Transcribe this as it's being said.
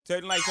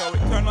Turn the lights all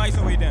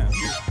the way down.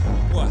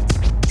 What?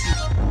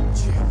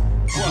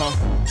 Come on.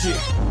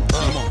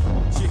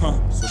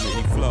 So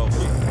many flows.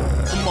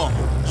 Come on.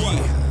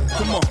 Yeah.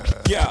 Come on.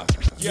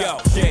 Yo.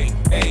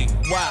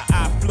 J-A-Y.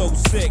 I flow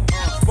sick.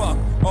 Fuck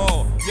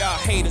all y'all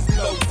haters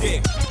blow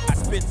dick. I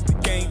spit the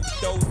game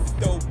with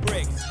those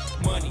bricks.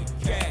 Money,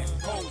 cash,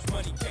 hoes,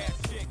 money, cash,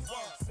 chicks.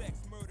 Sex,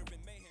 murder,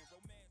 and mayhem,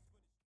 romance.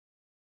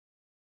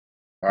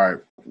 All right,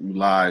 we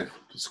live.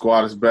 The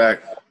squad is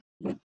back.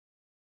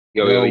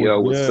 Yo,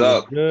 what's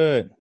up?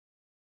 Good.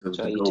 The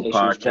Salutations, Go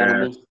Podcast.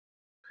 gentlemen.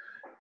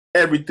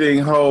 Everything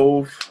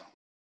Hove,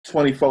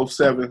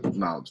 24/7.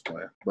 No, I'm just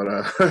playing. But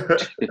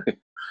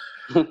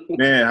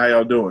man, how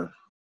y'all doing?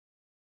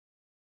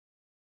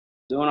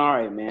 Doing all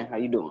right, man. How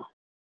you doing?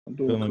 I'm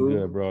doing Feeling cool.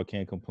 good, bro.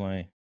 Can't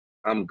complain.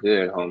 I'm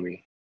good,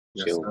 homie.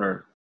 Yes, Chill.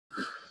 sir.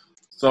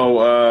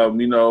 So,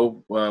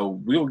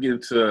 we'll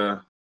get to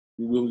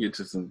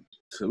some.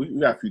 So we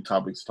got a few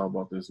topics to talk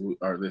about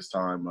this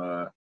time.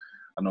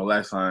 I know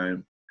last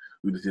time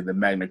we just did the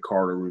Magna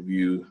Carta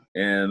review,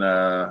 and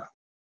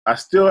I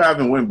still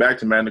haven't went back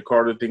to Magna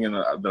Carta, thinking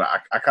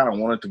that I kind of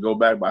wanted to go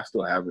back, but I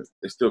still haven't.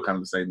 It's still kind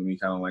of the same to me,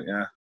 kind of like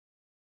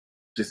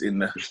just in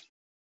the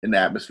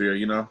atmosphere,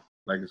 you know,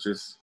 like it's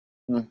just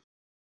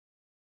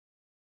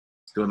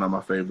still not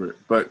my favorite.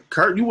 But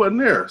Kurt, you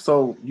wasn't there,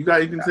 so you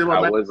got anything to say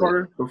about Magna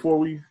Carta before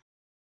we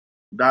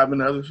dive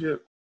into other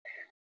shit?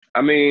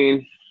 I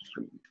mean,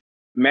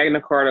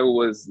 Magna Carta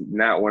was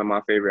not one of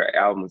my favorite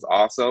albums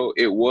also.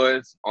 It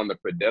was on the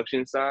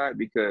production side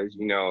because,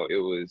 you know, it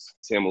was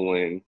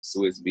Timbaland,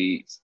 Swiss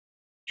Beats,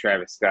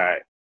 Travis Scott.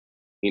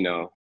 You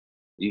know,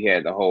 you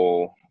had the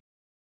whole,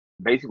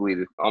 basically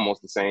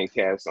almost the same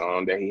cast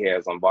that he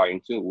has on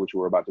Volume 2, which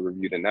we're about to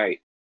review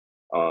tonight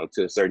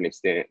to a certain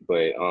extent.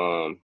 But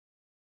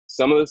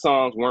some of the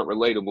songs weren't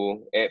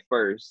relatable at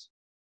first.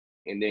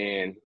 And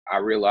then I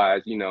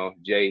realized, you know,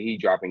 Jay, he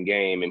dropping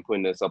game and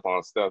putting us up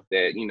on stuff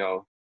that, you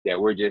know, that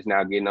we're just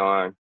now getting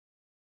on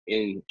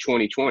in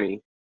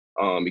 2020.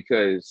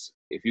 Because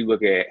if you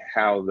look at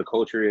how the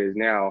culture is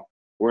now,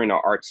 we're in an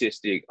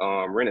artistic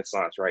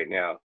renaissance right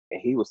now. And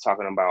he was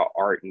talking about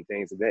art and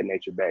things of that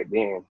nature back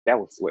then. That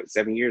was,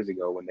 7 years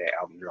ago when that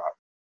album dropped.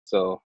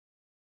 So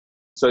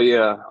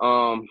yeah,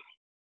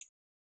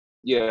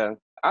 yeah,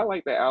 I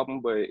like the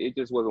album, but it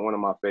just wasn't one of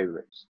my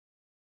favorites.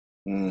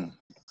 I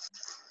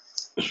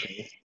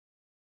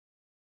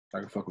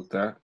can fuck with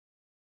that.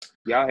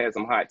 Y'all had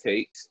some hot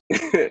takes.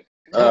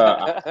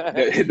 Uh,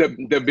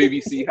 the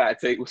BBC hot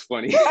take was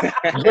funny.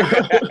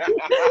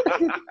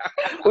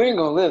 We ain't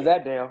gonna live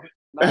that down.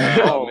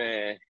 Oh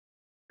man.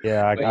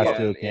 Yeah, I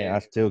still can't. man. I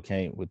still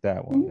can't with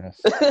that one.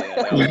 That's, Yeah,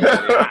 that was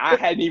funny. I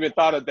hadn't even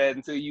thought of that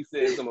until you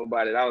said something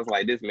about it. I was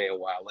like, this man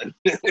wilding.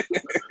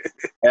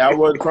 and I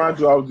wasn't trying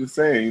to. I was just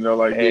saying, you know,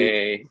 like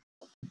Hey.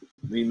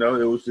 you know,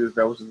 that was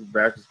just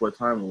back just what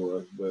time it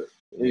was. But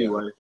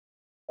anyway,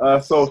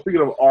 so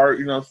speaking of art,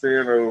 you know what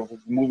I'm saying,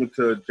 moving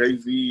to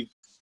Jay-Z,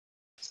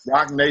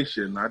 Rock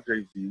Nation, not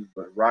Jay-Z,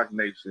 but Rock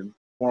Nation,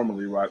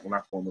 formerly Rock, well,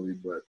 not formally,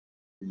 but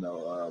you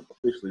know,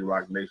 officially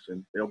Rock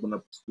Nation. They opened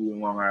up a school in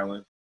Long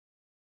Island,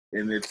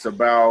 and it's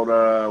about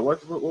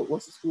what's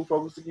the school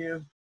focus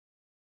again?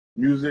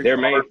 Music. Their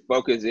main art?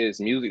 focus is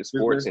music,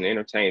 sports, and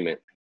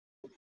entertainment.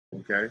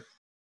 Okay.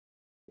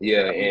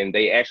 Yeah, and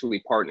they actually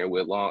partner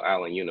with Long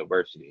Island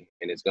University,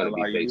 and it's going to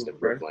be LIU, based in okay.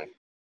 Brooklyn.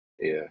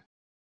 Yeah.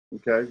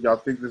 Okay. Y'all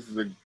think this is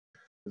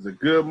a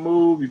good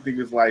move? You think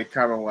it's like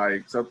kind of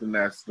like something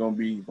that's gonna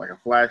be like a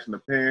flash in the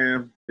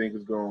pan? Think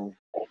it's gonna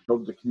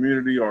help the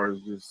community, or is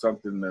it just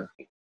something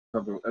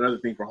another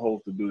thing for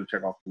Hov to do to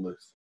check off the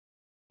list?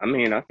 I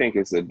mean, I think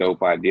it's a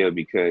dope idea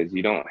because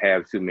you don't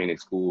have too many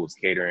schools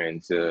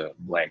catering to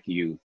Black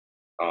youth,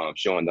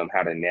 showing them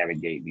how to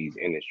navigate these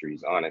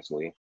industries,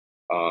 honestly.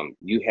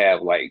 You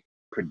have like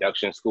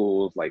production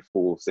schools like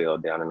Full Sail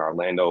down in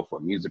Orlando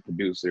for music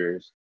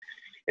producers.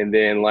 And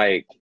then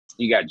like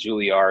you got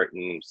Juilliard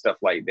and stuff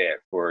like that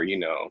for, you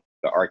know,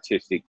 the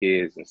artistic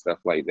kids and stuff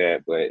like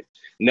that, but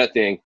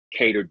nothing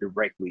catered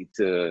directly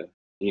to,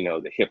 you know,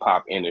 the hip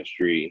hop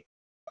industry,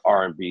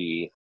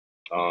 R&B,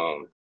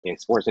 and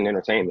sports and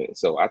entertainment.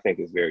 So I think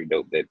it's very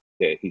dope that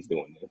he's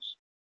doing this.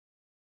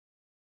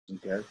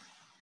 Okay.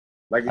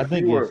 Like I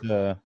think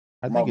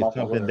it's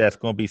something that's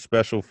going to be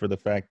special for the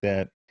fact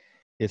that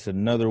it's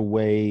another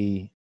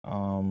way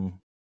to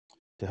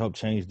help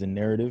change the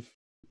narrative.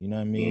 You know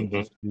what I mean?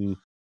 Mm-hmm.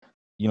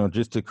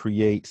 Just to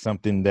create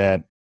something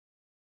that,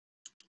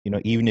 you know,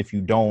 even if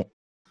you don't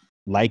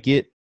like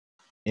it,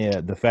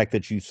 the fact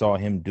that you saw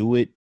him do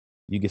it,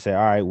 you can say,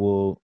 all right,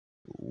 well,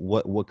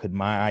 what could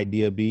my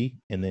idea be?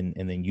 And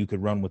then you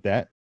could run with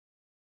that.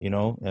 You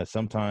know,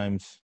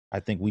 sometimes I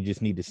think we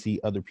just need to see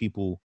other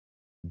people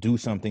do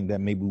something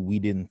that maybe we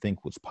didn't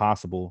think was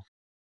possible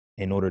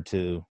in order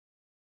to,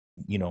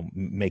 you know,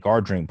 make our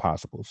dream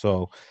possible.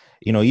 So,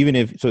 you know,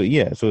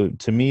 so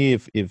to me,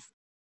 if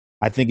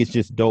I think it's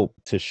just dope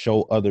to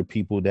show other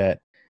people that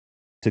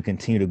to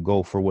continue to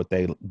go for what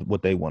they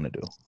want to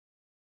do.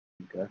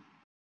 Okay.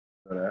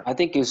 I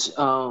think it's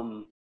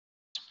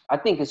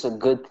a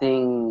good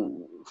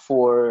thing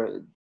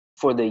for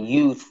for the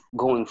youth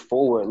going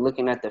forward,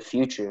 looking at the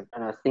future.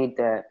 And I think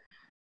that,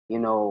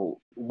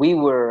 we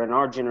were in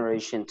our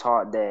generation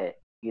taught that,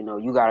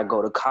 you got to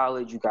go to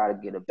college, you got to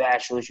get a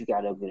bachelor's, you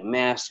got to get a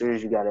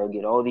master's, you got to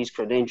get all these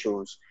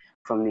credentials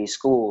from these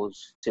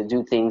schools to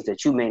do things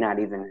that you may not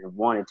even have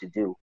wanted to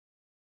do.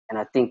 And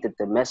I think that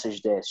the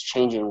message that's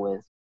changing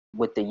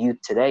with the youth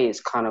today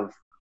is kind of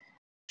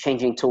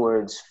changing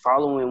towards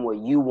following what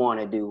you want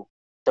to do.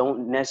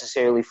 Don't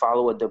necessarily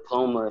follow a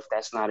diploma if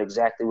that's not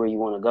exactly where you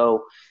want to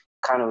go.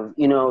 Kind of,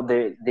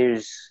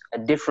 there's a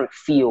different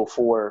feel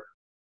for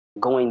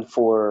going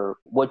for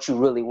what you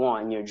really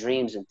want and your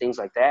dreams and things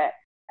like that.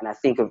 And I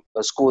think of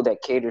a school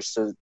that caters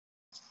to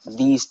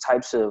these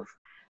types of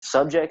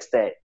subjects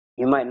that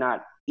you might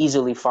not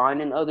easily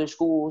find in other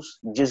schools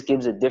just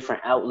gives a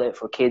different outlet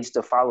for kids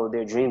to follow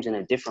their dreams in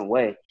a different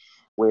way,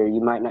 where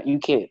you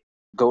can't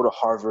go to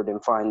Harvard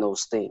and find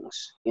those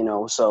things,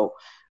 So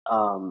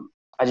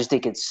I just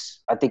think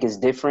it's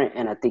different,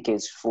 and I think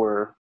it's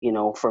for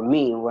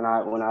me when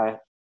I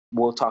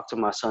will talk to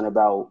my son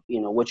about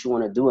what you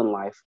want to do in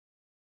life.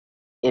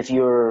 If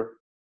your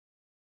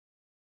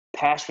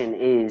passion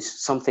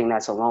is something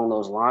that's along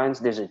those lines,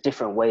 there's a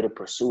different way to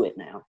pursue it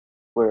now,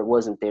 where it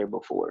wasn't there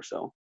before.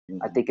 So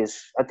I think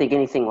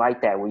anything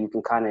like that, where you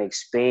can kind of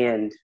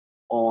expand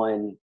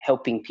on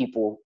helping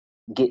people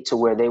get to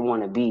where they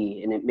want to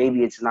be, and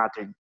maybe it's not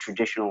the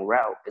traditional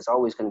route. It's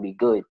always going to be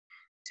good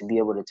to be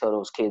able to tell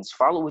those kids,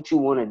 follow what you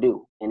want to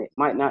do, and it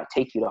might not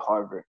take you to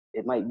Harvard.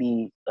 It might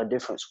be a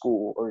different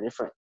school or a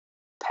different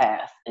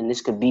path, and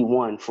this could be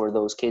one for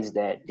those kids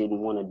that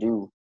didn't want to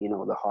do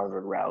the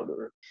Harvard route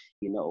or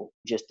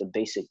just the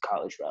basic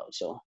college route.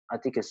 So I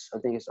think it's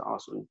an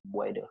awesome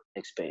way to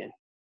expand.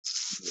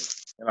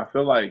 And I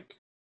feel like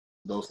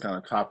those kind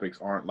of topics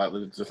aren't like,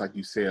 just like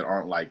you said,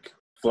 aren't like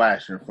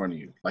flash in front of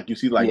you. Like you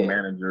see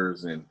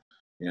managers and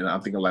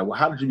I'm thinking like, well,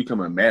 how did you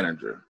become a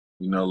manager?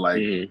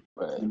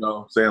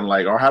 Saying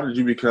like, or how did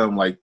you become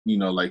like,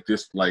 like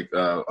this, like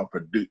a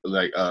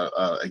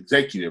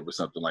executive or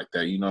something like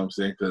that? You know what I'm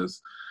saying?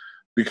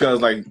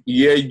 Because like,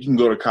 yeah, you can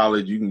go to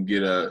college, you can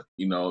get a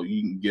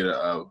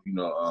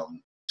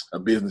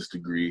business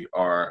degree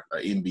or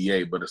an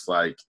MBA, but it's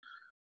like,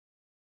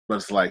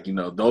 those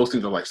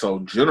things are like so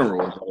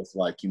general. It's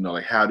like,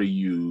 like how do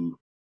you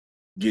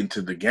get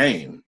into the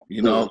game?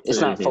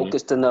 It's not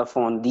focused enough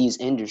on these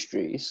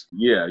industries.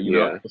 Yeah,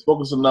 it's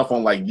focused enough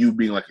on like you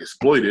being like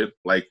exploited.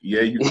 Like,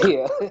 yeah, you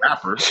a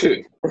rapper.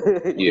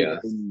 Yeah.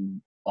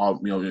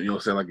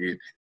 Saying like,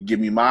 give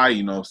me my,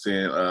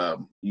 saying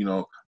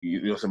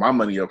my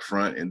money up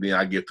front, and then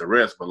I get the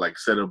rest. But like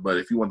but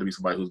if you want to be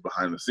somebody who's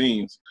behind the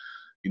scenes,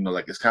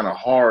 like it's kind of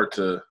hard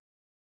to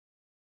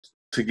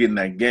get in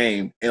that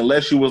game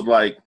unless you was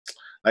like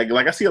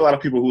I see a lot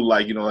of people who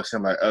like,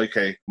 saying like,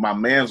 okay, my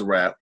man's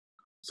rap.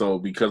 So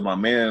because my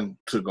man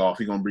took off,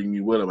 he gonna bring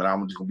me with him, and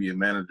I'm just gonna be a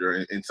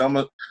manager. And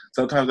sometimes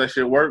that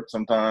shit works.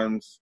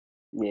 Sometimes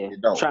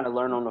it don't. Trying to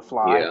learn on the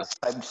fly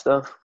type of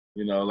stuff.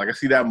 Like I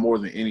see that more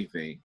than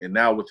anything. And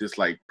now with this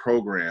like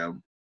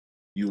program,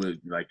 you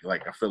would like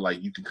I feel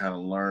like you can kind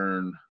of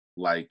learn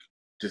like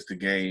just the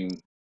game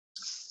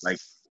like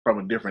from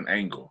a different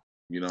angle.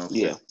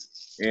 Yeah.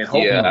 And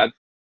hopefully,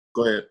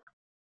 go ahead.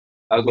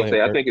 I was gonna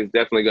say, I think it's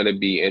definitely gonna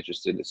be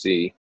interesting to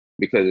see,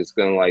 because it's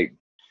gonna like,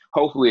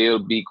 hopefully it'll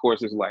be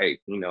courses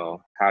like,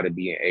 how to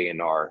be an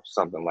A&R,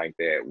 something like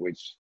that,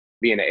 which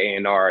being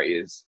an A&R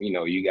is,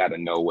 you got to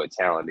know what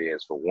talent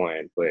is for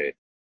one, but,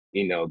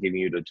 giving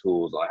you the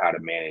tools on how to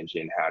manage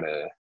and how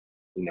to,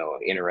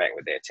 interact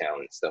with that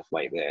talent, stuff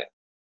like that.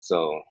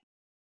 So,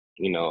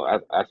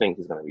 I think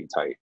it's going to be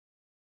tight.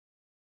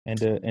 And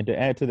to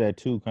add to that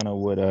too, kind of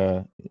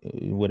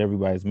what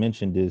everybody's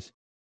mentioned is,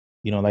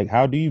 like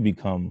how do you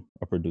become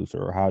a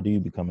producer, or how do you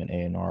become an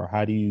A&R, or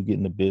how do you get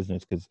in the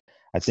business? Because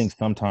I think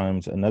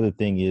sometimes another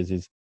thing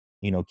is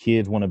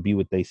kids want to be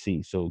what they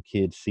see. So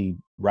kids see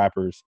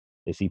rappers,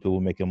 they see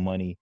people making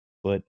money,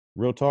 but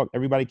real talk,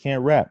 everybody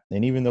can't rap.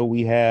 And even though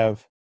we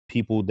have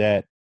people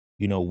that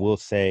will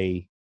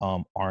say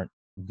aren't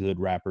good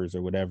rappers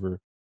or whatever,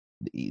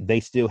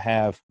 they still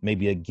have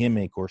maybe a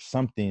gimmick or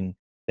something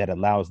that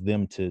allows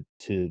them to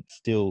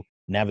still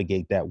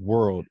navigate that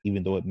world,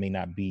 even though it may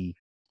not be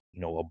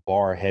a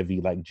bar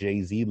heavy like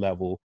Jay-Z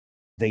level.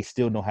 They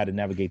still know how to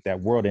navigate that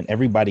world, and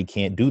everybody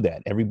can't do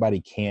that. Everybody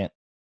can't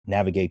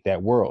navigate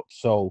that world.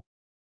 So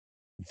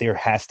there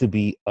has to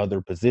be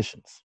other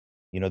positions.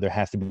 There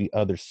has to be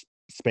other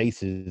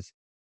spaces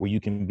where you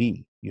can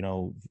be,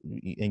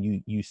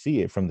 and you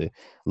see it from the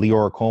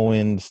Leora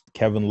Cohens,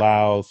 Kevin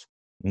Lyles,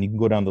 and you can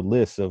go down the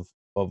list of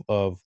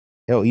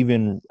hell,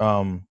 even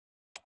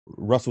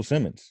Russell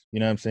Simmons. You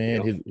know what I'm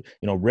saying? His,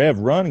 Rev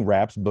Run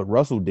raps, but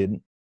Russell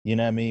didn't. You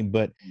know what I mean?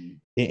 But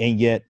and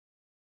yet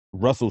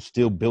Russell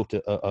still built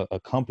a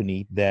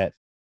company that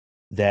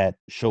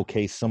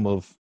showcased some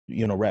of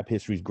rap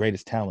history's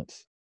greatest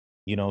talents.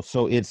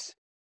 So it's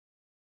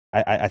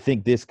I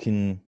think this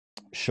can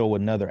show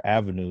another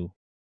avenue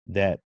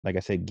that, like I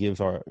said, gives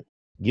our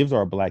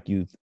Black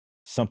youth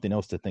something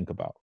else to think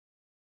about,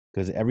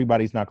 because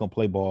everybody's not gonna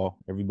play ball.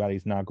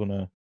 Everybody's not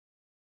gonna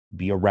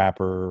be a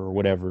rapper or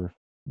whatever.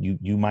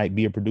 You might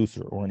be a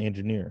producer or an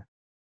engineer.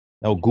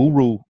 Now,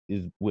 Guru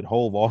is with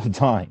Hove all the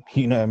time.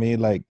 You know what I mean?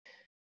 Like,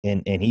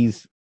 and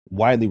he's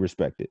widely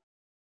respected.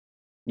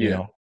 You Yeah.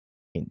 know,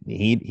 and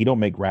he don't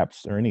make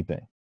raps or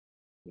anything.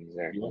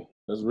 Exactly. Yeah,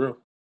 that's real.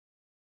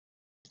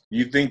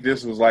 You think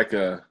this was like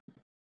a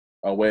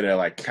way to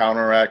like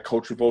counteract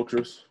culture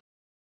vultures?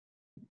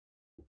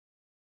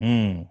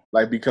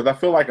 Like, because I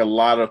feel like a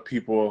lot of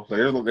people, like,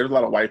 there's a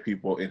lot of white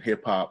people in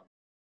hip hop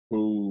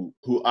who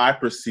I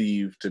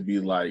perceive to be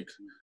like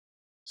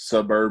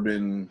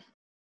suburban,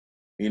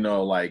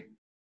 like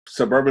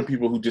suburban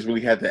people who just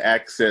really had the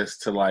access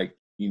to, like,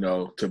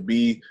 to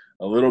be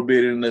a little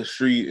bit in the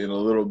street and a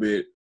little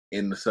bit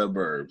in the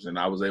suburbs, and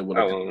I was able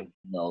to,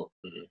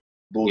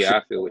 bullshit yeah,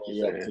 I feel what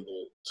you're saying.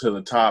 to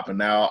the top, and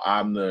now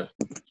I'm a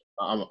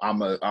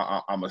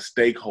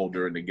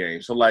stakeholder in the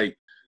game. So, like,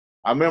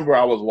 I remember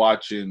I was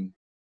watching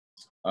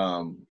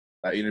an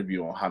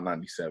interview on Hot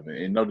 97,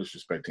 and no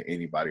disrespect to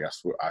anybody, I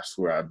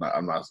swear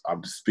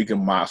I'm just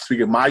speaking my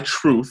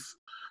truth.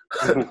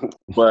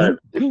 but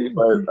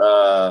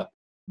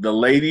the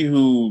lady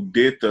who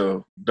did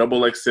the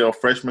XXL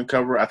freshman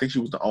cover, I think she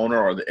was the owner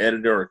or the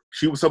editor, or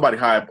she was somebody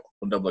high up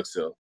on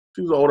XXL.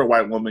 She was an older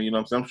white woman, you know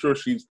what I'm saying? I'm sure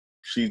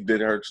she did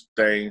her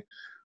thing,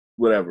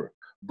 whatever.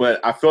 But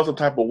I felt some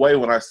type of way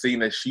when I seen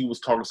that she was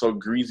talking so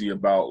greasy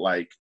about,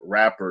 like,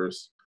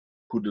 rappers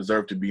who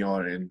deserve to be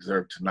on it and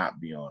deserve to not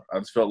be on. I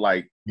just felt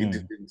like it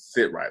just didn't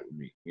sit right with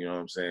me. You know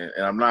what I'm saying?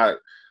 And I'm not,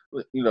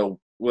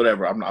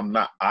 whatever. I'm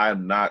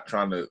not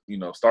trying to,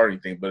 start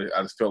anything, but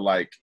I just feel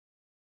like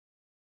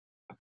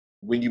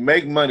when you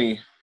make money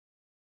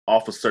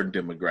off a certain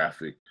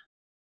demographic,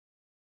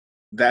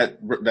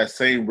 that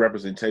same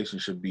representation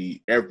should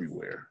be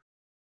everywhere.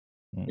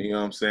 You know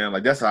what I'm saying?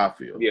 Like, that's how I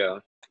feel. Yeah.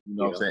 You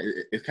know what I'm saying?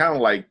 It's kind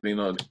of like, the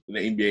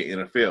NBA,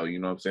 NFL, you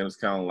know what I'm saying? It's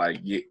kind of like,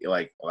 it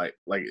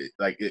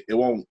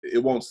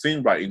won't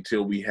seem right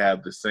until we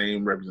have the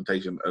same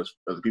representation of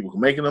the people who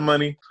are making the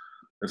money,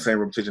 the same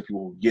representation of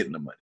people who are getting the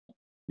money.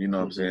 You know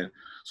what I'm saying?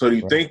 So do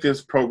you think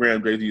this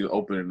program Jay-Z is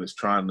opening is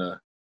trying to,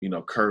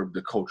 curb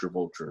the culture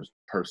vultures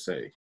per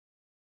se?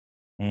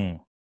 When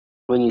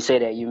you say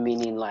that, you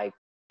meaning like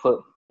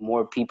put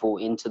more people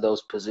into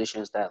those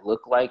positions that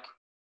look like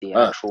the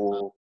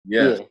actual?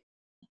 Yeah.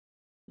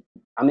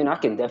 I mean, I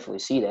can definitely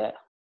see that.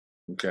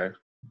 Okay.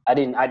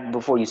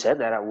 Before you said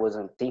that, I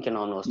wasn't thinking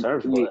on those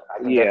terms, but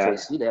I can definitely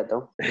see that,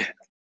 though.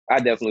 I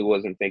definitely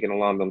wasn't thinking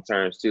along those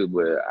terms too,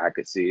 but I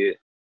could see it.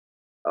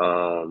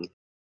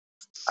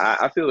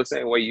 I feel the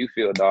same way you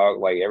feel, dog.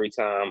 Like, every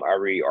time I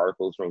read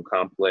articles from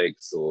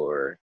Complex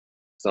or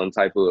some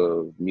type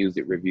of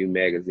music review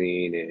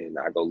magazine, and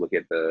I go look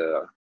at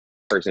the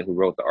person who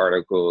wrote the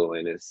article,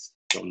 and it's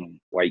some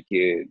white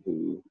kid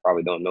who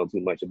probably don't know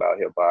too much about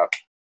hip hop,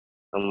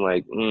 I'm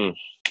like,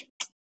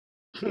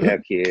 yeah,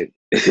 kid.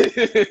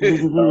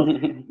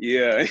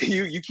 Yeah,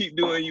 you keep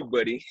doing you,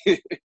 buddy.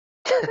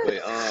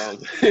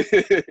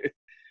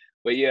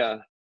 But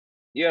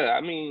yeah,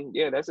 I mean,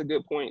 yeah, that's a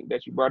good point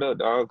that you brought up,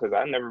 dog, because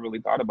I never really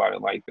thought about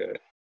it like that.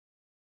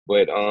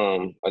 But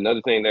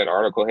another thing that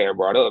article had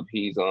brought up,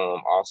 he's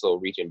also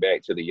reaching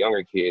back to the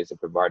younger kids and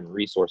providing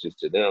resources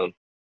to them,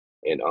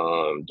 and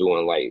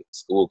doing like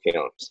school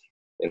camps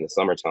in the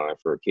summertime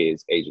for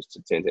kids ages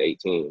 10 to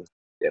 18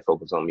 that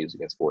focus on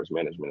music and sports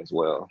management as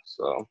well.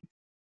 So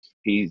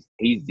he's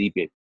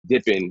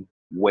dipping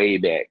way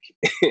back.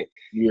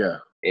 Yeah.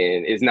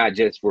 And it's not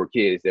just for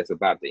kids that's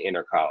about to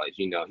enter college.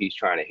 He's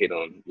trying to hit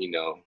them,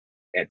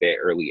 at that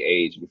early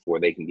age before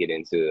they can get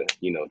into,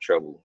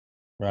 trouble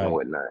and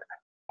whatnot.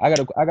 I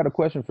got a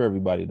question for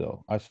everybody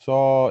though. I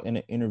saw in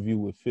an interview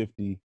with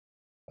 50,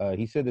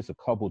 he said this a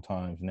couple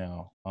times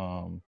now.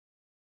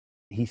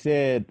 He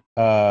said,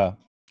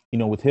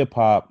 with hip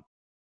hop,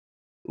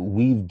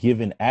 we've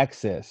given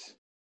access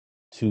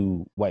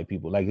to white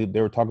people. Like,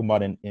 they were talking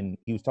about he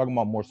was talking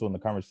about more so in the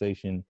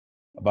conversation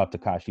about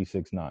Tekashi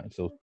 6ix9ine.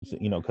 So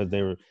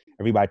because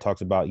everybody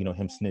talks about,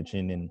 him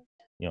snitching and,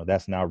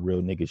 that's not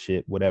real nigga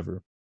shit,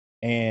 whatever.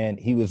 And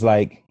he was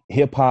like,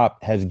 hip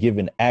hop has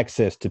given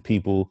access to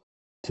people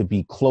to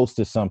be close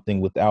to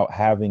something without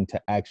having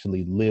to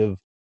actually live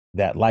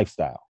that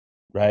lifestyle.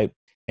 Right.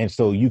 And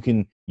so you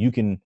can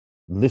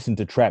listen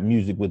to trap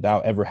music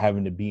without ever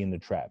having to be in the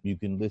trap. You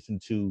can listen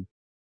to,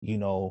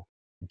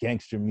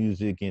 gangster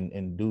music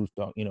and do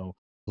stuff,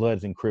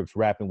 Bloods and Crips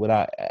rapping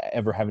without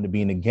ever having to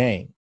be in a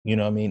gang. You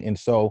know what I mean? And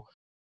so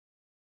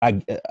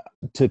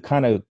to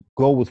kind of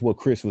go with what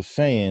Chris was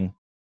saying,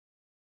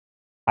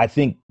 I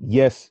think,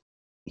 yes,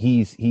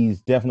 he's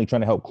definitely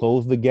trying to help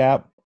close the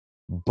gap,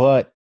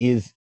 but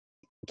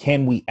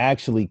can we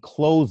actually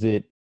close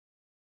it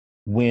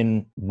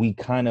when we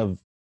kind of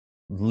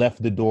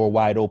left the door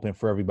wide open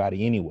for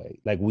everybody anyway?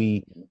 Like,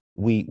 we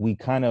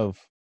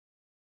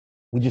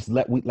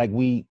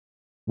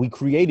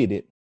created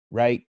it,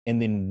 right?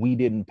 And then we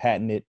didn't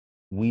patent it.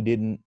 We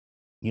didn't,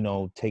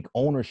 take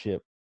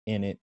ownership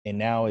in it. And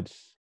now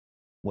it's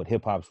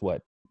hip hop's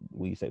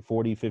we say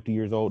 40, 50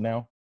 years old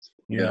now.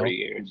 40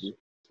 years.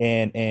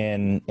 And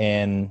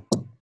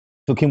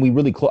So can we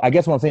really close? I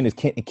guess what I'm saying is,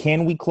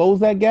 can we close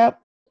that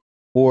gap,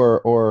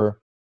 or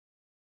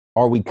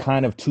are we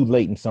kind of too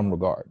late in some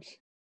regards?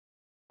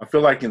 I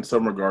feel like in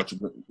some regards,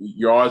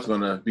 you're always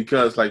gonna,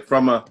 because like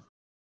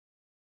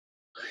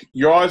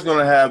you're always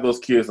gonna have those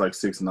kids like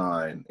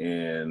 6ix9ine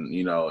and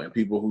and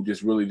people who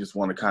just really just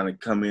want to kind of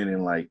come in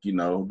and like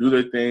do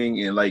their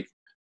thing and like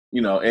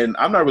and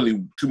I'm not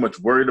really too much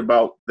worried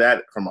about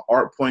that from an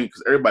art point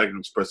because everybody can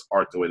express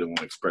art the way they want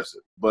to express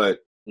it, but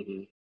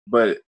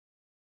but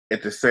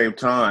at the same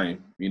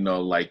time,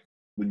 like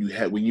when you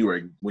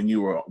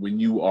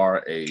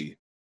are a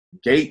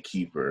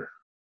gatekeeper,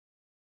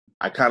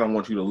 I kind of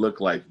want you to look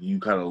like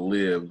you kind of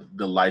live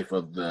the life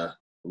of the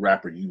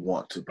rapper you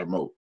want to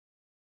promote.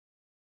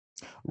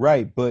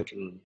 Right, but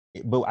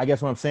I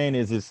guess what I'm saying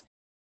is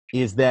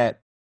that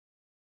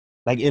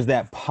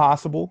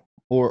possible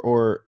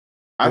or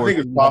I think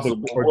it's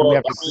possible. Or do we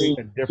have to create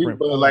a different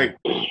like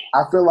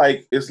I feel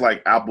like it's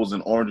like apples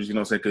and oranges, you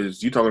know what I'm saying?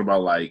 Because you're talking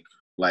about like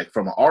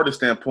from an artist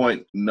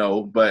standpoint,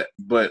 no, but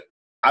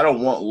I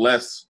don't want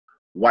less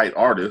white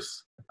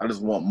artists. I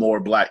just want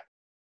more black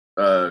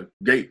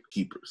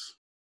gatekeepers.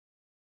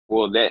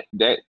 Well, that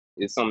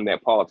is something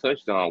that Paul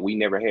touched on. We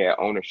never had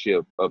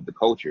ownership of the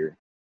culture.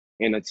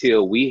 And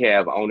until we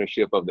have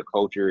ownership of the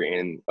culture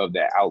and of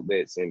the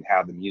outlets and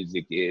how the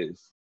music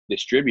is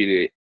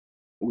distributed,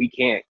 we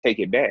can't take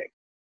it back.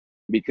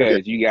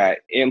 Because you got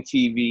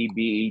MTV,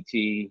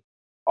 BET,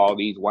 all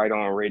these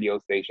white-owned radio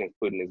stations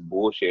putting this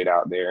bullshit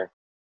out there,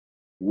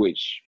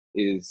 which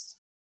is,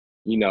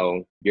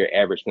 your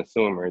average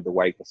consumer, the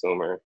white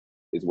consumer,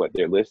 is what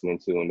they're listening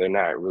to. And they're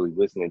not really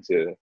listening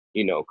to,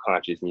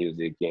 conscious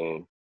music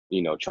and,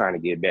 trying to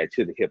get back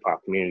to the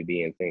hip-hop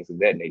community and things of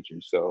that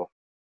nature. So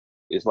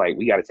it's like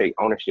we got to take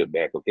ownership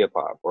back of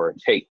hip-hop or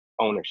take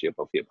ownership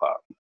of hip-hop.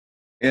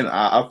 And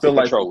I feel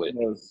like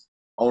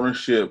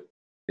ownership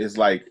is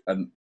like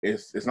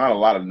it's not a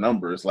lot of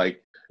numbers.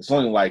 Like it's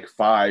only like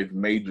 5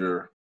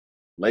 major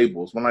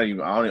labels. Well, not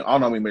even I don't know how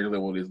many major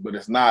labels it is, but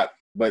it's not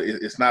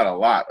a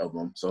lot of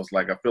them. So it's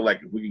like I feel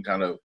like if we can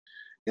kind of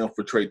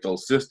infiltrate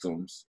those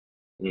systems,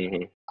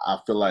 I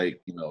feel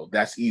like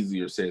that's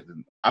easier said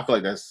than. I feel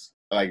like that's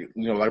like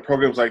like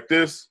programs like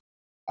this.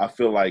 I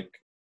feel like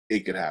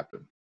it could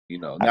happen.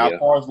 Now as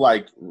far as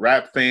like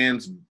rap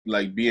fans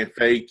like being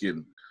fake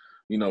and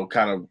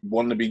kind of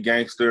wanting to be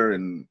gangster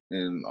and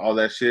all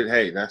that shit.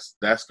 Hey, that's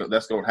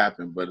gonna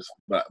happen. But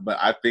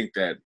I think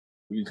that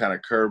we can kind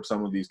of curb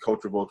some of these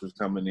culture vultures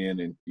coming in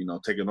and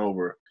taking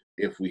over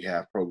if we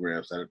have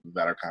programs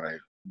that are kind of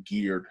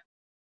geared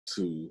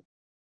to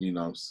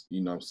what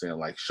I'm saying,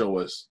 like show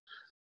us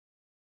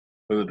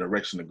the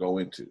direction to go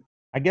into.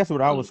 I guess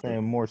what I was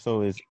saying more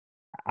so is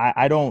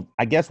I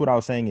guess what I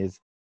was saying is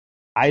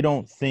I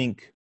don't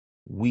think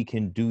we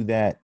can do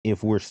that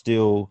if we're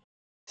still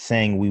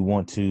saying we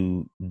want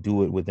to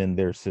do it within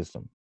their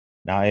system.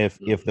 Now, if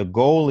the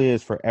goal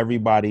is for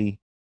everybody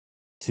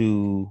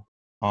to,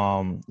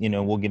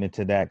 we'll get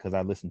into that because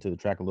I listened to the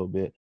track a little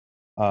bit.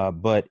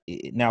 But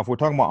now, if we're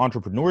talking about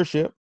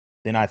entrepreneurship,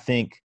 then I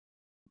think,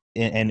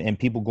 and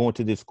people going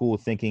to this school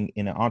thinking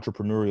in an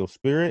entrepreneurial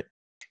spirit,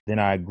 then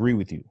I agree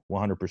with you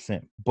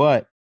 100%.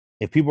 But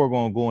if people are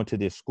going to go into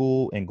this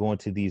school and go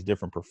into these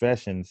different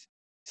professions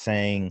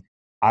saying,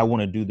 I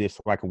want to do this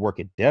so I can work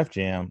at Def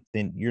Jam,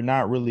 then you're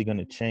not really going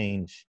to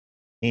change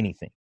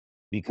anything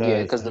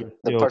because the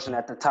person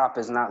at the top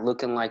is not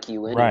looking like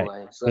you anyway.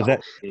 Right.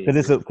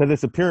 Because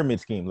it's a pyramid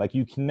scheme. Like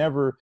you can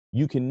never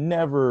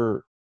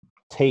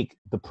take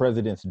the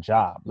president's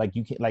job. Like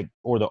you can't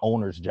or the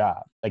owner's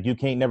job. Like you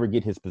can't never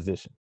get his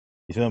position.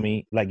 You feel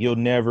me? Like you'll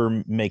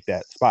never make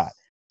that spot.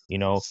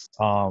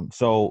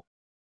 So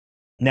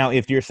now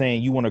if you're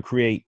saying you want to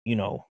create,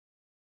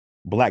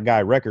 Black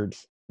Guy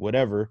Records,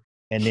 whatever.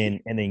 And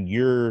then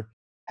you're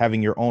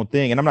having your own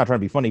thing. And I'm not trying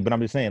to be funny, but I'm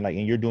just saying, like,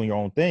 and you're doing your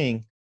own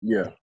thing.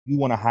 Yeah. You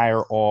want to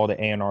hire all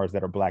the A&Rs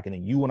that are Black, and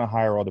then you want to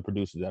hire all the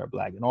producers that are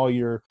Black, and all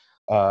your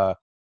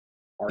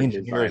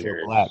engineers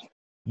are Black.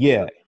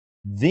 Yeah.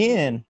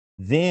 Then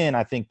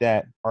I think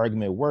that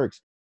argument works.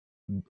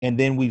 And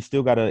then we've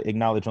still got to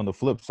acknowledge on the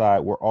flip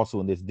side, we're also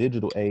in this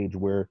digital age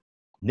where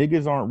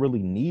niggas aren't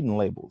really needing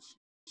labels.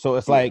 So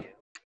it's like,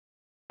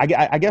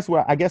 I guess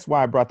why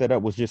I brought that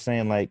up was just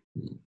saying, like,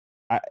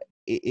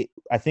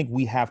 I think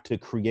we have to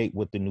create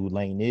what the new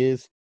lane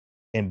is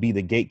and be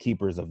the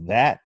gatekeepers of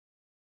that.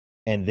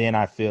 And then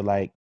I feel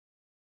like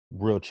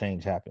real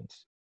change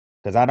happens.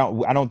 Because I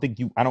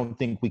don't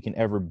think we can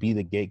ever be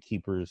the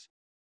gatekeepers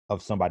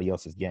of somebody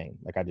else's game.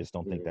 Like I just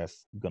don't think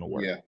that's gonna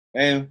work. Yeah.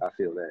 And I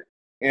feel that.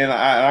 And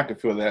I can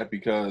feel that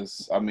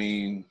because I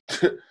mean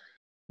I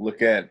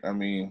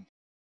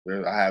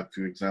have a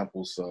few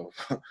examples of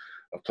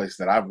places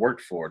that I've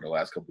worked for the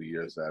last couple of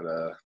years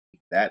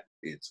that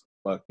it's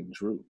fucking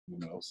true,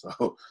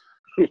 so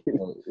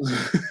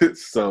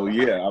so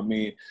yeah, I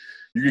mean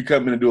you can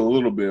come in and do a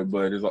little bit,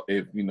 but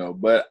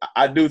but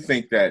I do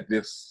think that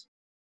the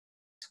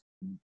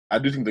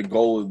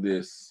goal of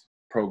this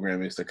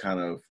program is to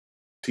kind of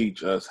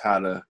teach us how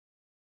to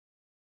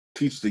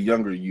teach the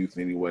younger youth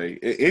anyway.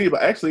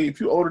 Anybody, actually, if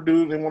you're older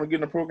dude and want to get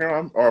in the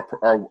program,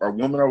 or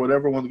woman or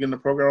whatever wants to get in the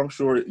program, I'm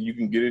sure you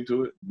can get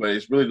into it. But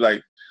it's really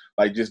like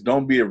just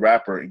don't be a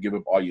rapper and give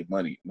up all your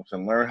money. You know what I'm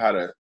saying? Learn how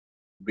to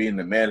be in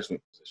the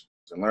management position.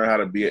 And learn how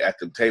to be at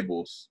the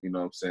tables, you know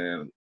what I'm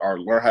saying, or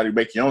learn how to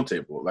make your own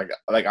table. Like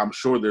I'm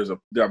sure there's a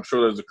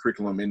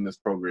curriculum in this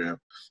program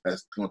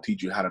that's going to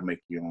teach you how to make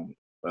your own,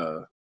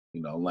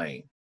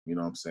 lane. You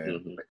know what I'm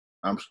saying?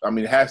 I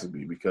mean, it has to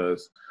be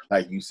because,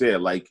 like you said,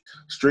 like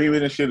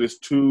streaming and shit is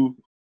too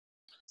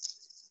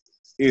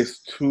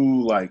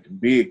like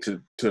big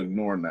to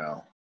ignore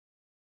now.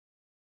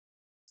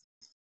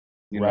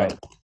 You know,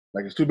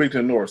 like it's too big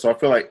to ignore. So I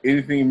feel like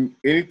anything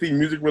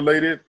music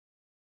related,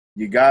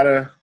 you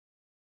gotta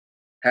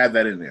have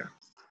that in there.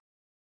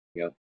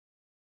 Yep.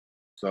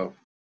 So,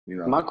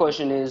 my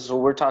question is, so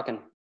we're talking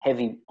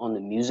heavy on the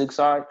music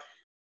side,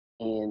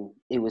 and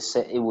it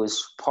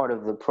was part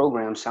of the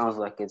program. Sounds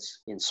like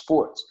it's in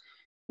sports.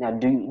 Now,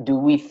 do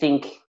we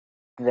think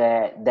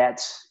that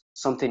that's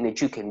something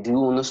that you can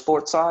do on the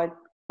sports side?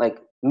 Like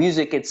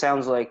music, it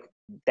sounds like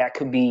that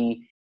could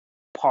be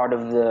part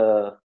of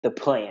the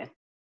plan.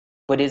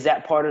 But is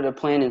that part of the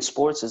plan in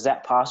sports? Is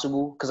that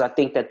possible? Because I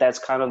think that's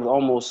kind of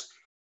almost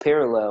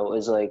parallel.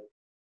 Is like,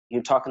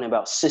 you're talking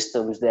about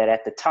systems that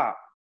at the top,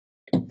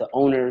 the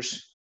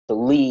owners, the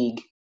league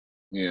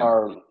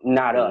are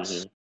not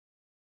us.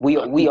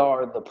 We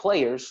are the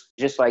players,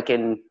 just like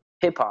in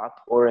hip hop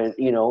or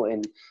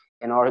in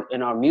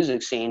our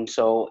music scene.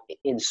 So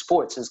in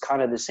sports, it's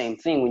kind of the same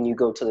thing. When you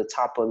go to the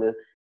top of the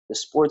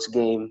sports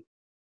game,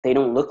 they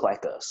don't look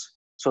like us.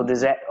 So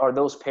are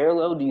those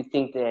parallel? Do you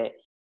think that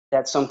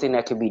that's something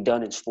that could be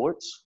done in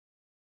sports?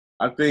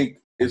 I think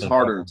it's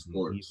harder in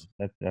sports.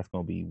 That's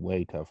going to be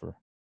way tougher.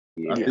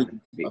 I think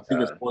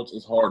in sports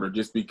is harder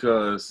just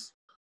because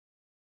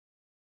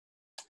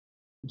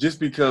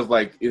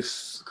like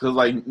it's because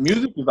like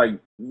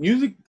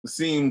music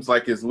seems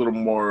like it's a little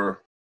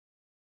more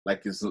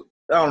like it's,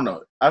 I don't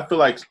know. I feel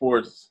like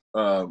sports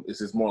it's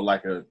just more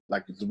like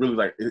it's really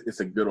like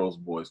it's a good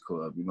old boys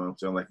club. You know what I'm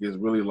saying? Like it's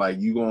really like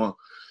you're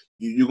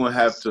gonna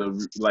have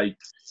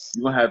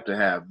to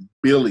have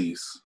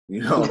Billies.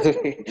 You know,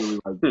 really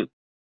like, you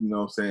know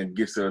what I'm saying,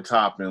 get to the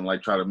top and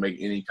like try to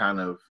make any kind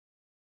of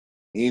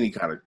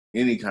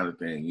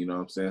thing, you know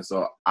what I'm saying?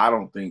 So I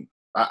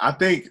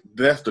think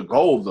that's the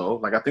goal though.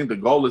 Like I think the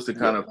goal is to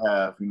kind of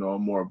have,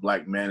 more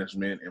black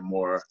management and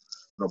more,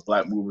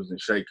 black movers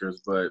and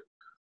shakers, but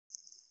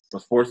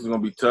sports is gonna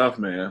be tough,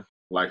 man.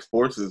 Like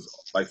sports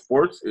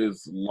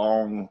is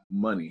long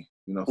money,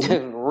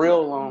 So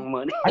real long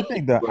money. I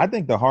think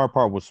the hard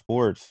part with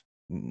sports,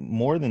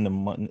 more than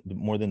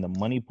the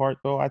money part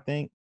though, I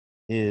think,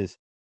 is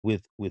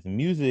with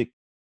music,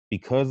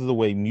 because of the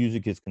way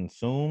music is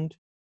consumed,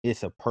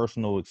 it's a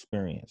personal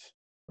experience,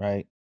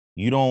 right?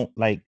 You don't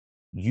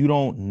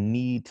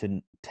need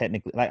to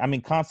technically, like, I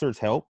mean, concerts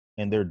help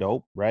and they're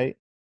dope, right?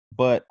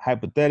 But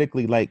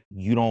hypothetically, like,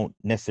 you don't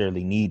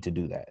necessarily need to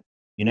do that.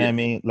 You know what I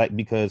mean? Like,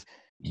 because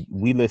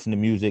we listen to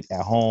music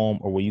at home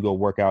or where you go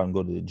work out and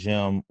go to the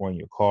gym or in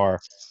your car.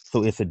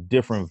 So it's a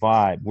different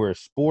vibe. Whereas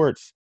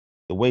sports,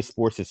 the way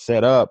sports is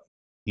set up,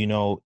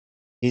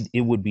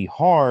 it would be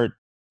hard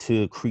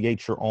to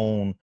create your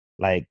own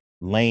like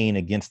lane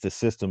against the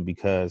system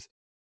because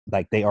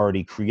like they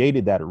already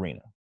created that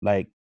arena.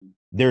 Like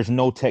there's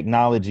no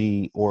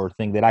technology or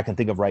thing that I can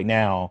think of right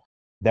now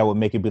that would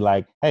make it be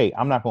like, hey,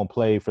 I'm not going to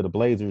play for the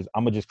Blazers.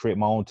 I'm going to just create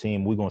my own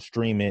team. We're going to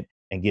stream it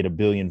and get 1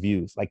 billion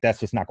views. Like that's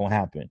just not going to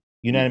happen.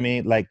 You know what I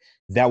mean? Like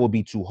that would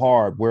be too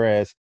hard.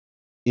 Whereas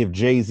if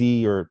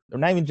Jay-Z or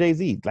not even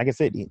Jay-Z, like I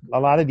said, a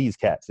lot of these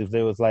cats, if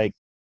they was like,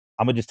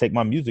 I'm going to just take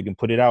my music and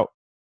put it out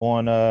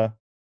on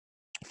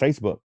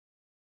Facebook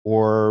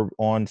or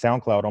on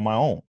SoundCloud on my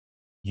own,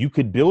 you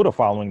could build a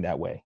following that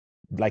way.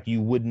 Like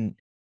you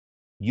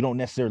don't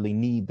necessarily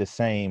need the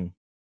same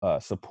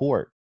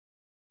support.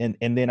 And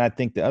then I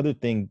think the other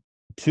thing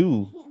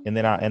too, and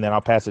then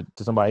I'll pass it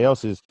to somebody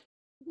else, is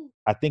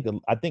I think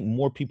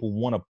more people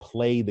want to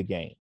play the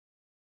game.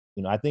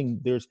 I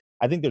think there's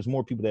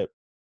more people that,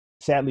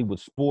 sadly, with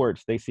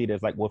sports, they see it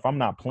as like, well, if I'm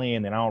not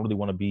playing, then I don't really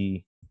want to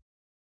be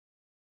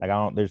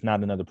like, there's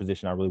not another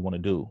position I really want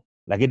to do.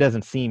 Like, it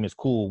doesn't seem as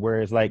cool.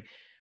 Whereas like,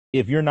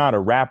 if you're not a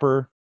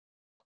rapper,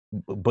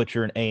 but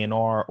you're an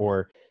A&R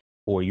or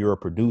you're a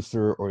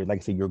producer, or like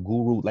I say, you're a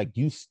guru, like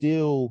you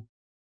still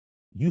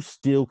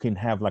can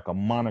have like a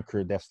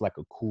moniker that's like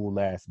a cool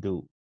ass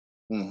dude.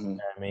 Mm-hmm. You know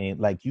what I mean?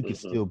 Like you can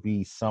still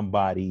be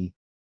somebody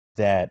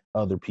that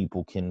other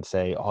people can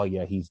say, oh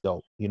yeah, he's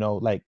dope,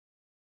 like,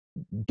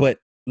 but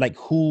like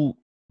who,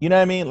 you know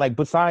what I mean? Like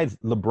besides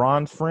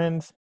LeBron's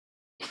friends,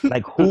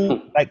 like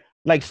who,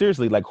 like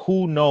seriously, like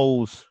who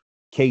knows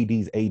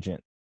KD's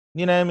agent?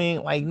 You know what I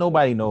mean? Like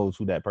nobody knows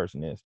who that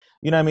person is.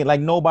 You know what I mean?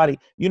 Like nobody,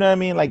 you know what I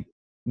mean? Like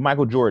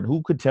Michael Jordan,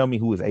 who could tell me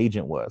who his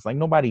agent was? Like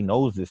nobody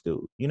knows this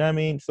dude. You know what I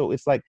mean? So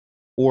it's like,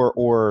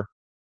 or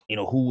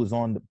who was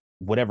on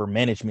whatever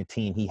management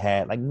team he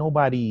had. Like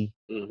nobody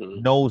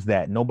knows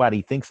that.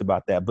 Nobody thinks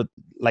about that. But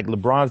like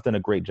LeBron's done a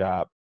great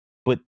job.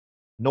 But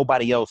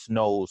nobody else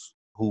knows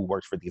who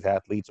works for these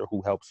athletes or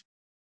who helps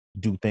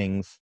do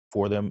things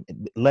for them,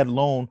 let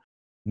alone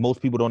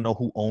most people don't know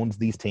who owns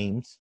these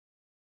teams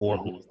or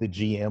who's the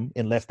GM,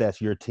 unless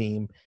that's your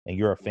team and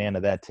you're a fan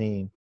of that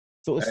team.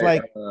 So it's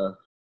all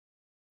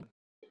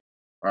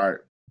right.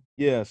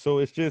 Yeah, so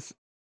it's just,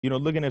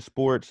 looking at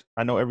sports,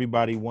 I know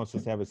everybody wants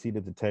us to have a seat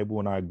at the table,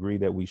 and I agree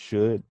that we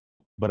should.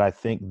 But I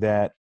think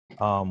that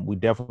we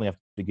definitely have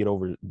to get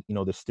over,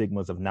 the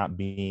stigmas of not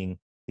being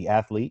the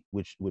athlete,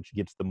 which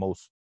gets the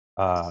most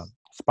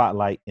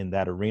spotlight in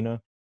that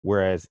arena.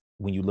 Whereas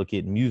when you look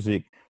at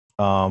music,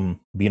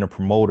 being a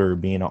promoter,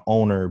 being an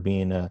owner,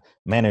 being a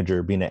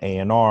manager, being an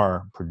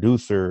A&R,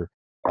 producer,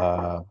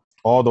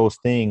 all those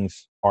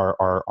things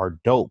are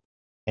dope,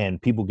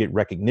 and people get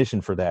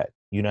recognition for that.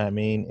 You know what I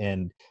mean?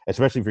 And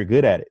especially if you're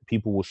good at it,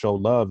 people will show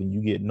love, and you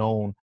get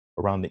known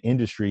around the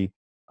industry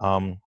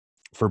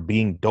for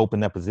being dope in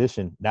that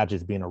position, not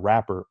just being a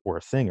rapper or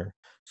a singer.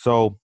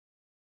 So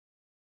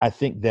I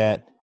think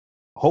that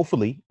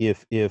hopefully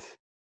if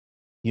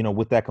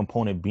with that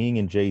component being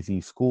in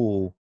Jay-Z's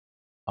school,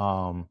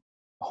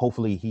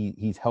 hopefully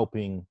he's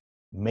helping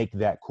make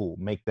that cool,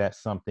 make that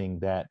something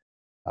that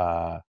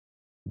the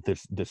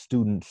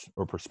students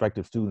or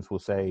prospective students will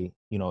say,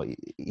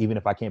 even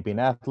if I can't be an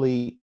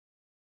athlete,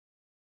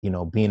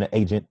 being an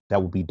agent,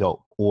 that would be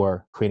dope.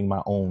 Or creating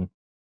my own,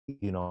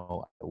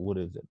 what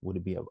is it? Would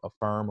it be a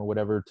firm or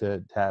whatever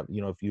to have,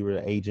 if you were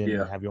an agent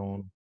and have your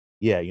own,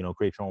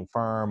 create your own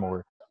firm,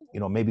 or,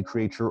 maybe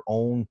create your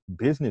own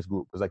business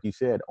group. Because like you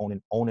said,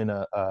 owning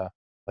a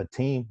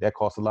team, that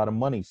costs a lot of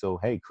money. So,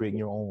 hey, creating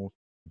your own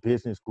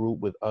business group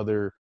with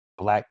other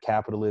Black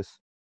capitalists,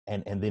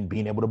 and then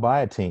being able to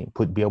buy a team,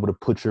 be able to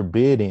put your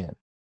bid in,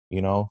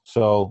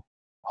 So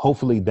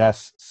hopefully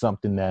that's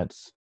something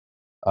that's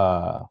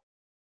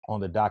on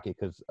the docket,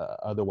 because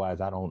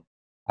otherwise I don't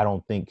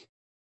think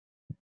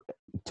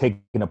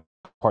taking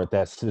apart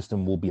that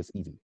system will be as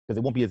easy, because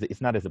it won't be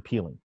it's not as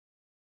appealing.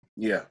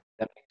 Yeah,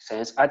 that makes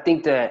sense. I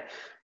think that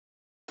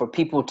for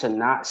people to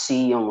not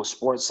see on the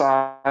sports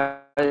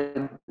side,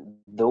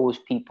 those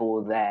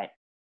people that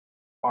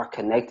are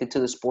connected to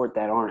the sport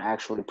that aren't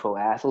actually pro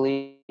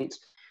athletes,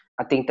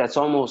 I think that's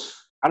almost,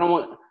 I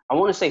want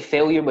to say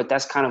failure, but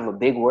that's kind of a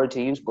big word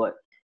to use. But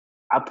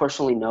I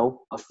personally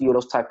know a few of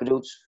those type of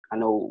dudes. I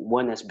know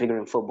one that's bigger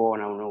in football,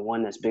 and I know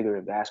one that's bigger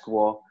in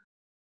basketball.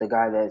 The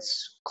guy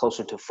that's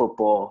closer to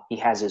football, he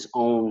has his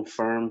own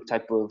firm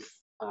type of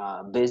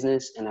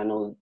business, and I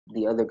know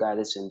the other guy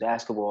that's in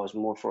basketball is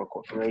more for a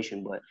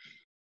corporation. But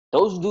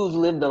those dudes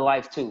live the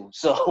life too.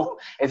 So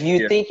if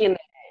you're thinking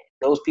that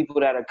those people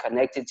that are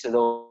connected to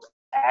those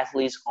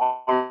athletes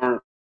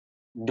aren't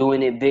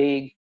doing it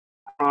big,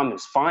 I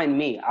promise, find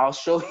me. I'll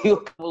show you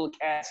a couple of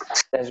cats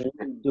that's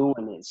really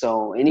doing it.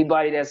 So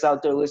anybody that's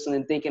out there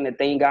listening, thinking that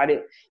they ain't got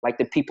it, like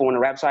the people on the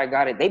rap side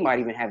got it, they might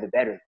even have it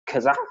better.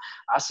 Because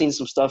I've seen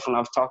some stuff, and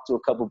I've talked to a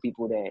couple of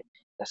people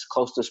that's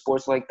close to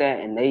sports like that,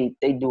 and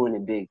they doing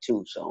it big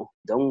too. So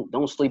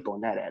don't sleep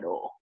on that at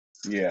all.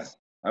 Yeah.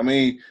 I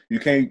mean, you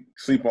can't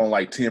sleep on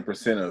like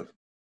 10% of,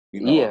 100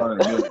 million.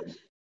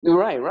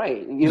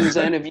 Right. You know what I'm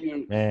saying? If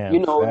you,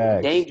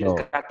 facts, Dame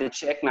just got the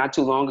check not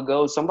too long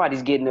ago.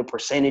 Somebody's getting a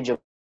percentage of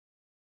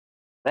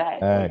that.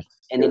 Facts.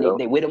 And then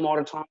they with them all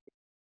the time. You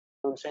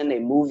know what I'm saying? They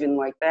moving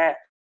like that.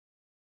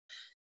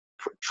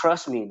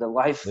 Trust me, the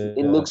life,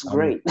 it looks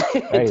great.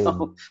 Hey,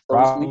 don't sleep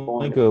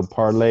on it. Could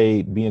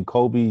parlay being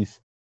Kobe's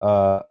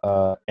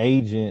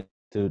agent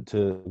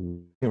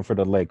to him for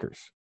the Lakers.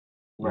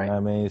 You know what I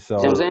mean? So,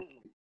 you know what I'm saying?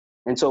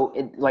 And so,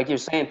 like you're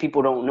saying,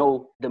 people don't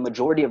know the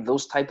majority of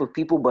those type of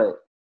people, but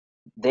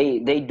they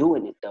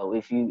doing it though.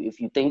 If you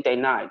think they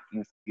not,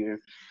 you're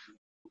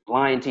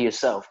lying to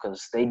yourself,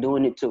 because they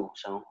doing it too.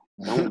 So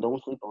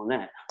don't sleep on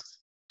that.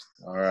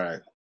 All right,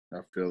 I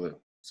feel it.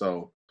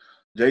 So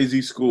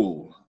Jay-Z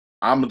school,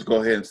 I'm going to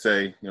go ahead and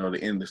say, to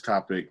end this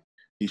topic,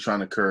 he's trying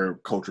to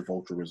curb culture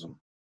vulturism.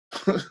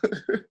 But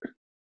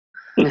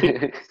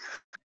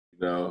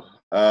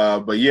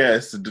yeah,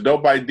 it's a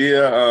dope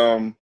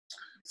idea.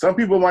 Some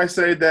people might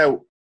say that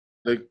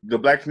the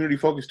Black community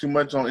focus too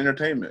much on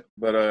entertainment,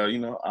 but we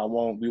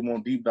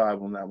won't deep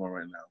dive on that one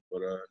right now.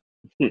 But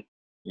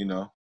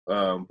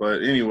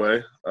but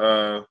anyway,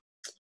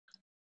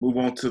 move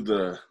on to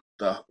the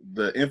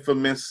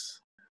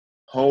infamous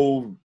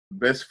whole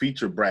best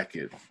feature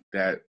bracket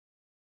that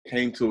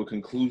came to a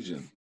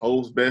conclusion.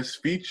 Ho's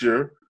best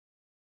feature,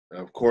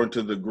 according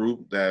to the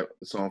group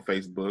that's on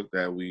Facebook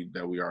that we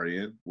are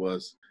in,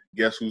 was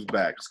Guess Who's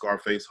Back?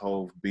 Scarface,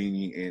 Hov,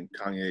 Beanie, and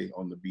Kanye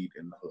on the beat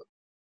and the hook.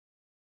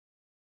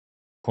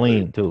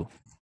 Clean too.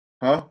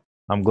 Huh?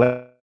 I'm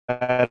glad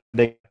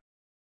they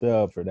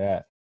up for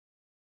that.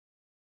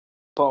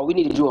 Paul, we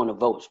needed you on the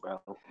votes, bro.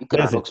 You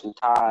could have some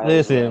ties.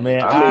 Listen,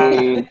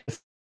 man.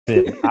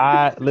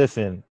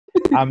 Listen.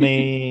 I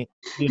mean,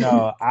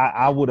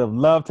 I would have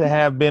loved to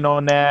have been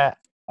on that,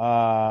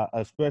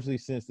 especially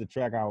since the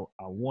track I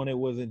wanted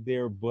wasn't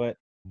there. But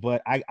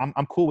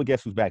I'm cool with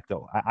Guess Who's Back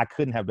though. I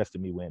couldn't have Best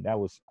of Me win. I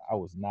was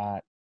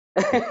not.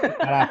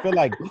 And I feel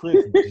like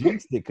Chris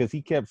jinxed it, because he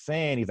kept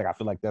saying, he's like, I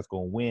feel like that's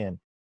gonna win.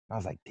 I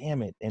was like,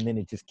 damn it. And then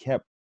it just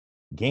kept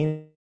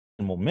gaining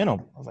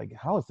momentum. I was like,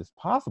 how is this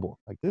possible?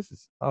 Like, this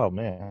is, oh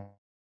man.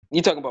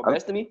 You talking about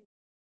Best of Me?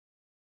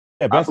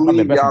 Yeah, I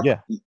believe y'all, yeah.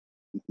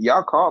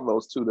 y'all called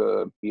those two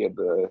to be at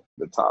the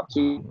top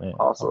two. Man,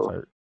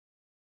 also,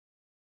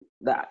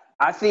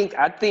 I think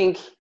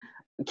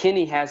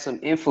Kenny had some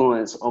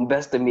influence on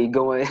Best of Me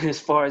going as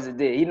far as it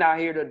did. He's not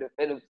here to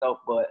defend himself,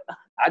 but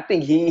I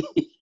think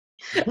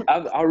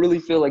I really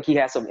feel like he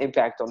had some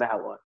impact on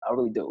that one. I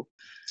really do.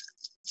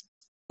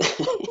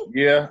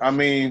 Yeah, I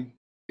mean,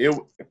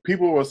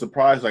 people were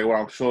surprised when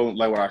I showed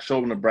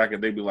them the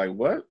bracket, they'd be like,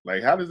 "What?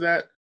 Like, how does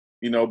that?"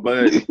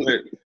 But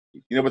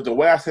the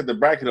way I set the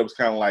bracket up was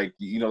kind of like,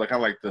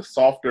 like the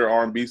softer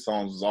R&B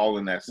songs was all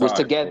in that side. Was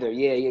together,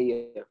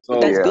 yeah. So,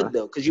 but that's good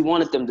though, because you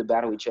wanted them to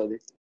battle each other.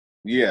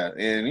 Yeah,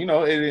 and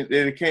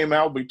it came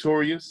out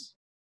victorious.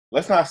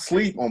 Let's not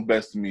sleep on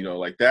Best of Me though.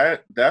 Like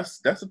that's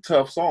a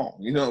tough song.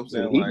 You know what I'm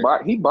saying?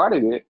 He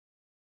bodied it.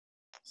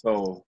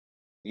 So,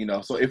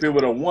 so if it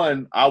would have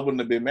won, I wouldn't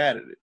have been mad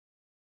at it.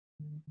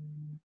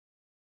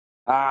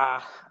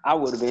 I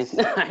would have been.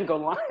 I ain't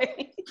gonna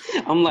lie.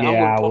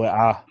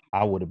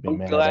 I would have been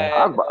mad.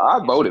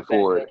 I voted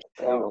for it.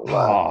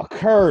 Oh,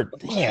 Kurt,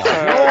 damn.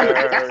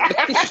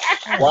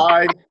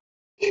 Why?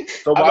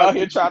 So I'm out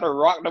here trying to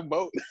rock the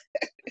boat.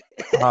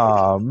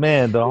 Oh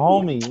man, the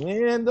homie,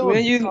 man.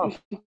 But you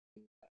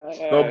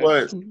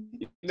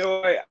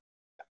know what?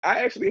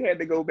 I actually had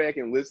to go back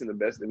and listen to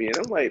Best of Me, and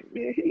I'm like,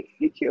 man,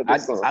 he killed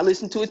this song. I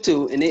listened to it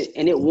too, and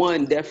it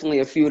won definitely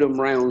a few of them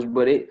rounds,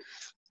 but it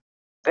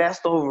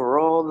best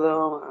overall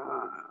though.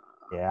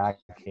 Yeah, I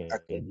can't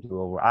do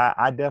over.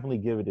 I definitely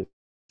give it its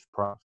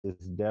props.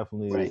 It's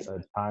definitely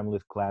a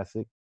timeless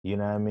classic. You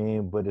know what I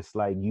mean? But it's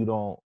like you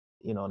don't,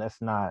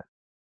 that's not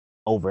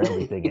over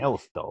everything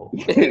else though.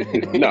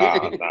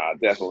 Nah,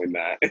 definitely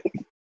not.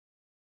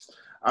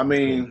 I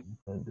mean,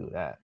 do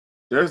that.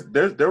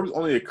 There was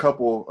only a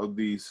couple of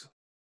these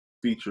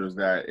features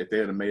that if they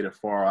had made it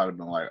far, I'd have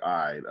been like, all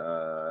right,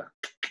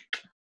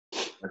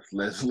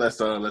 let's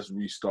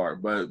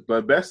restart.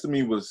 But Best of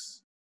Me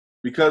was,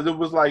 because it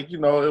was like, it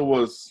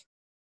was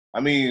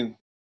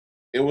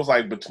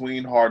like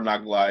between Hard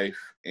Knock Life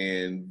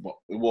and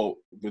was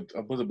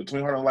it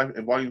between Hard Knock Life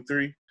and Volume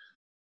 3?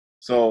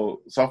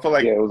 So I feel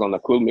like it was on the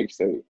Clue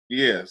mixtape.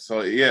 Yeah,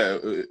 so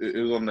it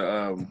was on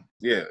the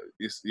a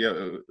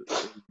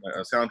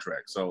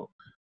soundtrack. So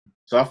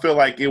I feel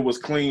like it was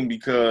clean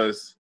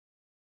because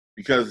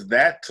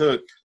that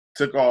took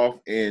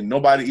off, and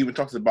nobody even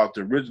talks about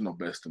the original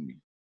Best of Me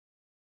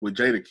with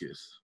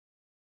Jadakiss.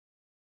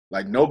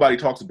 Like nobody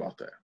talks about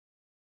that.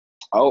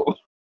 Oh,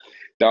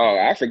 dog,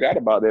 I forgot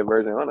about that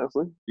version,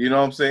 honestly. You know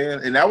what I'm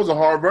saying? And that was a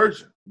hard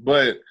version,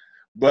 but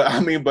for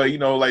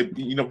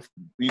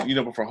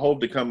Hov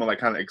to come and like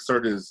kind of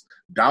exert his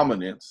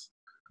dominance,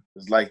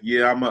 it's like,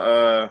 yeah, I'm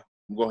gonna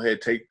go ahead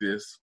and take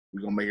this. We're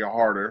gonna make it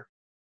harder,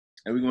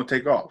 and we're gonna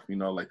take off.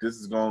 Like this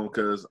is going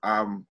because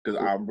I'm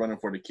running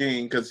for the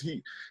king, because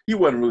he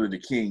wasn't really the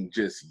king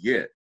just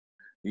yet.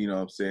 You know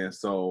what I'm saying?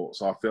 So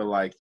I feel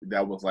like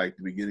that was like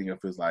the beginning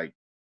of his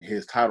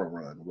title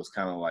run was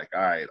kind of like,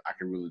 all right, I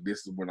can really,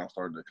 this is when I'm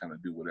starting to kind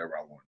of do whatever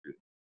I want to do,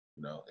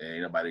 and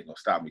ain't nobody gonna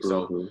stop me.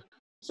 Mm-hmm.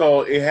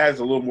 So it has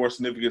a little more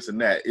significance than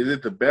that. Is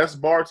it the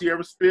best bars he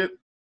ever spit?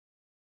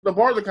 The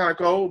bars are kind of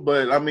cold,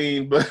 but I don't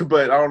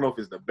know if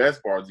it's the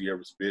best bars he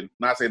ever spit.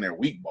 Not saying they're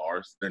weak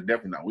bars. They're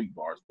definitely not weak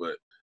bars, but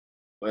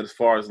as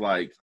far as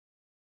like,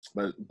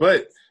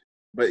 but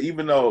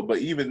even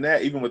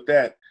with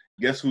that,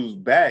 guess who's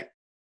back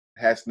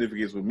has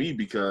significance with me,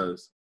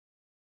 because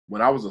when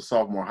I was a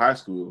sophomore in high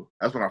school,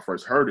 that's when I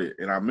first heard it.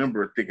 And I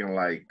remember thinking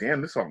like,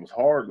 damn, this song was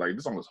hard. Like,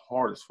 this song was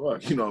hard as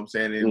fuck. You know what I'm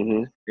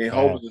saying? And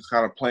Hov was just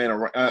kind of playing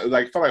around. I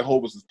felt like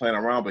Hov was just playing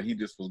around, but he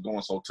just was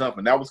going so tough.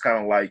 And that was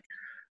kind of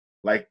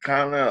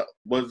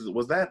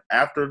was that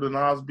after the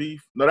Nas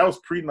beef? No, that was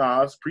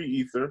pre-Nas,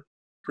 pre-Ether.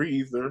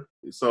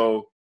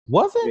 So.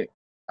 Was it?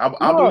 I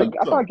believe so.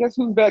 I thought Guess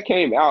Who's Back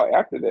came out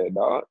after that,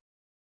 dog.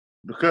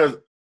 Because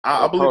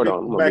I believe Guess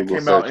Who's Back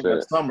came out in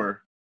the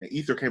summer, and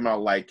Ether came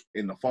out like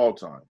in the fall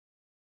time.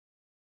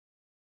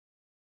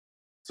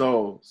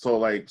 So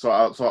I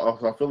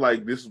feel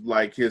like this is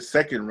like his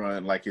second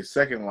run, like his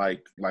second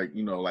like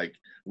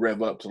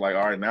rev up to like,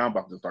 all right, now I'm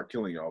about to start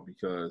killing y'all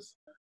because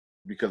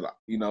I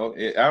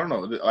don't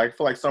know. I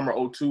feel like summer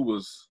 2002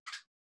 was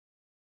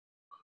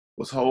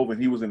Hov,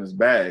 and he was in his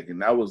bag,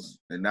 and that was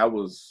dope.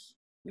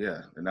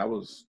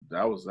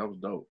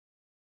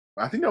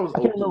 I think that was 2002.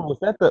 I can't remember.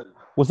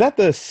 Was that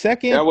the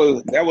second? That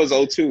was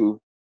 2002.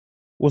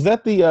 Was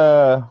that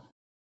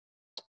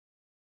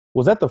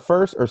the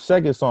first or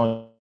second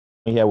song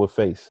he had with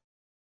Face?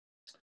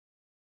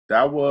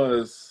 That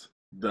was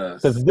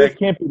because This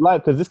Can't Be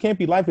Life. Because This Can't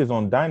Be Life is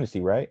on Dynasty,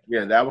 right?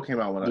 Yeah, that one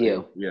came out when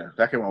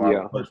that came out when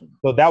I was first one.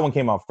 So that one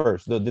came out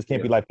first. This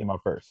Can't Be Life came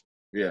out first.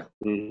 Yeah.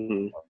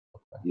 Mm-hmm.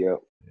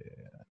 Yep.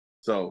 Yeah.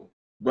 So,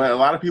 but a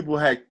lot of people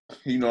had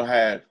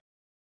like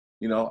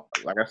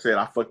I said,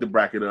 I fucked the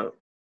bracket up.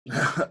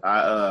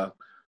 I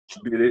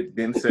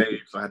didn't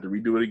save, so I had to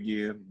redo it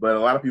again. But a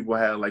lot of people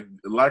had like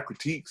a lot of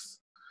critiques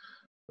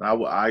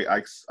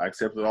I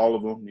accepted all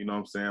of them. You know what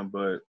I'm saying?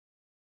 But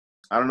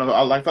I don't know.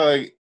 I felt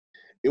like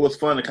it was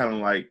fun to kind of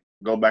like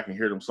go back and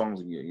hear them songs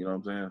again. You know what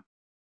I'm saying?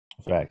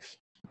 Facts.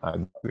 I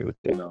agree with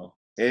that. You know,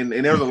 and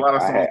there was a lot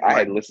of songs. I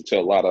had listened to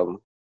a lot of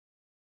them.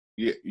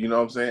 Yeah, you know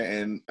what I'm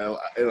saying,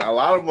 and a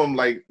lot of them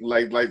like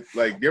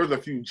there was a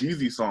few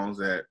Jeezy songs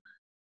that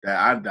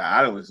I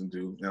didn't listen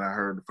to, and I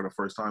heard for the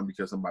first time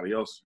because somebody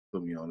else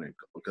put me on it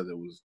because it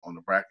was on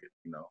the bracket,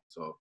 you know.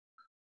 So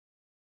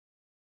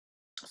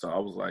I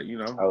was like, you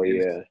know, Oh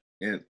yeah,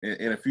 and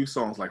a few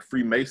songs like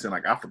Freemason,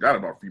 like I forgot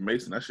about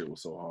Freemason. That shit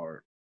was so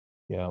hard.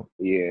 Yeah,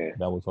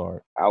 that was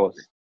hard.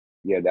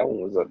 That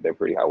one was up there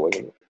pretty high,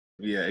 wasn't it?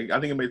 Yeah, I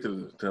think it made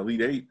to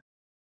Elite 8.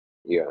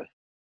 Yeah.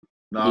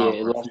 Yeah,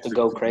 it left to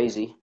Go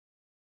Crazy.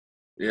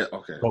 Yeah,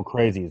 okay. Go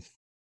Crazy is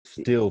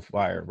still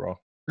fire, bro.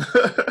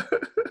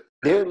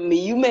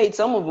 You made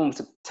some of them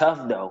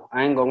tough though.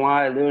 I ain't gonna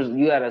lie.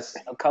 You had a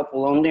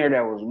couple on there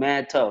that was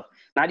mad tough.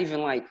 Not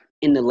even like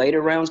in the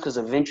later rounds, because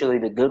eventually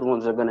the good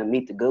ones are gonna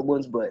meet the good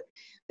ones. But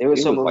there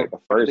was some was like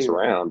the first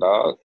round,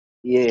 dog.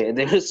 Yeah,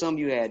 there was some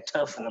you had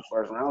tough in the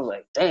first round. I was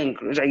like, dang,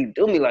 Chris, how you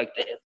do me like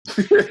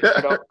this? Right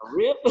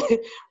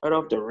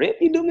off the rip,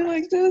 you do me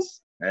like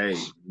this. Hey,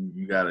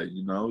 you gotta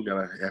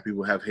have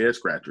people have head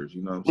scratchers.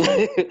 You know what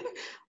I'm saying?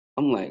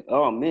 I'm like,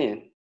 oh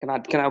man, can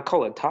I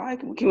call a tie?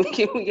 Can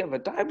we have a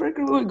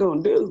tiebreaker? What we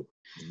gonna do?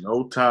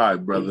 No tie,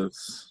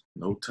 brothers.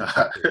 No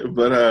tie.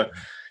 But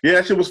yeah,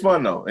 that shit was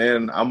fun though,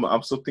 and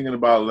I'm still thinking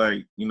about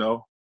like, you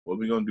know, what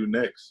we gonna do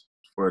next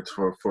for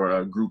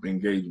a group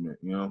engagement.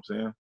 You know what I'm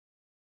saying?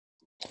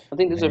 I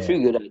think there's a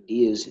few good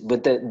ideas,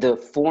 but the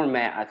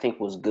format I think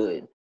was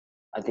good.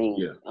 I think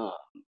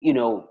you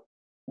know,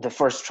 the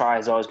first try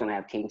is always gonna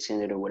have kinks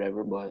in it or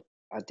whatever, but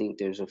I think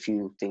there's a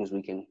few things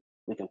we can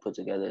put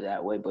together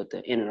that way. But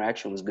the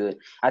interaction was good.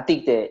 I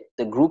think that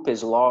the group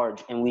is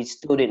large and we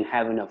still didn't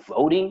have enough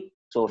voting.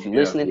 So if you're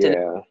listening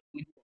to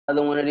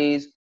another one of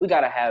these, we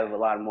gotta have a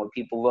lot more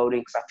people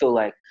voting, because I feel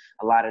like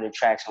a lot of the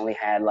tracks only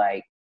had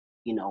like,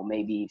 you know,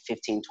 maybe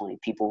 15, 20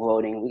 people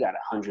voting. We got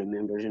 100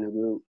 members in the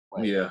group.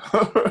 Like,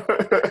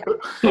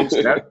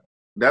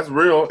 that's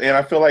real. And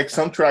I feel like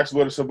some tracks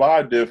would have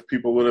survived if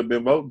people would have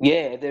been voting.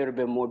 Yeah, if there would have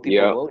been more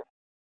people voting.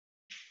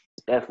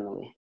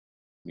 Definitely.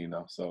 You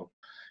know, so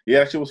yeah,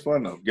 that shit was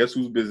fun though. Guess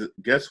who's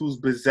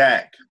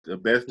Bizak, the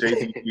best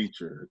Jay-Z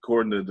feature,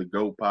 according to the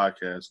GOAT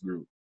podcast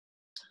group.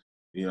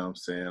 You know what I'm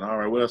saying? All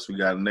right, what else we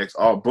got next?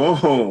 Oh,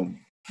 boom.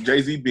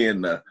 Jay-Z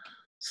being the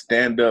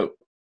stand-up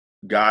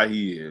guy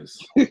he is.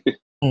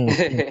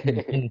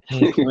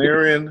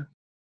 Clearing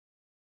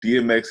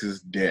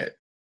DMX's debt.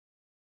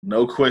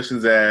 No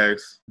questions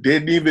asked.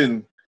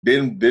 Didn't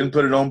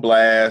put it on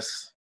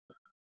blast.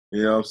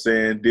 You know what I'm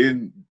saying?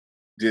 Didn't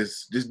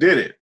just did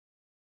it.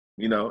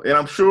 You know, and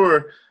I'm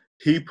sure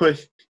he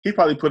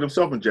probably put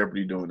himself in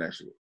jeopardy doing that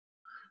shit.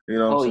 You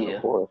know what I'm saying?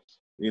 Of course.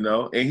 You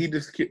know, and he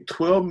just kicked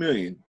 $12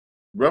 million.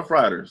 Rough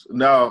Riders.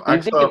 No, I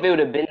think if it would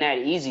have been that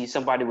easy,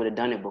 somebody would have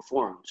done it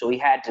before him. So he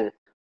had to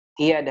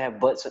have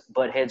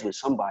butt heads with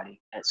somebody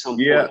at some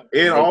point. Yeah,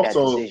 and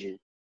also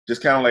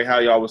just kind of like how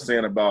y'all was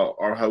saying about,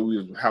 or how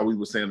we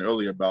were saying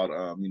earlier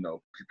about, you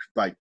know,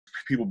 like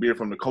people being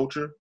from the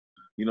culture.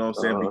 You know what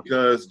I'm saying?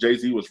 Because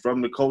Jay-Z was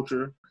from the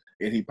culture,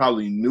 and he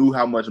probably knew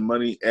how much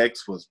money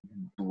X was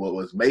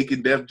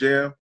making Def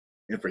Jam,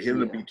 and for him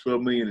to be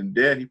 $12 million in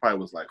debt, he probably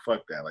was like,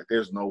 "Fuck that! Like,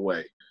 there's no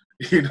way."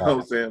 You know what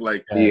I'm saying?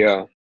 Like,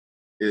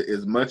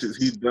 as much as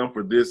he's done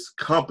for this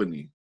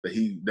company, that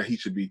he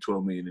should be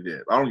 $12 million in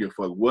debt. I don't give a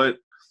fuck what.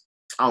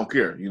 I don't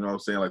care. You know what I'm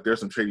saying? Like, there's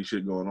some shady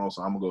shit going on,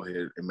 so I'm gonna go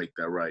ahead and make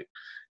that right.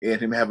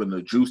 And him having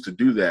the juice to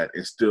do that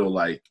and still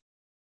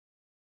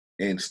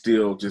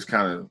just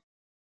kind of,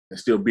 and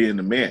still being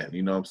the man.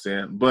 You know what I'm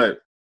saying?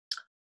 But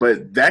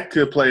that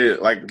could play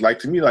like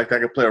to me, like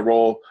that could play a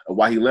role of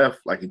why he left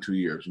like in 2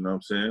 years. You know what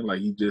I'm saying?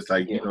 Like he just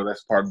like, you know,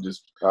 that's part of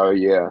just. Oh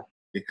yeah.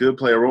 It could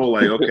play a role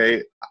like,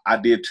 okay, I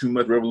did too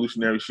much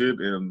revolutionary shit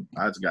and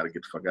I just got to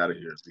get the fuck out of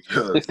here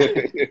because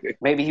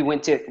maybe he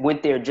went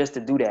there just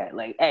to do that.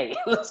 Like, hey,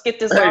 let's get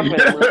this off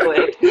real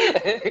quick.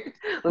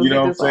 You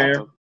know what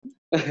I'm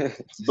saying?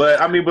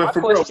 But I mean, but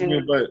for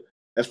real, but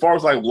as far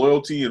as like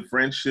loyalty and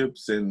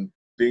friendships and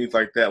things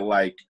like that,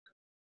 like,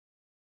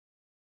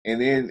 and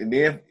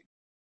then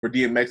for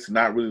DMX to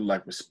not really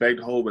like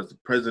respect Hov as the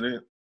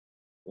president,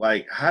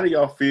 like, how do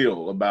y'all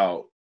feel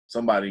about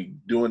somebody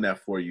doing that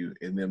for you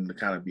and them to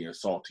kind of being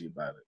salty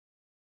about it?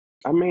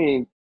 I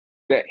mean,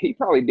 that he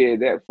probably did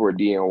that for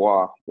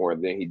DNY more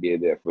than he did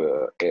that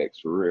for X,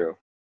 for real.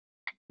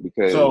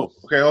 Because hold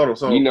on.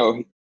 So, you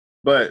know,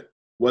 but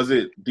was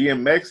it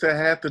DMX that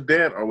had the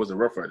debt or was it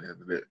Rough Riders that had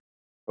the debt?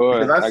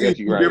 Because I see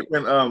two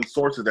different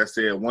sources that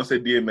said one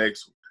said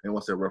DMX and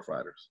one said Rough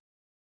Riders.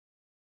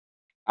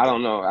 I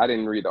don't know. I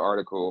didn't read the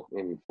article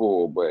in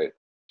full, but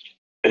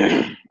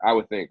I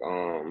would think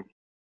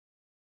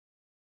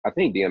I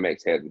think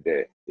DMX had the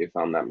debt, if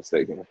I'm not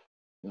mistaken.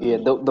 Yeah,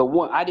 the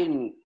one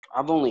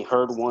I've only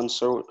heard one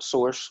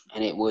source,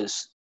 and it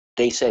was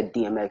they said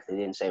DMX. They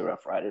didn't say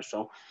Rough Riders,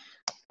 so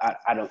I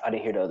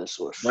didn't hear the other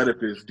source. What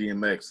if it's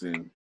DMX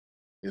and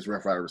his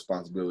Rough Rider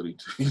responsibility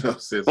to,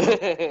 say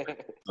something.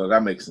 So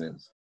that makes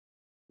sense.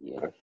 Yeah.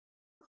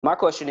 My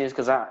question is,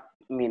 because I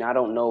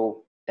don't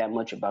know that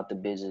much about the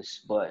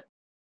business, but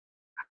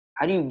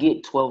how do you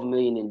get $12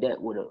 million in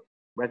debt with a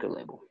record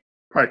label?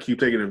 Probably keep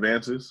taking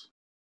advances.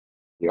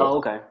 Yep. Oh,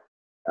 okay.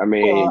 I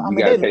mean, you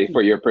gotta pay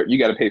for your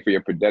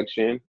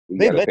production.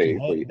 They let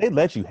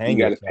you hang.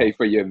 You gotta yourself. pay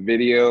for your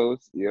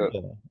videos. Yep.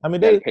 Yeah. I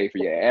mean, you gotta pay for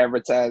your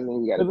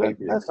advertising. You gotta pay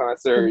for your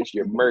concerts,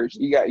 your merch.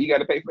 You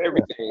gotta pay for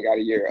everything out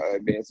of your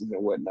advances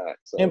and whatnot.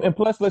 So and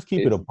plus, let's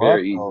keep it a buck.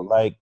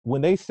 Like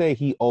when they say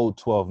he owed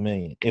 $12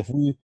 million, if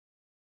we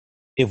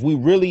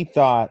really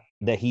thought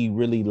that he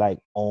really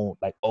owed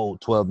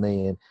 $12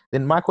 million,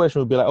 then my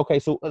question would be like, okay,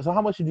 so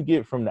how much did you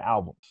get from the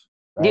albums?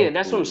 Right? Yeah,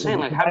 that's what I'm saying.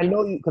 Like,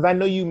 I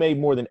know you made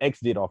more than X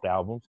did off the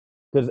albums,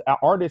 because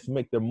artists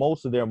make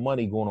most of their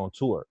money going on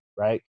tour,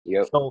 right?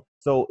 Yep.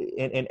 So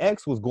and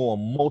X was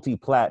going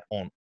multi-plat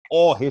on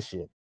all his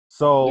shit.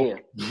 So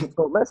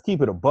so let's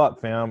keep it a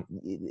buck, fam.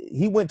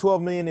 He went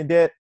 $12 million in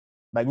debt.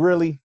 Like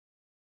really?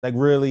 Like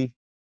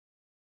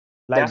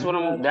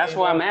that's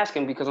why I'm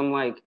asking, because I'm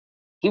like,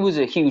 he was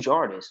a huge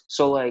artist.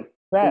 So like,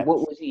 what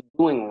was he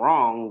doing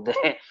wrong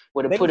that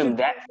would have put him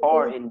that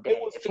far in debt?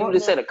 If he would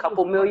have said a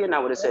couple million, I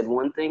would have said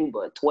one thing,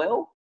 but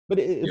 12? But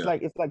it's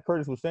like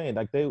Curtis was saying,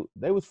 like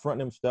they was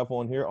fronting him stuff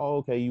on here. Oh,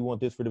 okay, you want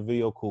this for the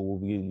video? Cool,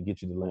 we'll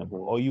get you the Lambo.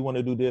 Mm-hmm. Oh, you want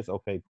to do this?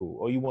 Okay, cool.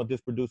 Oh, you want this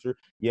producer?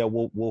 Yeah,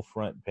 we'll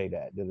front pay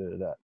that. Da, da, da,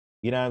 da.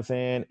 You know what I'm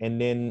saying? And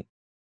then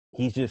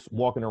he's just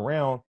walking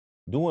around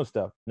doing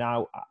stuff.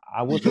 Now,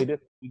 I will say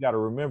this: you got to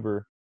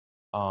remember,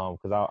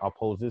 because I'll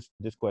pose this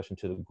question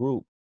to the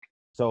group.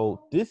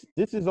 So this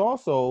is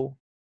also,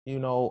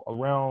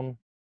 around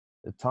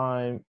the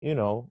time,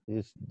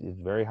 it's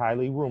very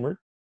highly rumored.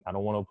 I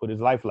don't want to put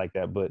his life like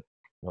that, but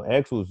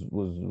X was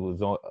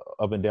on,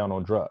 up and down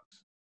on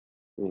drugs.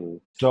 Mm.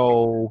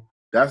 So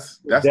that's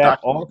that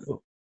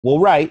also. Well,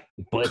 right,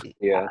 but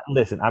yeah.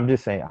 Listen, I'm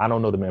just saying I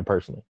don't know the man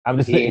personally. I'm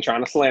just ain't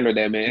trying to slander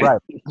that man, right?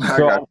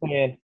 So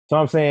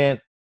I'm saying,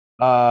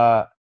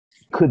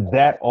 could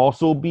that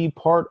also be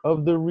part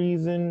of the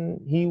reason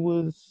he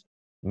was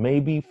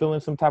maybe feeling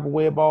some type of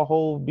way about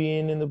Hov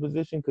being in the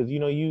position? Because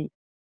you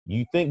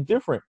think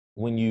different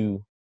when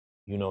you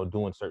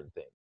doing certain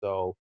things.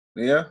 So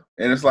yeah,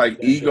 and it's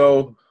like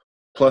ego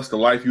plus the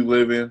life you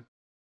live in,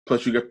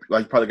 plus you got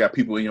probably got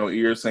people in your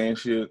ear saying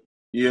shit.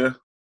 Yeah,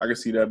 I can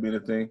see that being a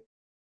thing.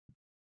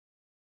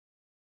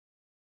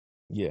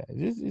 Yeah, it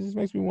just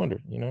makes me wonder,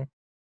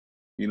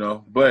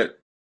 but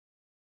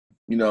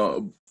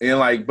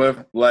and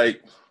but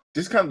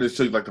this kind of just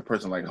shows you like the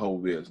person like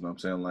Hov is. You know what I'm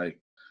saying? Like,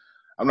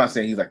 I'm not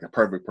saying he's like the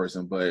perfect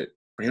person, but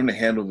for him to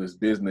handle this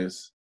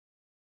business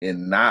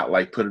and not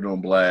like put it on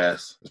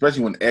blast,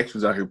 especially when X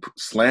was out here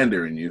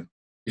slandering you.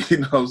 You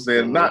know what I'm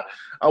saying? Mm-hmm.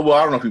 I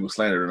don't know if he was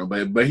slandering him,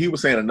 but he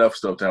was saying enough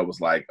stuff that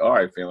was like, all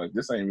right, fam, like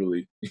this ain't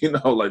really,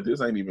 like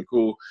this ain't even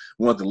cool.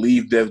 We want to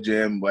leave Def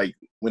Jam, like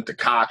went to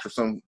Koch or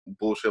some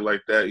bullshit like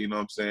that. You know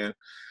what I'm saying?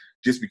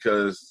 Just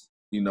because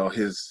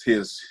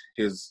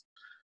his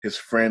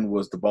friend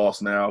was the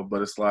boss now,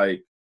 but it's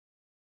like,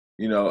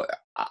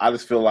 I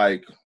just feel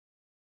like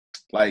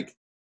I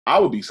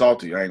would be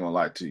salty. I ain't gonna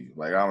lie to you.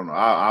 Like, I don't know.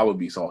 I would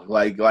be salty.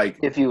 Like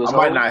if you was I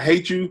might not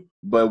hate you,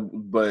 but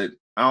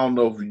I don't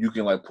know if you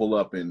can like pull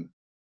up and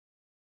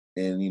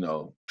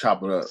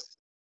chop it up.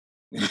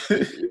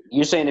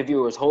 You're saying if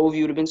you was Hov,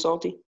 you would have been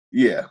salty?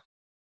 Yeah.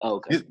 Oh,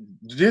 okay.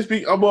 Just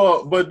because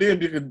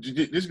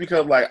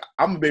like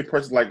I'm a big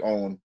person like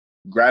on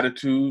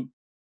gratitude.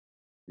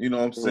 You know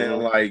what I'm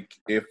saying?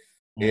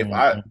 Mm-hmm.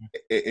 Like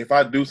if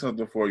I do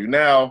something for you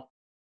now,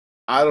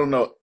 I don't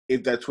know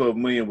if that 12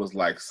 million was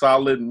like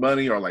solid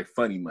money or like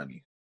funny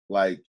money.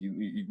 Like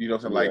you know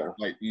what I'm saying?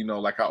 Yeah.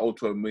 Like I owe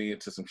 12 million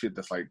to some shit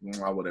that's like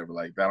whatever.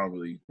 Like that don't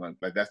really like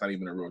that's not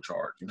even a real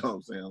charge. You know what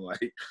I'm saying?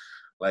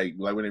 Like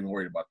we're not even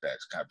worried about that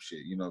type of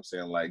shit. You know what I'm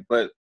saying? Like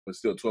but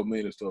still 12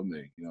 million is 12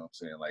 million. You know what I'm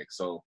saying? Like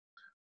so,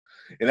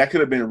 and that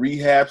could have been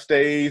rehab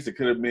stays. It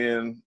could have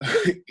been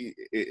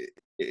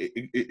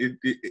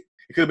it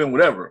could have been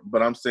whatever.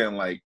 But I'm saying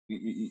like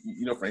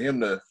for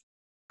him to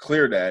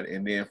clear that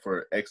and then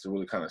for X to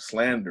really kind of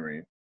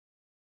slandering,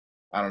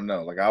 I don't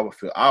know. Like I would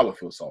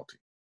feel salty.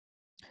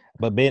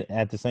 But Ben,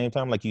 at the same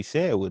time, like you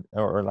said,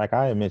 or like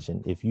I had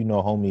mentioned, if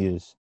homie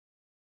is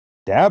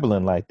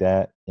dabbling like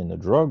that in the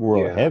drug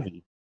world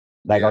heavy,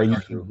 like are you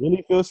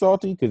really feel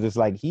salty? Because it's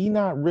like he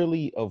not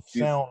really of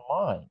sound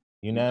mind.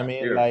 You know what I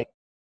mean? Here.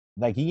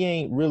 Like he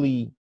ain't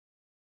really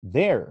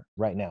there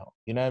right now.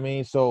 You know what I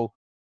mean? So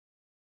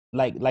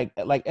like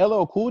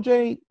LL Cool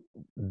J,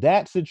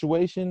 that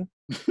situation,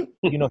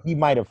 he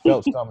might have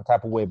felt some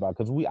type of way about,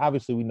 because we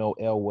know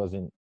L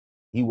wasn't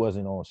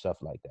on stuff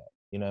like that.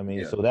 You know what I mean?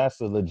 Yeah. So that's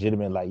a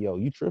legitimate like, yo,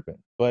 you tripping.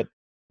 But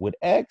with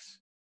X,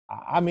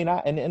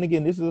 and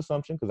again, this is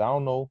assumption because I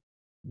don't know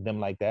them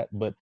like that,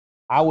 but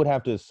I would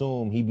have to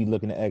assume he'd be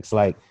looking at X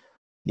like,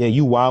 yeah,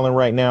 you wilding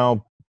right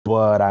now,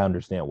 but I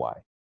understand why.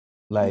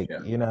 Like,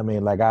 you know what I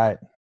mean? Like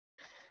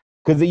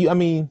because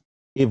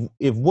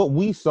if what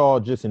we saw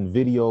just in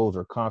videos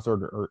or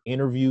concert or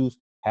interviews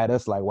had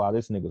us like, wow,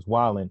 this nigga's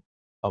wilding.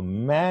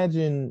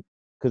 Imagine,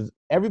 because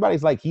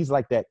everybody's like, he's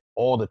like that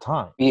all the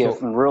time. Yeah, So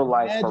from real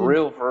life, for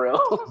imagine-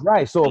 real.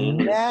 Right. So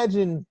Mhm.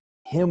 imagine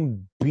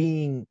him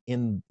being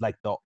in like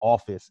the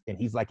office and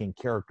he's like in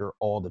character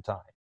all the time.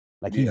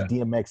 Like he's Yeah.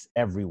 DMX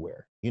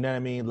everywhere. You know what I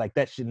mean? Like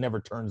that shit never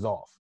turns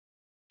off.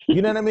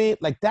 You know what I mean?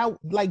 Like that,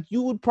 like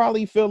you would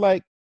probably feel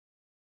like,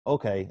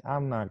 okay,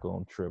 I'm not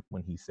gonna trip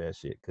when he says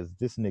shit because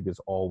this nigga's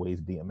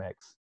always DMX.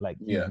 Like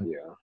Yeah.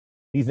 Yeah.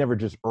 he's never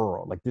just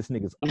Earl. Like this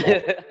nigga's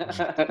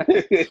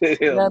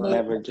Hell no.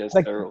 Never just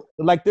like, Earl.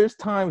 like there's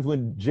times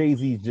when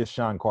Jay-Z's just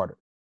Sean Carter.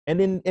 And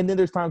then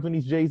there's times when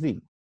he's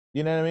Jay-Z.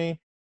 You know what I mean?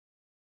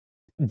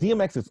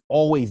 DMX is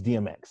always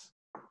DMX.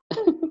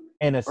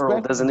 And Earl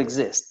especially doesn't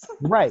exist.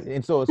 right.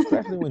 And so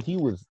especially when he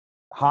was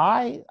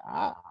high,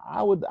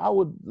 I would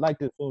like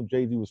to assume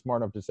Jay-Z was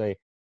smart enough to say,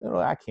 you know,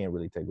 I can't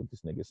really take what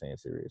this nigga's saying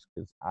serious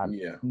because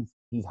Yeah.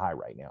 he's high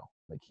right now.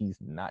 Like he's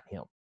not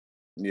him.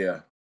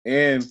 Yeah.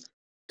 And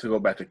to go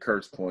back to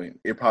Kurt's point,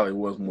 it probably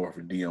was more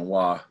for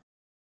DNY,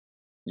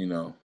 you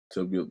know,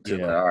 to be like,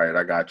 Yeah. all right,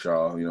 I got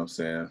y'all, you know what I'm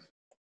saying?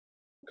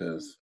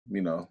 Because,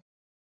 you know,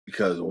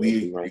 because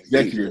we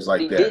executives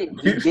like He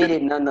that. did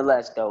it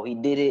nonetheless, though. He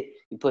did it.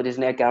 He put his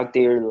neck out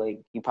there.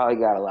 Like, he probably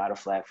got a lot of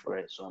flack for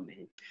it. So, I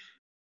mean,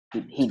 he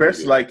did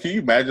Especially it. like, can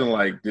you imagine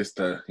like just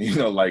the, you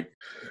know, like,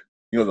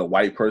 you know, the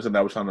white person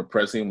that was trying to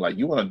press him, like,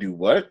 you want to do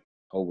what?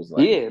 Ho was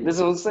like, Yeah, this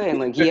is what I'm saying.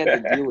 Like, he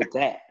had to deal with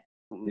that.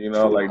 you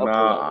know, from like, upper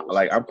nah, levels.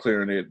 like, I'm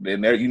clearing it.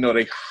 And they're, you know,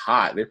 they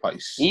hot. They're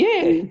probably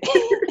Yeah.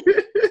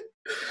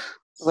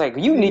 Like,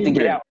 you need to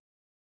get out.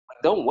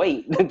 Don't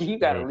wait. You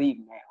got to Right. leave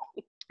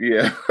now.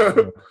 Yeah.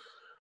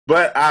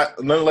 But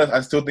nonetheless,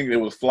 I still think it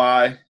was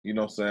fly. You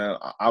know what I'm saying?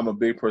 I'm a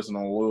big person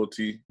on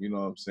loyalty. You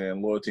know what I'm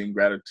saying? Loyalty and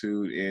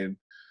gratitude, and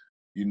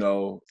you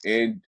know,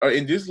 and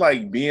just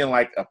like being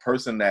like a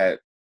person that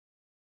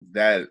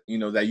you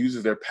know that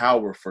uses their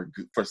power for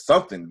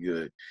something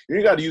good. You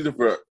ain't got to use it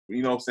for,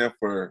 you know what I'm saying,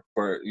 for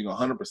you know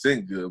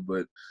 100% good,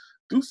 but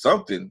do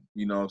something.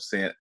 You know what I'm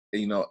saying?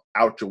 You know,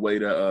 out your way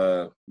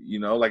to you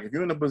know, like if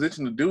you're in a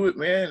position to do it,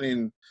 man,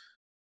 and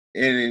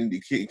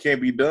it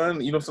can't be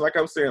done. You know, so like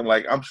I was saying,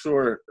 like I'm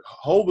sure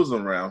Hov was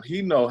around.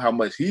 He know how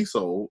much he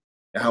sold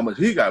and how much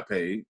he got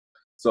paid.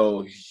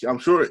 So I'm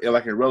sure,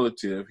 like in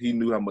relative, he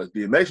knew how much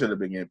DMX should have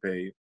been getting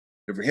paid.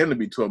 And for him to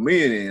be 12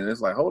 million in,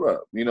 it's like, hold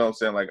up. You know what I'm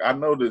saying? Like I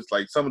know this,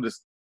 like some of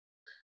this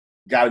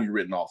got to be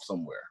written off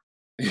somewhere.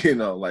 You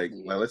know, like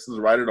let's just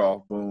write it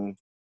off. Boom,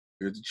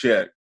 here's the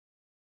check,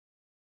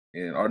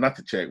 and or not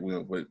the check,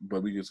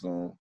 but we just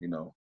gonna, you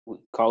know,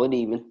 Call it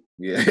even.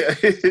 yeah.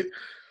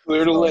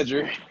 Clear the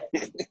ledger.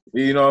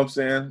 You know what I'm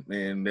saying?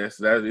 And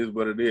that is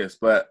what it is.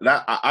 But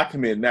I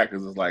commend that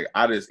because it's like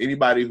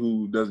anybody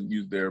who doesn't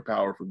use their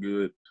power for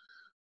good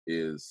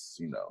is,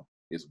 you know,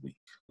 is weak.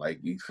 Like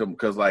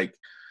because like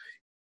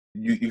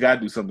you gotta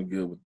do something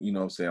good with, you know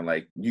what I'm saying?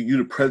 Like you're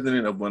the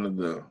president of one of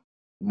the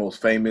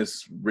most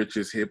famous,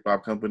 richest hip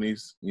hop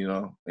companies, you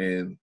know,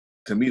 and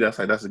to me that's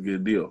a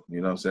good deal.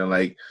 You know what I'm saying?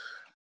 Like,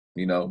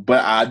 you know,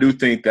 but I do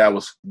think that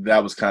was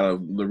kind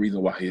of the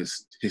reason why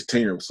his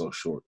tenure was so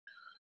short.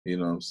 You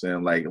know what I'm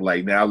saying?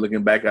 Like now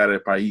looking back at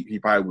it, he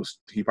probably was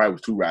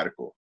too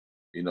radical.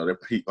 You know,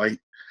 he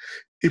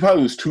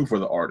probably was too for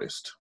the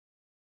artist.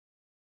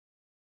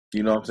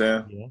 You know what I'm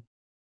saying?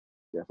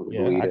 Yeah. Definitely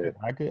Yeah, believe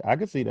that. I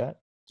could see that.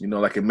 You know,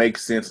 like it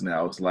makes sense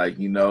now. It's like,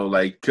 you know,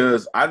 like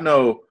because I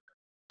know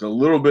the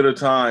little bit of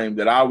time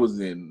that I was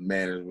in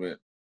management,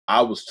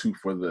 I was too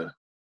for the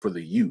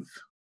youth.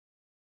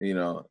 You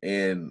know,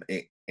 and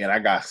I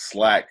got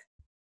slack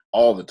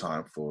all the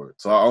time for it.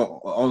 So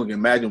I only can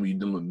imagine when you're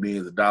dealing with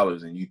millions of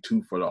dollars and you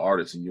too for the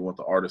artist and you want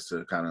the artist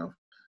to kind of,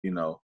 you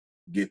know,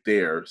 get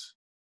theirs.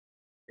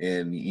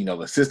 And, you know,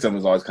 the system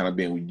is always kind of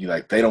being, you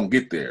like, they don't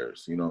get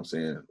theirs. You know what I'm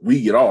saying?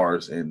 We get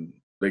ours and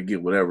they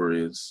get whatever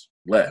is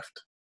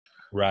left.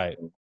 Right.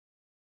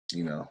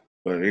 You know,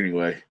 but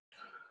anyway,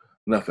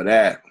 enough of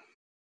that.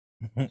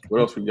 What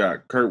else we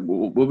got? Kurt,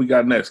 what we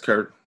got next,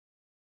 Kurt?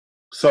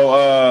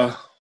 So,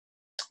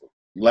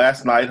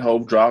 last night,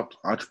 Hov dropped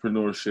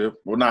Entrepreneurship.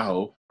 Well, not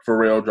Hov.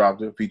 Pharrell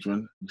dropped it,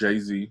 featuring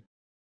Jay-Z.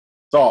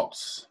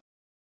 Thoughts?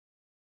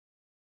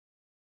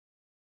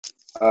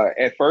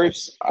 At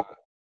first,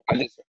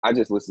 I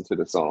just listened to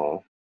the song.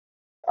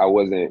 I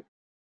wasn't,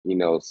 you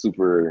know,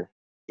 super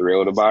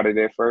thrilled about it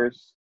at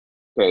first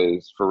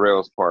because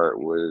Pharrell's part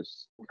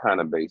was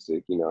kind of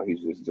basic. You know,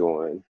 he's just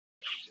doing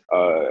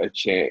a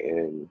chant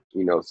and,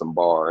 you know, some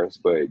bars.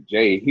 But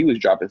Jay, he was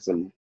dropping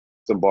some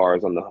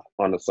bars on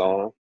the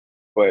song.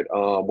 But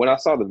when I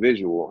saw the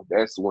visual,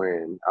 that's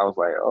when I was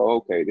like, oh,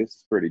 okay, this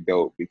is pretty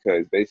dope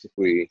because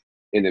basically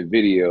in the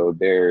video,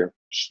 they're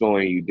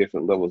showing you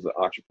different levels of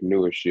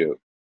entrepreneurship.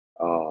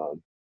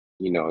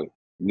 You know,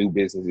 new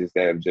businesses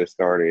that have just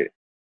started,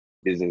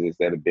 businesses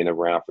that have been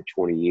around for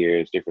 20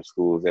 years, different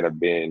schools that have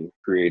been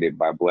created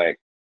by Black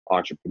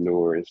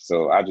entrepreneurs.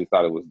 So I just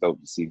thought it was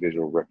dope to see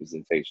visual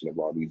representation of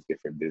all these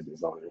different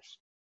business owners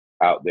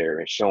out there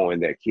and showing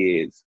that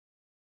kids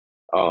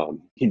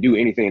can do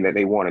anything that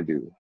they want to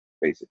do,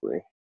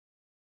 basically.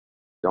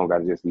 Don't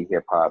gotta just be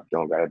hip hop.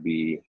 Don't gotta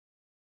be,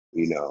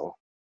 you know,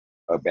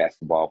 a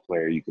basketball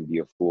player. You can be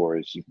a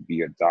florist. You can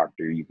be a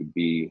doctor. You could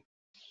be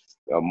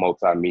a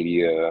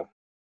multimedia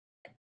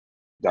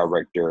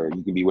director.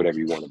 You can be whatever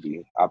you want to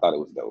be. I thought it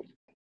was dope.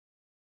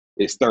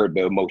 It stirred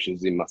the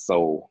emotions in my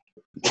soul.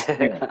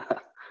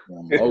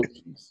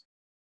 Emotions.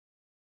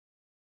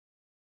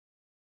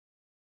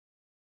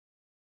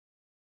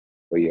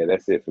 But yeah,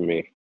 that's it for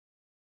me.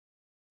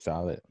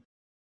 Solid.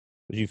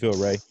 What you feel,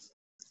 Ray?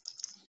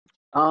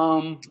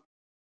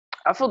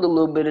 I felt a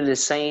little bit of the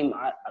same.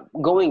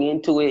 Going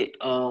into it,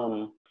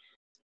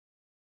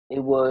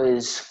 it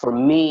was for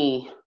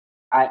me.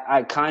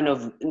 I kind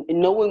of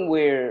knowing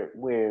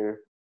where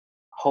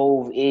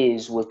Hove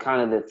is with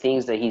kind of the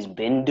things that he's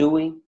been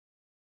doing.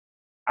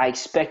 I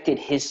expected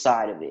his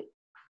side of it.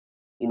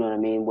 You know what I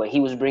mean? What he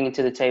was bringing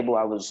to the table,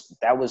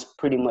 that was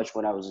pretty much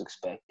what I was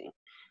expecting.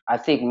 I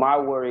think my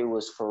worry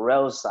was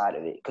Pharrell's side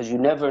of it because you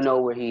never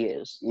know where he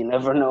is. You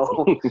never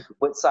know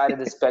what side of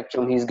the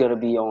spectrum he's going to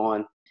be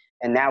on,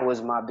 and that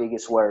was my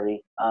biggest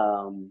worry.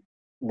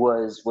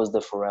 Was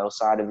the Pharrell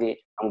side of it.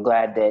 I'm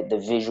glad that the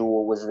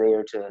visual was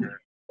there to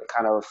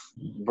kind of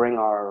bring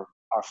our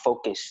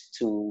focus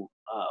to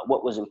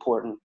what was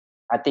important.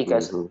 I think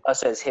us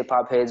as hip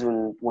hop heads,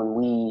 when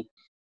we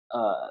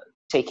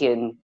take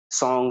in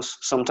songs,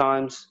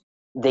 sometimes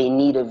they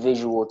need a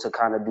visual to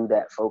kind of do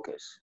that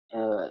focus.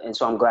 And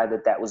so I'm glad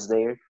that was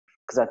there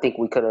because I think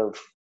we could have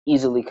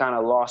easily kind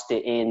of lost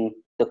it in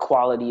the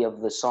quality of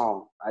the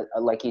song. I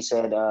like he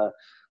said,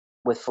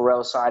 with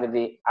Pharrell's side of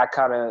it, I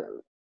kind of,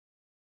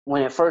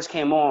 when it first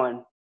came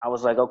on, I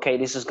was like, okay,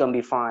 this is going to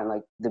be fine.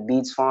 Like the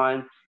beat's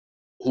fine.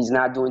 He's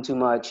not doing too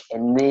much.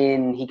 And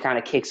then he kind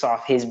of kicks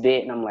off his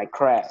bit and I'm like,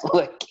 crap,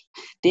 like,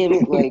 damn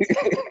it. Like,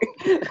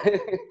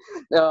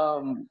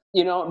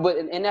 you know,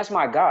 and that's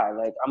my guy.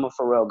 Like I'm a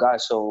Pharrell guy.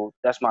 So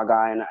that's my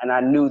guy. And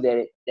I knew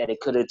that it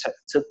could have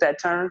took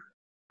that turn.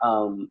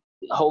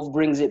 Hove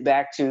brings it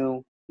back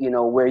to, you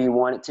know, where you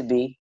want it to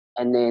be.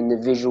 And then the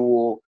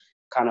visual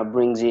kind of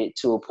brings it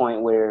to a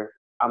point where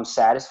I'm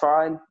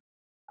satisfied.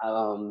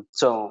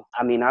 So,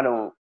 I mean,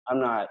 I'm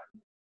not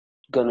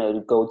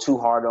gonna go too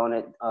hard on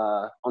it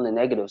on the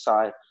negative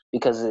side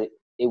because it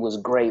was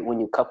great when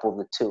you couple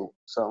the two.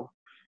 So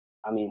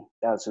I mean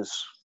that's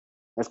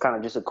kind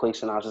of just a quick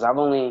synopsis. I've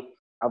only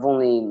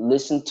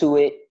listened to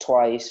it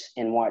twice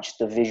and watched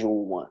the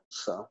visual once.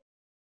 So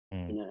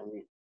you know what I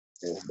mean?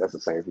 Yeah, that's the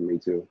same for me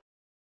too.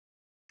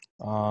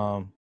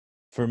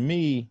 For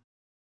me,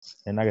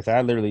 and like I said,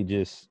 I literally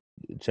just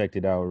checked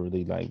it out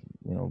really like,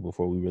 you know,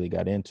 before we really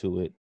got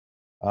into it.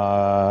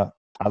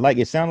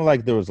 It sounded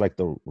like there was like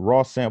the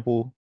raw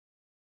sample.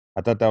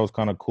 I thought that was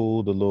kind of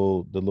cool, the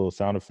little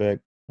sound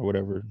effect or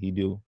whatever he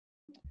do.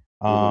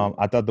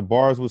 I thought the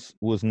bars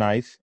was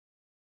nice.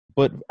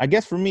 But I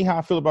guess for me, how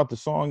I feel about the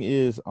song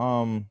is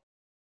how do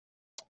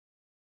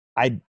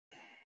I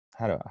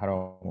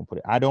want to put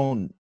it? I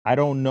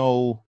don't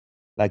know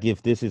like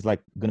if this is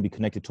like going to be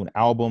connected to an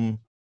album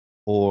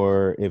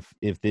or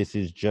if this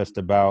is just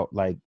about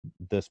like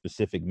the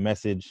specific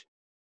message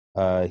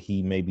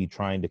he may be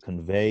trying to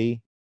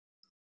convey.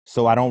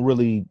 So I don't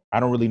really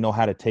know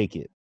how to take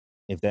it,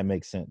 if that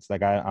makes sense.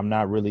 Like I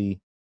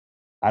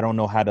don't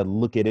know how to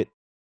look at it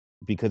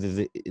because is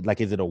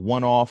it a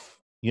one-off,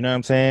 you know what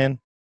I'm saying?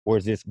 Or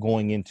is this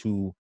going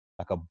into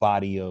like a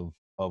body of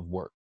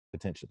work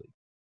potentially,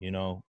 you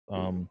know?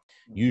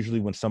 Usually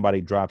when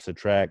somebody drops a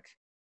track,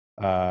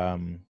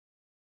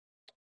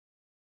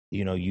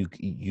 you know, you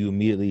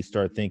immediately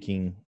start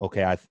thinking,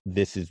 okay,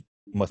 this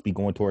must be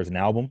going towards an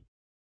album,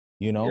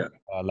 you know?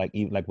 Yeah.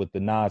 Like with the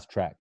Nas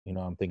track, you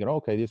know, I'm thinking,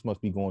 okay, this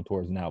must be going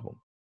towards an album,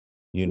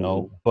 you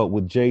know? But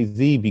with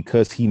Jay-Z,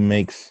 because he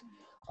makes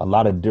a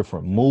lot of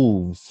different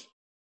moves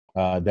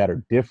that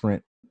are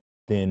different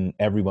than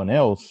everyone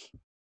else,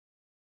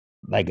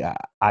 like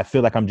I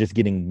feel like I'm just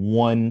getting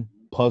one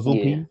puzzle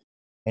piece.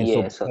 And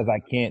so because I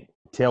can't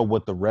tell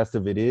what the rest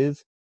of it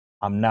is,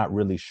 I'm not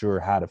really sure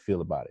how to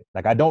feel about it.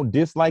 Like I don't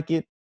dislike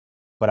it,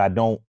 but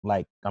I'm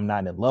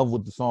not in love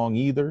with the song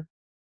either,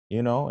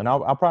 you know? And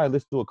I'll probably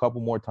listen to it a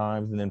couple more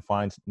times and then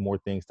find more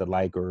things to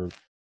like or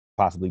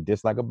possibly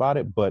dislike about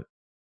it. But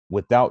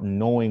without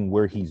knowing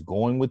where he's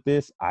going with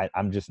this,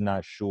 I'm just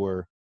not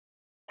sure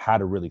how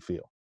to really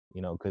feel,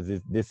 you know, because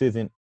this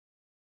isn't,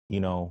 you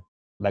know,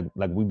 like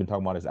we've been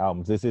talking about his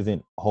albums. This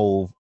isn't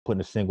Hove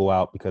putting a single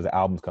out because the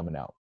album's coming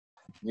out.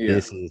 Yeah.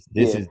 This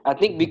is. I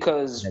think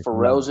because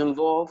Pharrell's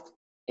involved,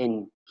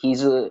 and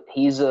he's a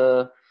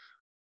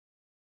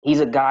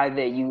guy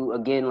that you,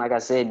 again, like I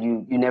said,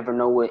 you never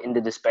know what end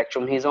of the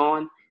spectrum he's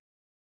on.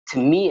 To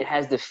me, it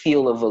has the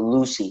feel of a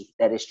Lucy,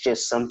 that it's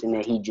just something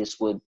that he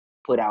just would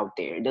put out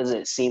there. It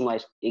doesn't seem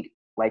like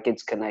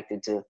it's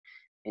connected to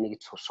any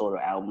sort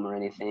of album or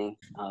anything.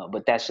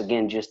 But that's,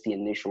 again, just the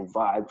initial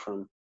vibe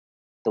from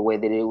the way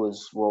that it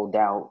was rolled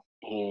out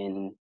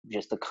and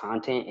just the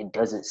content. It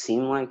doesn't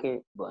seem like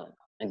it, but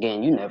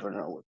again, you never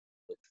know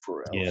with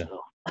Pharrell. Yeah.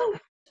 So.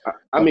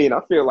 I mean, I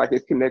feel like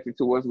it's connected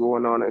to what's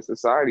going on in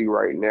society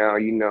right now.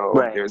 You know,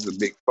 There's a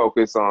big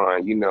focus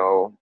on, you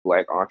know,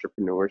 Black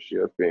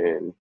entrepreneurship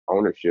and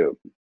ownership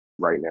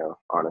right now,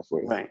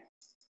 honestly. Right.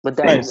 But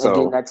Right, that so-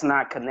 again, that's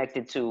not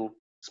connected to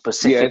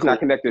specifically. Yeah, it's not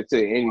connected to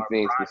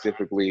anything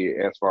specifically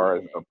as far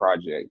as a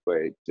project,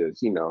 but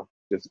just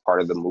just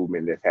part of the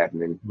movement that's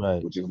happening,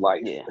 right. which is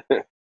life. Yeah.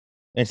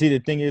 And see, the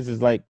thing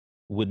is like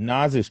with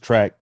Nas's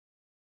track,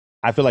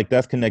 I feel like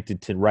that's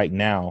connected to right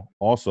now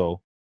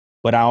also,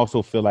 but I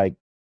also feel like,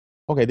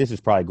 okay, this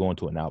is probably going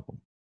to an album.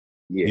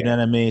 Yeah. You know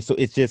what I mean? So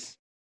it's just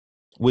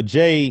with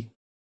Jay,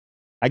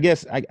 I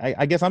guess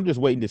I guess I'm just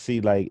waiting to see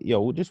like,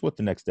 yo, just what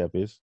the next step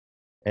is.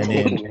 And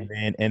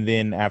then and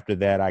then after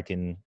that I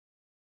can,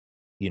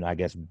 I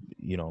guess,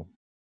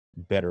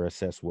 better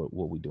assess what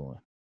we're doing.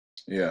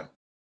 Yeah,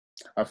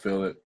 I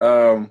feel it.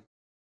 I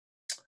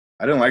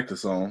didn't like the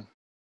song.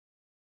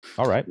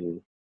 All right.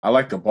 I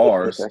like the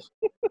bars.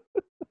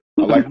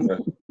 I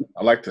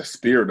like the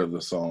spirit of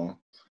the song,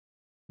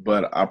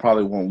 but I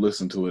probably won't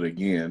listen to it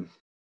again.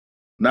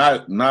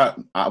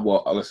 Listen, I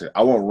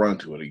won't run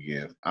to it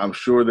again. I'm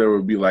sure there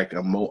would be like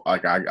I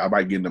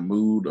might get in the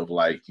mood of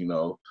like,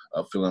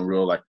 of feeling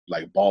real like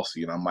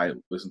bossy, and I might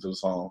listen to the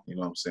song. You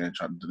know what I'm saying?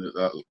 Trying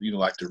to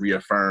like to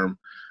reaffirm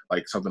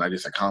like something I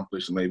just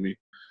accomplished, maybe.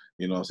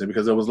 You know what I'm saying?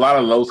 Because there was a lot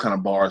of those kind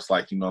of bars,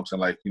 like, you know what I'm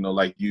saying,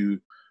 like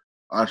you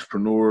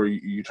entrepreneur,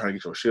 you trying to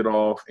get your shit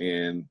off,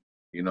 and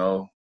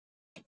and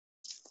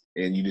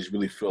you just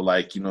really feel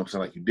like, you know what I'm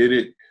saying, like you did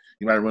it.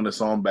 You might run the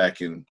song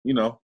back and,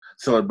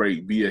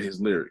 celebrate via his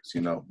lyrics,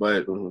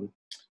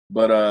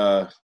 But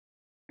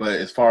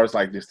as far as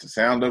like just the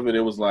sound of it,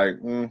 it was like,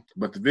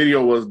 but the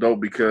video was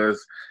dope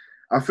because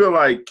I feel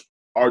like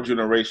our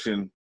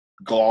generation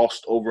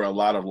glossed over a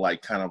lot of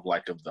like kind of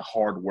like of the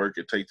hard work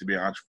it takes to be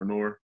an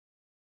entrepreneur.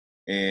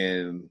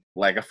 And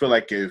like I feel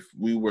like if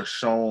we were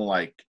shown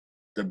like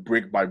the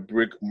brick by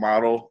brick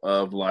model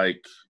of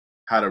like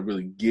how to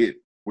really get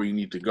where you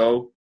need to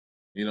go,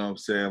 you know what I'm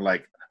saying?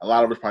 Like a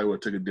lot of us probably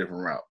would have took a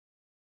different route.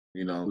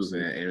 You know what I'm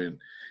saying? And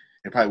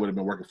it probably would have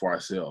been working for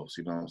ourselves,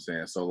 you know what I'm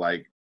saying? So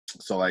like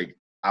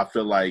I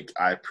feel like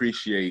I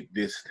appreciate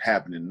this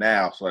happening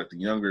now. So like the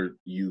younger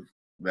youth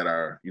that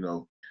are,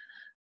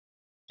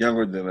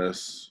 younger than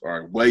us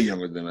or way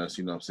younger than us,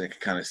 you know what I'm saying, can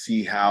kind of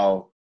see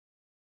how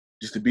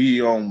just to be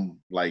your own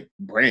like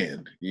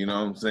brand, you know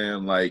what I'm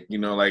saying? Like,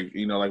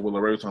 like what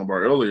Larry was talking about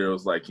earlier, it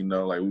was like,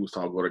 like we was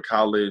talking go to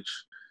college,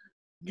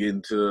 get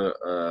into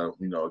a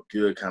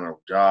good kind of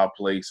job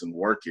place and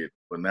work it.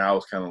 But now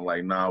it's kind of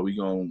like, nah, we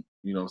gonna,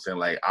 you know what I'm saying?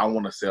 Like I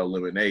want to sell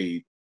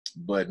lemonade,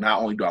 but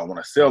not only do I want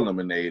to sell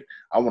lemonade,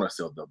 I want to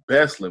sell the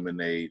best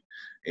lemonade.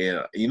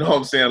 And you know what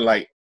I'm saying?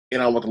 Like,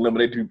 and I want the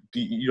lemonade to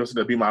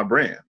be my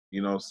brand.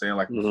 You know what I'm saying?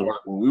 Like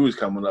before, when we was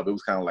coming up, it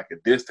was kind of like a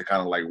diss to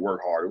kind of like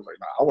work hard. It was like,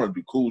 nah, I want to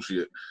do cool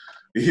shit.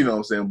 You know what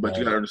I'm saying? But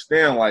you gotta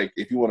understand, like,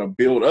 if you want to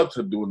build up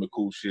to doing the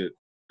cool shit,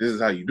 this is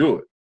how you do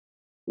it.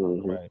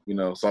 Right.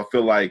 So I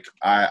feel like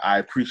I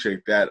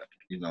appreciate that,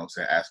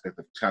 aspect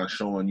of kind of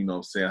showing,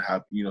 saying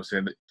how,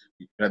 saying that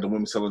you had the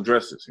women selling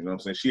dresses, you know what I'm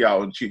saying? She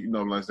out and she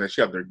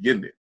out there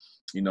getting it,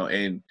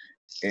 and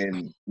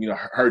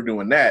her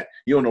doing that,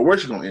 you don't know where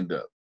she's gonna end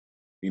up,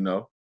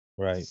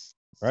 Right.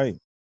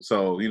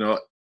 So,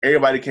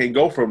 everybody can't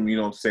go from, me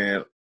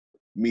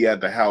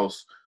at the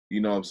house,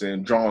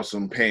 drawing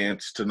some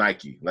pants to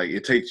Nike. Like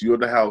it takes you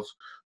at the house,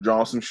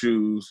 drawing some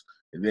shoes,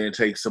 and then it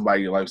takes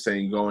somebody like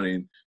saying going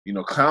and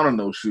clowning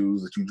those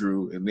shoes that you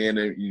drew, and then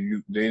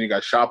you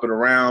got shopping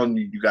around.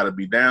 You got to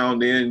be down.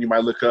 Then you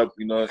might look up,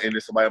 and then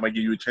somebody might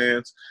give you a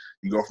chance.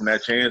 You go from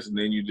that chance, and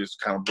then you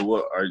just kind of blow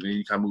up, or then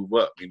you kind of move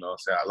up.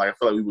 So like I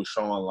feel like we were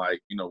showing like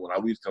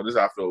when we was coming. This is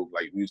how I feel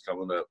like we was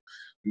coming up.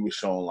 We were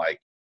showing like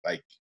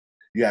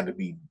you had to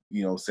be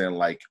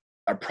like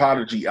a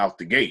prodigy out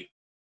the gate,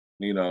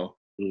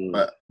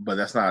 But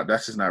that's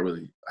just not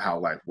really how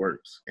life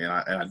works. And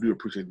I do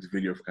appreciate this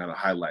video for kind of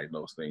highlighting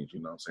those things,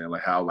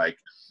 like how like,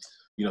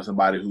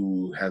 somebody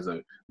who has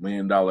 $1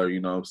 million,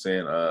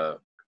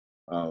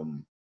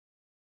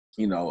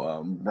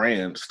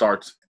 brand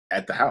starts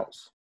at the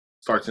house,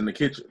 starts in the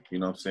kitchen,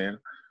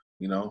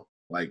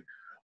 like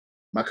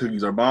my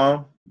cookies are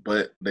bomb,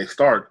 but they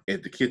start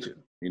at the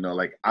kitchen,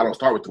 like I don't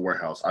start with the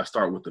warehouse. I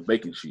start with the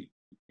baking sheet,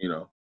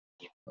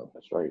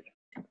 That's right.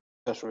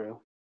 That's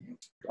real.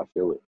 I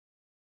feel it.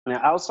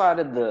 Now, outside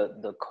of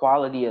the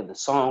quality of the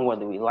song,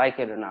 whether we like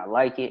it or not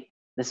like it,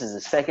 this is the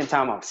second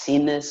time I've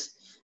seen this.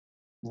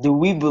 Do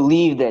we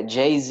believe that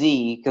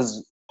Jay-Z,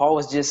 because Paul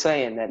was just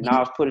saying that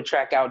Nas put a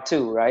track out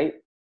too, right?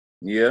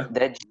 Yeah.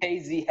 That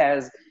Jay-Z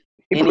has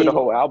He put the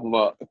whole album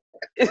up.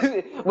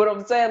 But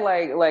I'm saying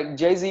like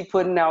Jay-Z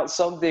putting out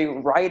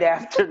something right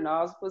after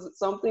Nas puts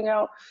something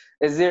out.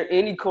 Is there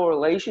any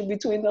correlation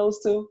between those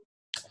two?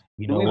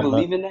 Do we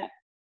believe in that?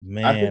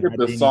 Man, I think if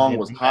the song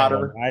was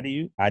hotter, lie to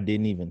you, I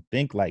didn't even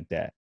think like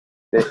that.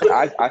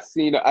 I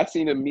seen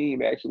a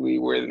meme actually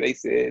where they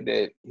said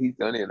that he's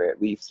done it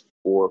at least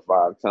 4 or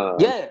 5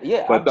 times.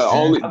 Yeah. But the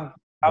only one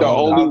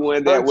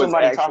that was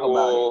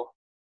actual,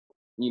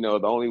 the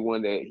only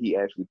one that he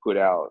actually put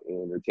out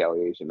in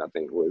retaliation, I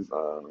think, was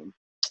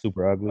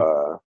Super Ugly.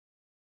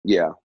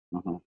 Yeah.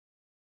 Mm-hmm.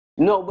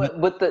 No,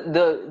 but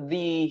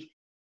the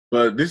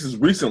But this is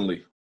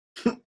recently.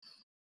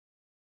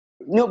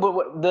 No,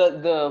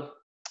 but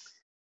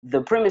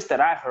the premise that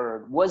I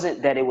heard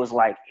wasn't that it was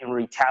like in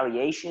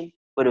retaliation,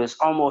 but it was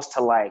almost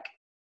to like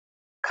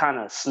kind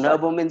of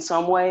snub him in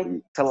some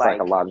way, to like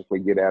psychologically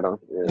get at him.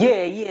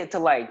 yeah, to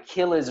like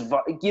kill his,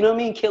 you know what I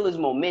mean, kill his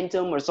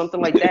momentum or something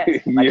like that.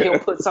 Like Yeah. he'll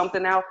put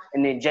something out,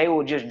 and then Jay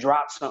will just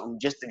drop something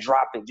just to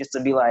drop it, just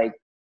to be like,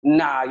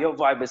 nah, your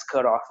vibe is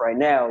cut off right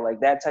now, like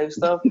that type of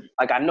stuff.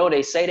 Like I know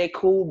they say they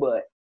cool,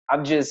 but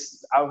I've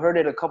heard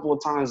it a couple of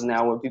times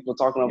now when people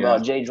talking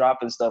about Jay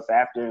dropping stuff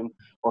after him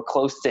or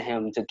close to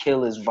him to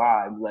kill his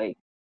vibe, like.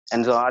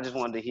 And so I just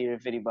wanted to hear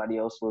if anybody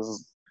else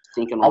was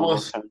thinking.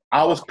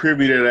 I was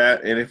privy to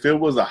that, and if it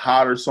was a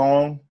hotter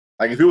song,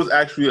 like if it was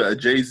actually a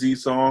Jay-Z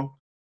song,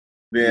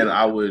 then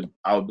I would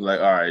be like,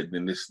 all right,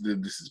 then this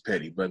is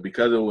petty. But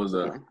because it was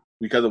a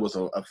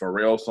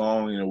Pharrell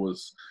song, and it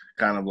was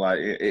kind of like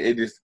it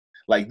just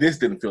like this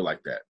didn't feel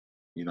like that.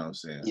 You know what I'm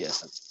saying? Yeah.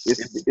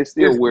 It's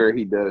still where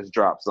he does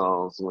drop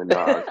songs when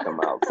Nas come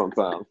out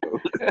sometimes.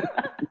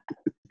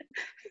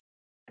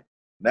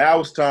 Now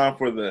it's time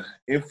for the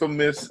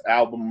infamous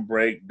album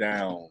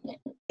breakdown.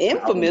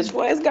 Infamous?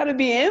 Why it's got to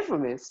be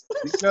infamous?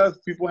 Because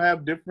people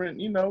have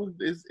different,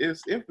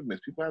 it's infamous.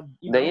 People have,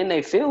 they in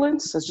their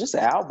feelings. It's just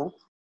an album.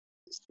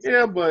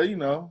 Yeah, but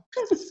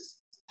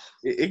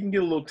it can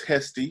get a little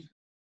testy.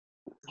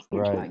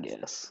 Right. I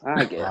guess.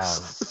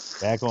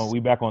 We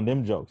back on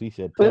them jokes. He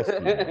said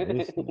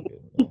testy.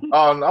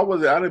 Oh,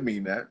 I didn't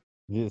mean that.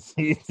 This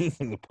is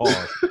a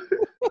pause.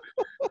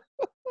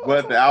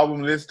 But the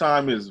album this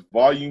time is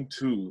Volume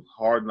 2,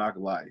 Hard Knock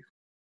Life.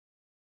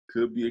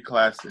 Could be a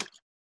classic.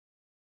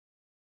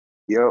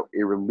 Yep,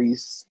 it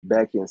released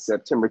back in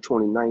September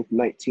 29th,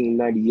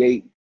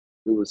 1998.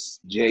 It was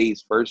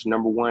Jay's first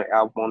 #1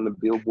 album on the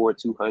Billboard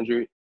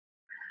 200.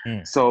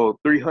 So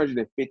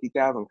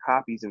 350,000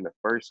 copies in the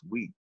first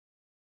week.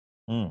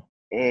 And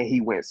he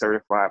went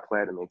certified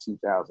platinum in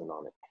 2000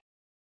 on it.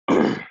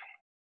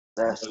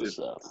 That's what's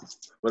up.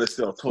 But it's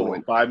still a total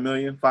of 5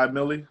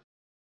 million?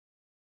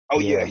 Oh,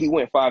 yeah, he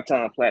went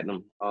 5-time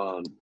platinum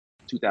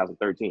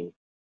 2013.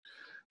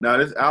 Now,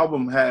 this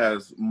album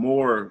has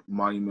more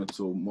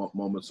monumental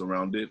moments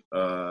around it.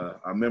 I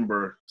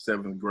remember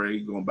 7th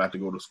grade, going back to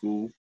go to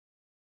school.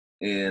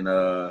 And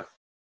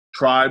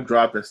Tribe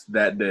dropped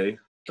that day.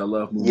 I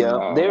love moving.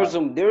 Yeah, there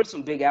were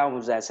some big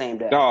albums that same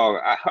day. Dog,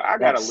 I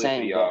got a list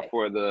of y'all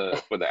for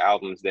the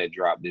albums that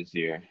dropped this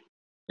year.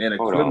 And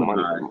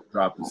Aquemini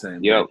dropped the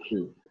same day,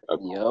 too.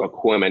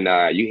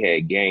 Aquemini. You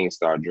had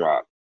Gangstar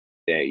drop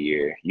that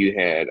year. You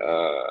had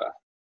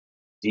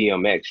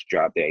DMX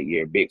dropped that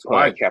year. Big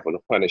Pun,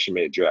 Capital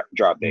Punishment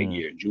dropped that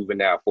year.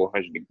 Juvenile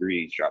 400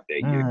 Degrees dropped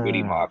that year.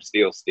 Goody Mob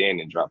Still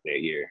Standing dropped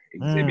that year.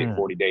 Exhibit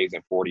 40 Days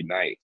and 40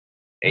 Nights.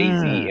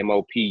 AZ,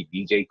 MOP,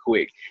 DJ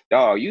Quick.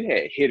 Dog, you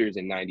had hitters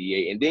in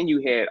 98, and then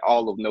you had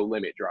all of No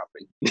Limit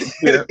dropping.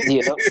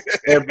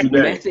 Every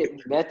day.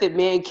 Method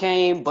Man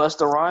came,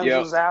 Busta Rhymes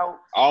was out.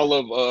 All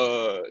of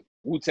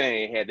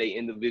Wu-Tang had their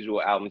individual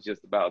albums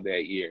just about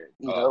that year.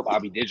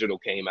 Bobby Digital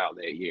came out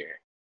that year.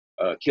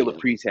 Killer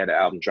Priest had an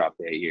album drop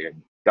that year.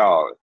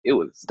 Dog, it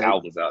was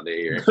albums out that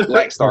year.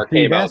 Black Star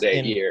came out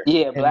that year.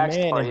 Yeah, Black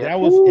Star. And that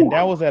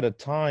was at a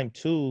time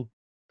too,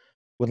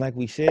 when like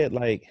we said,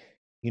 like,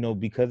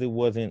 because it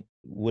wasn't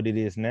what it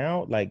is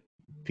now, like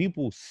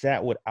people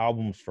sat with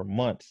albums for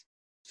months.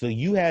 So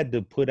you had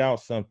to put out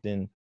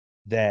something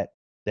that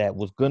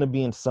was going to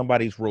be in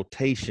somebody's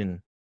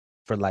rotation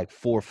for like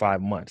 4 or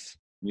 5 months.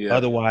 Yeah.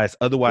 Otherwise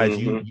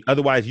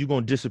you're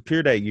going to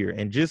disappear that year.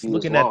 And just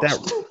looking at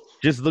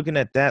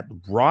that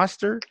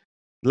roster,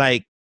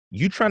 like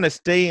you trying to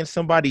stay in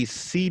somebody's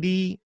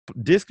CD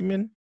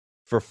Discman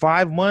for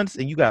 5 months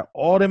and you got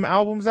all them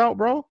albums out,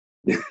 bro.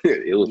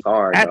 It was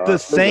hard at the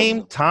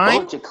same time. A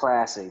bunch of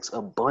classics.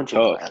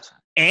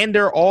 And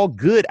they're all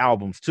good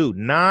albums too,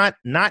 not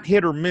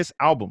hit or miss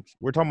albums.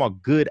 We're talking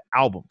about good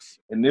albums.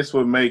 And this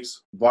what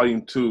makes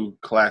Volume 2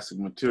 classic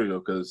material,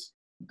 because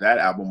that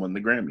album won the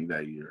Grammy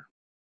that year.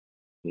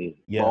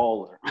 Yeah.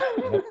 Baller.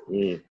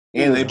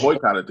 And they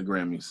boycotted the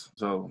Grammys.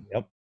 So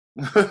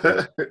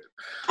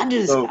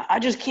I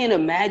just can't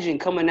imagine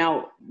coming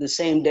out the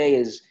same day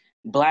as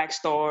Black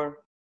Star,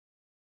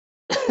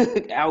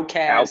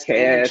 Outkast,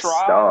 and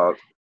Tribe,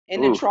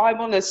 and the Tribe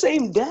on the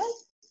same day.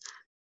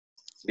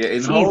 Yeah,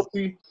 and Hov,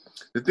 the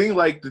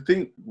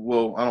thing.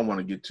 Well, I don't want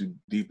to get too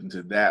deep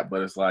into that,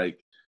 but it's like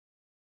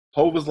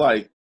Hov is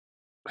like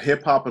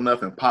hip hop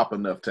enough and pop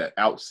enough to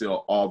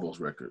outsell all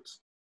those records.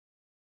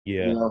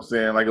 Yeah, you know what I'm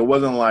saying? Like it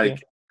wasn't like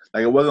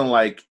he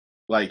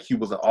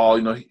was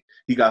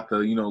he got the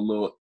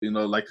little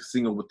like the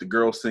single with the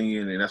girl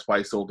singing, and that's why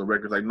he sold the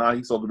records. Like, nah,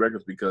 he sold the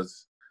records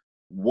because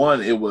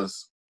one, it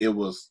was a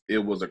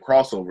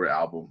crossover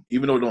album.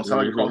 Even though it don't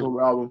sound like a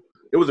crossover album,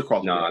 it was a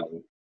crossover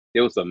album. It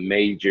was a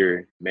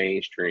major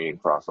mainstream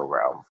crossover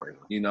album for him.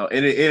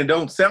 And it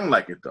don't sound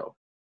like it though.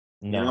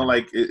 No.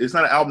 Like it's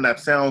not an album that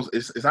sounds.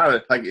 It's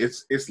not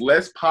it's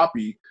less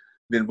poppy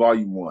than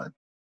Volume 1,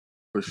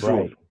 for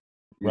sure.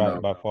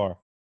 Right, by far.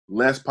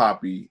 Less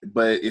poppy,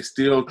 but it's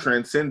still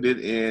transcended,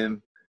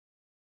 and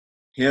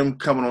him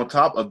coming on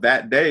top of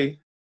that day,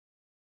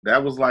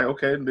 that was like,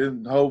 okay,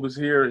 then Hov is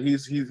here.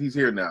 He's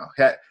here now.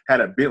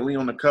 Had a Bentley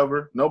on the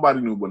cover.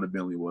 Nobody knew what a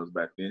Bentley was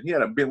back then. He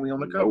had a Bentley on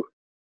the cover.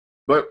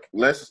 But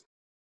let's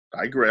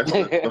digress.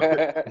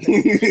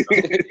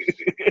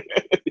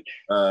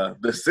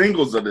 The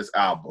singles of this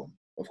album,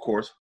 of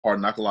course,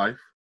 Hard Knock Life.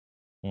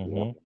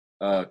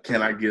 Mm-hmm.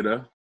 Can I Get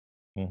a?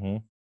 Mm-hmm.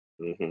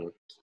 Mm-hmm.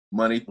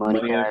 Money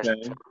Cash.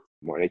 and Fame.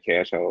 Money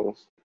Cash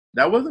Holes.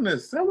 That wasn't a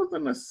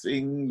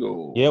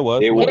single. Yeah, it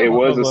was. It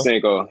was a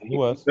single. It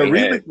was. The They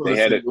remix had- was they a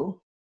had it.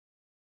 single.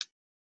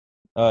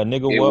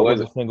 Nigga, It what was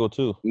was- a single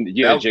too?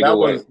 Yeah, that Jigga was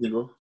What. a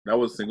single. That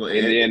was a single.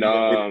 And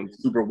then,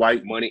 Super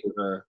White Money,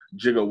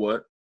 Jigga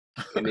What?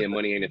 and then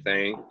Money Ain't a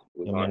Thing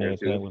was And on Money there Ain't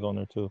Thing too. was on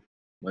there too.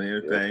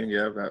 Anything,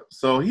 yeah.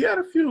 So he had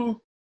a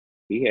few.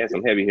 He had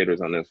some heavy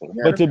hitters on this one.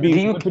 Yeah, But to be Do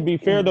you- but to be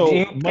fair though, do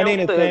you Money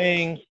Ain't a count the-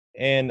 Thing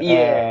and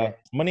Yeah.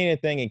 Money Ain't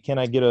a Thing and Can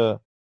I Get a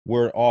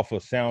Word off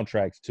of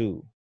soundtracks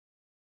too.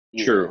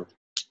 True.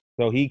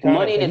 So he kind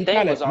Money Ain't a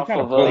Thing was off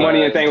of Well, Money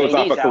Ain't a Thing was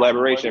off JD's a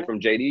collaboration album, from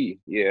JD.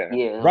 Yeah.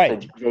 Yeah, Right.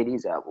 off of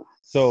JD's album.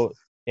 So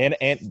and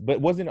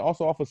but wasn't it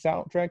also off a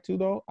soundtrack too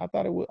though? I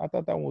thought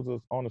that one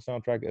was on the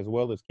soundtrack as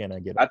well as Can I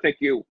Get It? I think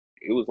it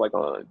was like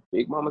on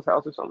Big Mama's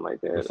House or something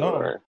like that.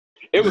 something. Or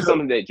it was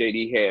something that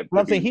JD had.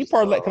 I'm saying he produced,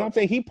 parlayed. Cause I'm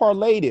saying he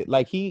parlayed it.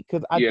 Like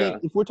because I Yeah.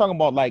 think if we're talking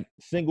about like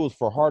singles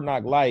for Hard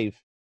Knock Life,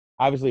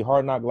 obviously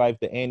Hard Knock Life,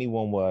 the Annie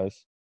one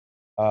was,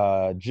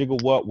 Jigga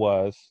What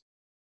was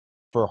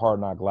for Hard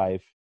Knock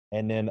Life,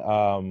 and then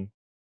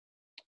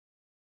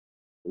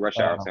Rush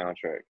Hour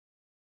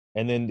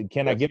soundtrack.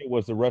 Can I Get It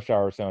was the Rush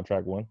Hour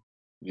soundtrack one,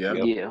 Yeah.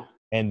 Yep. Yeah.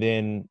 and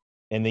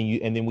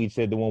then we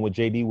said the one with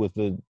JD was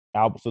the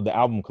album, so the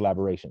album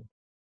collaboration.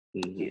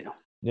 Mhm. Yeah.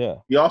 Yeah,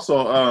 He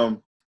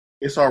also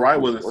It's Alright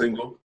was a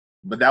single,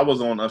 but that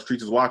was on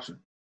Streets is Watching.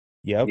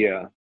 yep.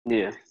 Yeah.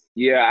 Yeah.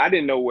 Yeah, I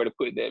didn't know where to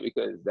put that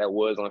because that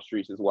was on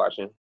Streets is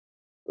Watching.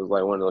 It was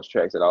like one of those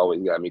tracks that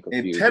always got me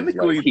confused. It's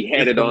technically, like he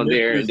had it's it the on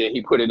there Memphis- and then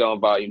he put it on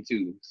volume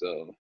 2.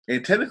 So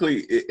And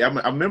technically, I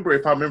remember,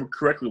 if I remember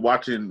correctly,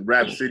 watching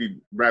Rap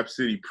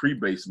City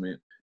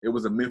Pre-Basement, it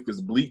was a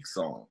Memphis Bleak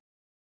song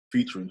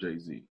featuring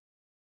Jay-Z.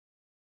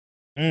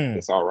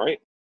 it's all right.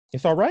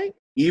 It's all right.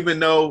 Even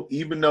though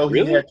he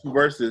Really? had two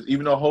verses,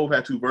 even though Hov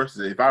had two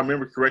verses, if I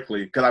remember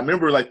correctly, because I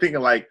remember like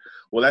thinking like,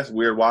 well, that's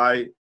weird.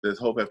 Why does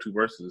Hov have two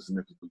verses? It's a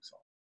Memphis Bleak song.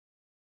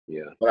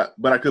 Yeah.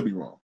 But I could be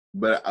wrong.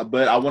 But I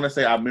want to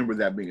say I remember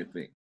that being a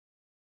thing.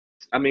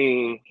 I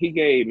mean, he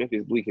gave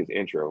Memphis Bleak his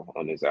intro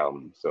on this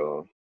album,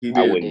 so He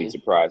I did. wouldn't be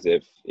surprised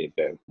if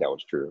that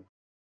was true.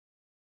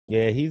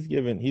 Yeah, he's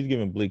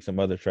given Bleak some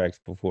other tracks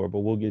before, but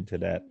we'll get to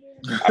that.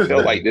 I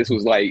felt like this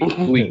was like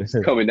Bleak's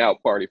coming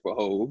out party for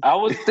Hov. I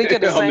was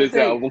thinking the On same this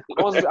thing. album.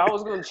 I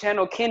was going to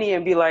channel Kenny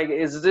and be like,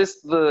 "Is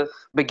this the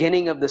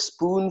beginning of the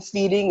spoon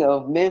feeding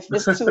of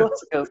Memphis to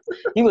us?" 'Cause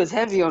he was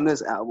heavy on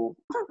this album.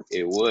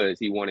 It was.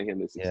 He wanted him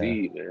to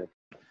succeed, man.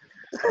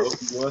 Oh,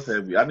 he was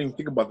heavy. I didn't even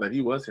think about that.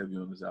 He was heavy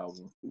on this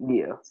album.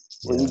 Yeah.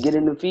 When you get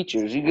into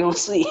features, you gonna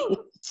see.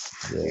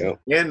 Yeah.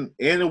 Yep.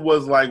 And it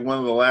was like one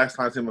of the last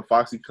times him and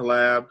Foxy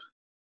collabed.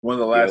 One of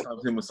the last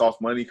times him and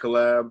Soft Money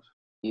collabed.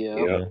 Yeah.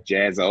 Yep.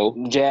 Jazzo.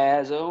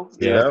 Jazzo.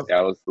 Yeah.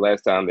 That was the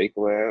last time they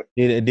collabed.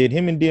 Did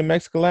him and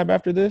DMX collab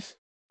after this?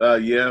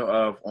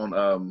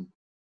 On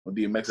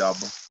DMX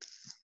album,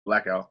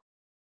 Blackout.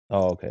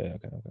 Oh, okay.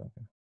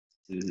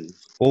 Mm-hmm.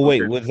 Well,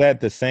 wait, Okay. was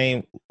that the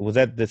same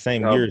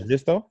No. year as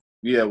this though?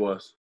 Yeah, it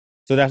was.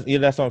 So that's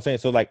what I'm saying.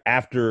 So like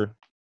after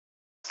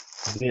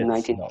this, In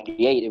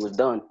 1998, it was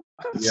done.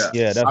 Yeah.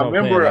 Yeah, that's I what I'm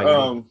saying,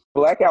 remember. like-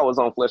 Blackout was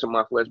on Flesh of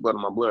My Flesh, Blood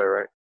of My Blood,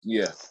 right?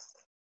 Yeah.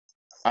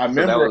 I So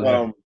that remember.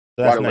 was-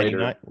 so that's Later-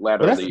 99. Later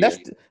But in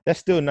the that's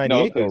still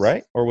 98 though, 'cause-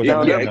 right? Or was year.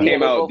 No, that Yeah, it 99?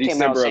 came out both came out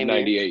December of same year.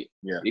 98.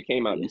 Yeah. It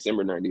came out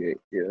December 98.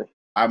 Yeah.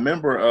 I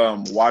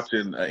remember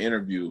watching an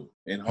interview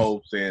and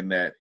Hope saying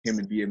that him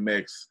and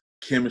DMX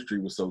chemistry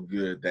was so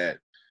good that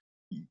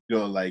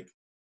like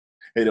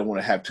they don't want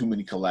to have too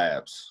many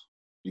collabs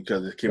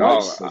because the chemistry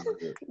was so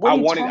good. What I are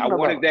you wanted talking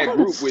about? that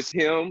group with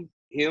him,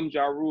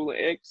 Ja Rule, and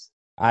X.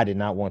 I did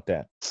not want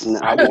that. Nah,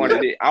 I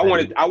wanted it. I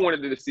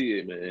wanted to see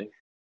it, man.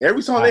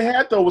 Every song they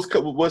had though was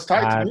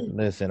tight I, to me.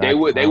 listen, They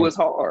was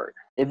hard.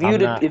 If I'm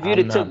you'd not- have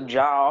I'm took not-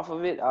 Ja off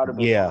of it, I would have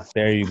been. Yeah,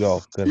 there you go.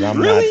 Because I'm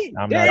Really?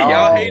 not. I'm Damn, not.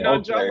 y'all Oh, hating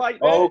on Ja like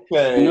that?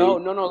 Okay. No.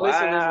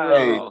 Listen.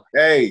 Wow.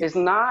 Hey, It's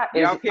not.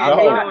 Y'all I'm can't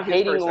hate not on his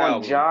hating first on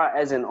album. Ja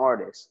as an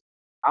artist.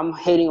 I'm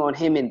hating on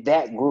him in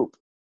that group.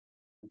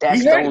 That's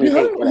he the only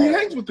hate that I have.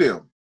 hangs with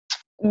them.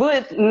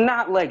 But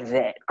not like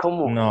that. Come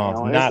on.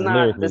 No, man. not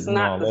lyrically. It's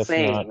not No, the let's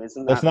same. not- It's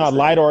Let's the not same.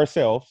 lie to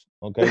ourselves.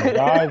 Okay,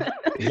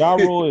 Ja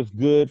Rule is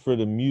good for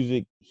the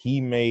music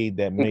he made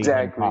that made him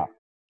Exactly. pop.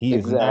 He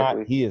is Exactly.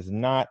 not. He is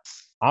not.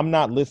 I'm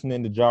not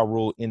listening to Ja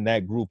Rule in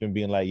that group and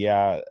being like,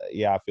 yeah,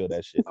 I feel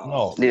that shit.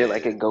 No, Yeah,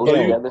 like it goes So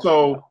together.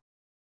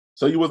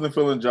 so you wasn't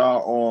feeling Ja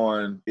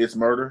on It's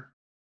Murder?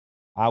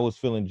 I was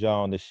feeling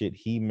Ja on the shit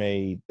he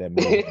made that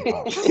made him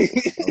pop.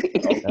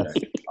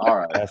 Okay. All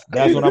right.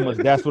 That's what I'm.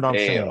 That's what I'm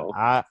Damn. saying.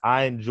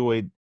 I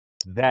enjoyed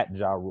that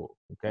Ja Rule.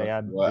 Okay,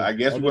 I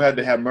guess we'll have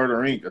to have Murder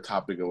Inc. a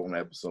topic on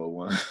episode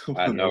 1.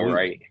 I know,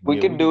 right? We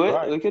Yeah, could do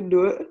try it. We could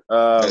do it.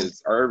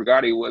 Because Irv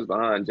Gotti was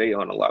behind Jay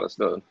on a lot of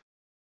stuff.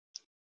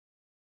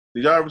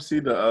 Did y'all ever see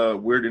the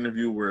weird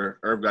interview where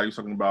Irv Gotti was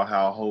talking about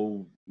how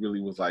Hov really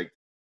was like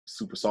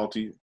super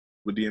salty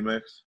with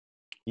DMX?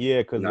 Yeah,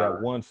 because Nah.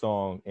 that one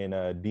song and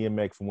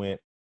DMX went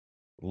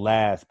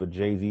last, but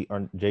Jay-Z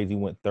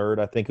went third,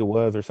 I think it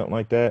was, or something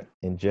like that.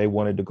 And Jay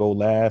wanted to go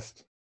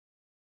last.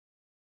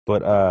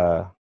 But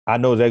I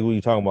know exactly what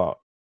you're talking about.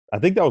 I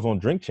think that was on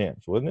Drink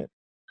Champs, wasn't it?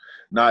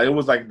 Nah, it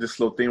was like this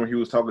little thing where he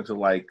was talking to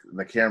like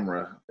the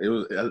camera. It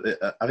was,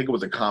 I think it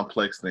was a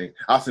complex thing.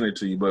 I'll send it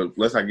to you, but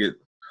let's not get.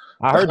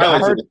 I heard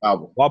the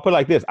album. Well, I'll put it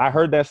like this. I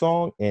heard that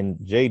song, and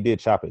Jay did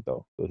chop it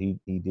though, so he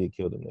did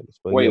kill them niggas.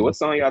 But Wait, yeah, what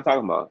song y'all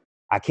talking about?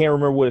 I can't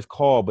remember what it's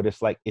called, but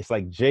it's like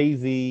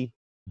Jay-Z,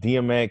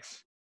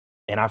 DMX,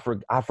 and I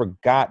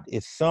forgot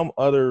it's some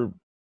other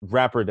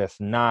rapper that's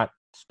not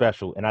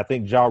special, and I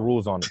think Ja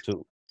Rule's on it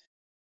too.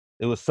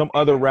 It was some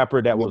other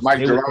rapper that was Mike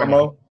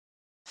Geronimo.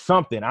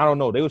 Something, I don't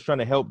know. They was trying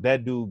to help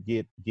that dude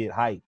get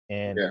hype,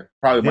 and Yeah,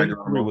 probably Mike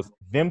Geronimo.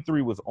 Them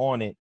three was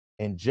on it,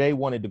 and Jay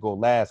wanted to go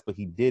last, but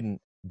he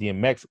didn't.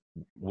 DMX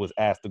was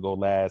asked to go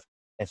last,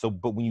 and so,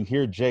 but when you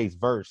hear Jay's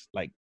verse,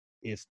 like,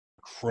 it's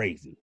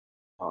crazy.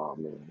 Oh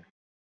man,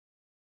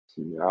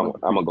 yeah, I'm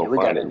gonna go we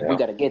find gotta, it now. We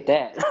gotta get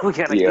that. We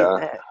gotta get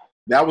that.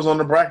 That was on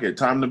the bracket.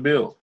 Time to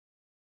build.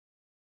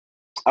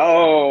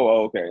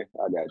 Oh, okay,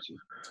 I got you.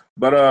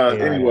 But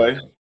anyway,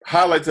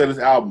 highlights of this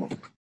album.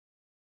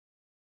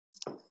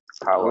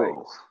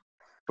 Highlights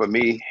for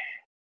me,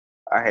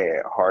 I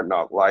had Hard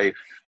Knock Life,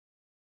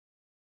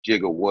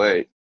 Jigga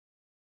What,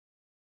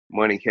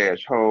 Money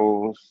Cash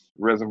Hoes,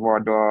 Reservoir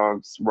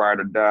Dogs,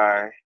 Ride or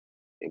Die,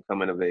 and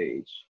Coming of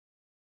Age.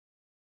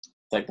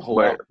 Like the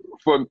whole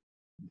album.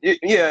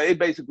 It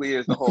basically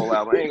is the whole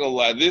album. I ain't gonna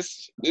lie,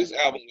 this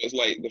album was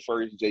like the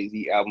first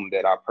Jay-Z album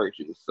that I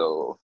purchased,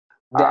 so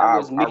That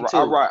was me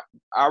too.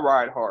 I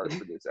ride hard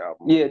for this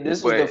album. Yeah,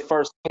 this was the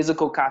first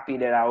physical copy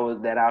that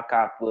I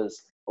copped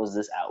was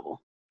this album.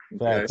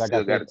 Facts. I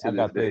I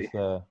got this.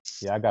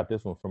 I got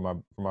this one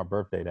for my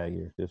birthday that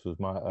year. This was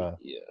my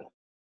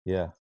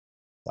yeah.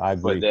 I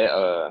agree.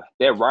 But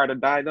that Ride or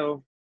Die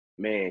though,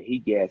 man, he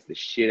gassed the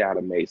shit out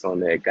of Mace on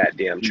that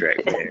goddamn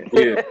track, man.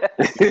 Yeah.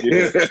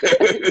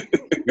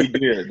 He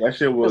did. That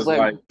shit was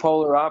like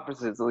polar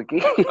opposites. Like,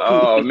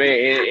 oh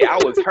man, and I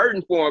was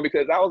hurting for him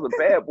because I was a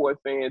Bad Boy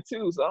fan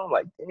too. So I'm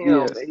like,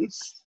 damn,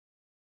 Mace.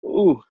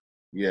 Ooh.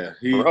 Yeah,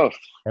 rough.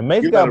 And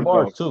Mace got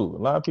bars too.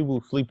 A lot of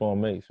people sleep on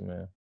Mace,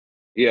 man.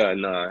 Yeah,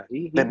 nah.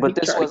 But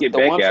this was the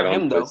one for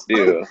him, though.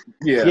 Still.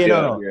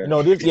 No.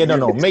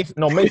 Mace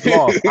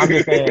lost.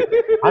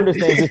 I'm just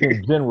saying just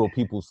in general,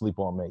 people sleep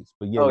on Mace.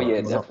 But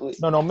definitely.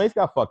 No, Mace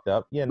got fucked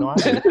up. Yeah, no,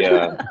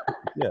 yeah.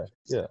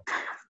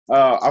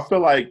 I feel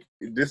like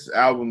this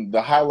album,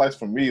 the highlights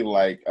for me,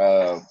 like,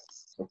 of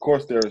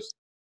course, there's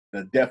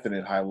the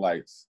definite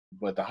highlights,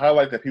 but the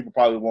highlight that people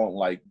probably won't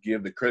like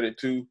give the credit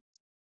to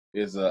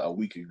is A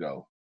Week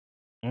Ago.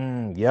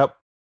 Yep.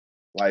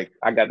 Like,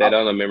 I got that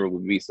on the memorable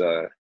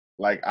B-side.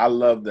 Like, I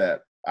love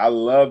that. I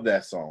love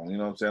that song. You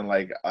know what I'm saying?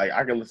 Like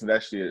I can listen to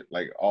that shit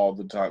like all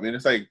the time. And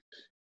it's like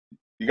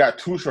you got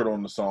Too Short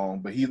on the song,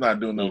 but he's not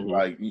doing them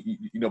like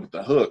with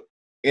the hook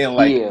and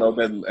like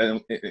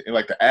and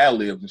like the ad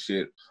libs and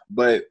shit.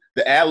 But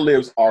the ad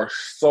libs are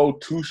so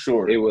Too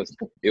Short. It was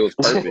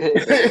perfect.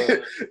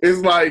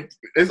 It's like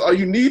it's all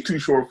you need Too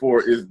Short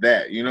for is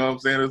that. You know what I'm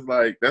saying? It's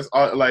like that's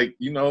all. Like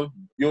you don't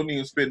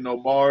even spit no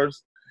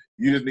bars.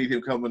 You just need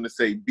him coming to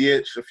say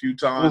 "bitch" a few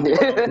times,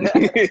 and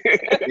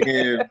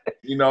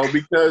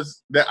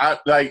because that I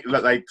like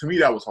to me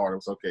that was hard. It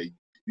was okay.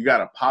 You got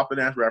a poppin'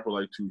 ass rapper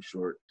like Too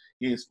Short.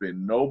 He ain't spit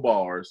no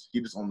bars.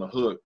 He just on the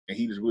hook, and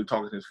he just really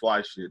talking his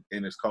fly shit,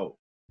 and it's cold.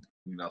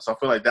 So I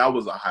feel like that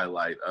was a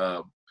highlight.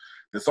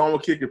 The song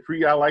with Kid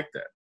Capri, I like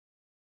that.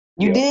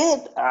 You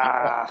did?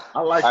 I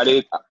like. I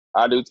do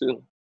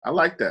too. I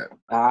like that.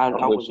 I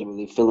wasn't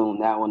really feeling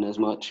that one as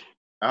much.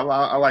 I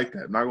like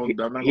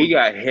that. He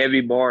got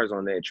heavy bars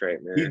on that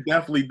track, man. He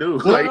definitely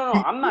do. No,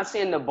 I'm not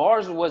saying the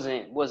bars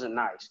wasn't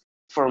nice.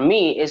 For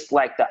me, it's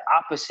like the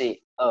opposite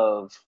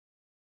of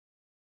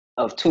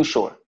Too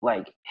Short.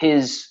 Like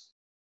his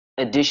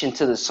addition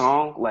to the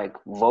song, like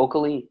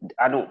vocally,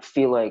 I don't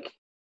feel like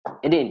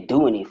it didn't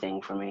do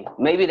anything for me.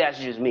 Maybe that's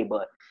just me,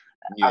 but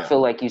I feel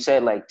like you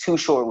said like Too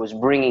Short was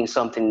bringing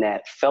something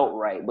that felt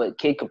right, but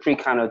Kid Capri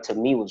kind of to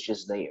me was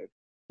just there.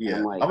 Yeah,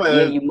 I'm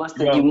like, you must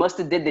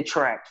have did the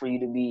track for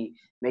you to be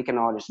making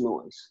all this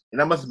noise.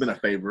 And that must have been a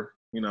favor,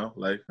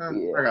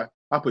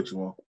 I'll put you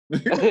on.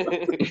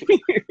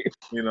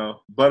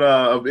 But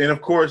and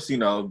of course,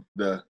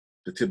 the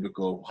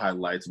typical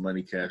highlights: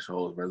 Money, Cash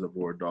Holes,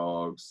 Reservoir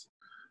Dogs,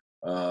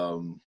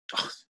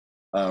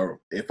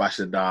 If I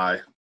Should Die.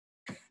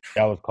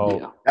 That was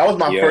cold. Yeah. That was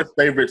my first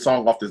favorite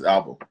song off this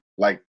album.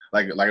 Like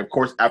of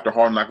course after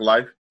Hard Knock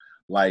Life,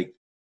 like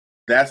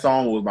that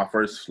song was my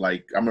first.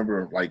 Like I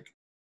remember like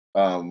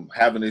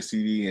having this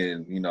CD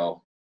and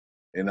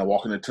and then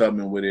Walking the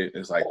Tubman with it.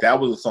 It's like that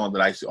was a song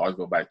that I used to always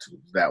go back to.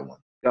 That one.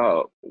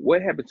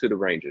 What happened to the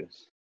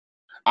Rangers?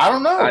 I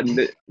don't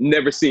know.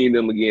 Never seen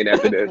them again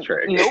after that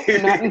track. Nope,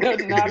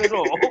 not at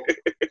all.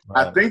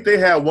 I think they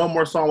had one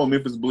more song with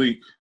Memphis Bleak.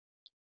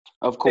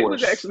 Of It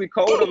course. was actually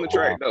cold on the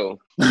track though.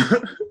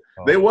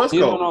 They was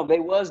You cold. don't know, they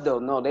was though.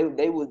 No,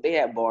 they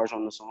had bars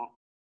on the song.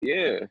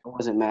 Yeah. I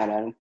wasn't mad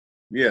at them.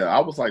 Yeah, I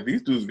was like,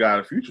 these dudes got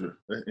a future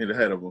in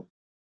ahead of them.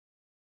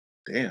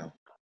 Damn,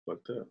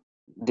 fucked up.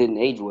 Didn't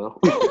age well.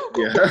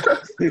 Yeah,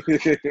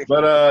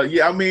 but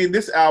yeah, I mean,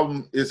 this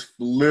album is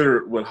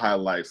littered with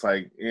highlights.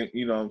 Like,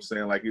 you know what I'm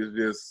saying? Like, it's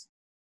just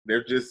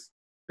they're just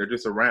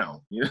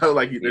around. You know,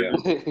 like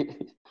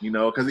you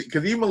know,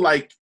 because even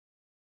like,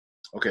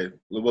 okay,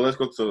 well, let's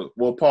go to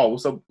Paul.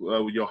 What's up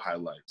with your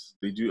highlights?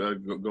 Did you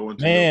go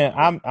into? Man,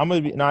 I'm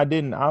gonna be. No, I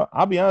didn't.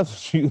 I'll be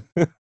honest with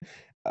you.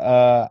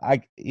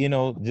 I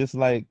just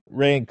like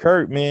Ray and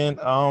Kurt, man.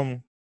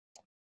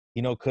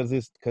 Because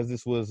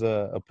this was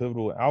a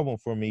pivotal album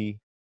for me.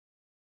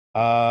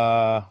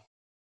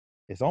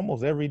 It's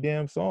almost every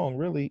damn song,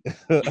 really.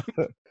 And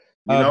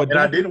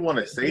I didn't want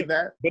to say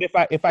that, but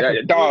if I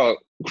could dog,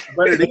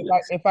 but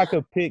if I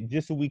could pick,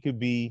 just so we could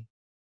be,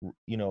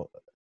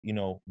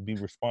 be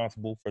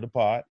responsible for the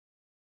pod.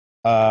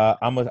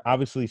 I'm gonna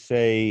obviously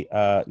say,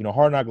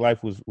 Hard Knock Life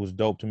was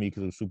dope to me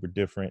because it was super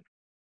different.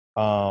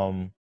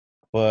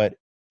 But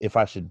If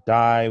I Should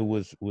Die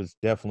was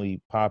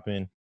definitely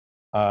popping.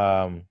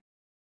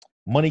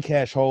 Money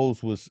Cash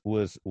Holes was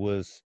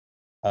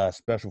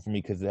special for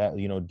me because that,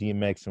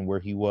 DMX and where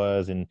he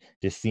was and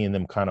just seeing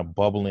them kind of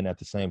bubbling at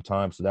the same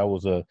time. So that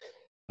was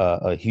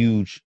a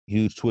huge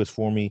twist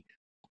for me.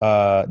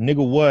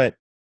 Nigga What,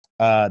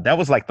 that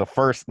was like the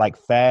first like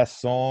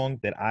fast song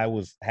that I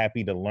was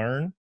happy to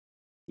learn.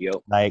 Yep.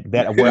 Like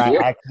that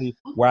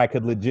where I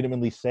could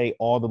legitimately say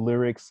all the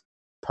lyrics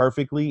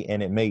perfectly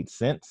and it made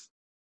sense.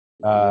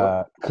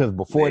 Because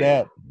before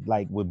that,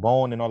 like with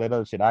Bone and all that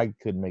other shit, I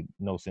couldn't make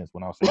no sense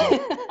when I was saying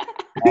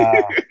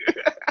that.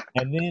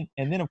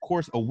 And then of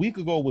course a week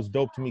ago was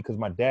dope to me because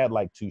my dad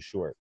liked Too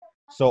Short.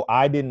 So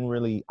I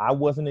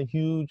wasn't a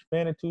huge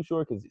fan of Too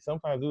Short because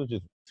sometimes it was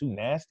just too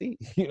nasty.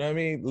 You know what I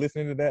mean?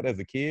 Listening to that as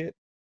a kid.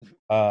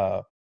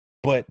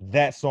 But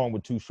that song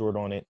with Too Short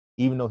on it,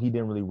 even though he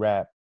didn't really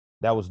rap,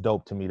 that was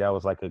dope to me. That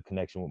was like a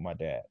connection with my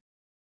dad.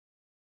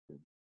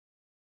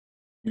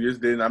 You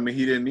just didn't. I mean,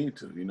 he didn't need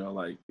to.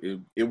 Like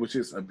it was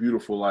just a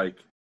beautiful like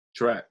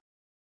track.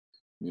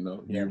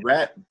 You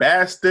rat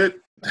bastard.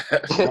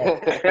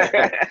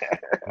 Right.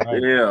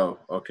 Yeah.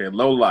 Okay.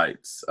 Low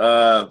lights.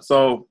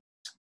 So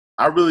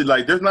I really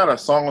like. There's not a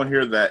song on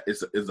here that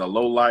is a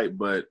low light,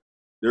 but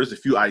there's a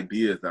few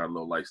ideas that are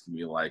low lights to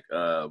me. Like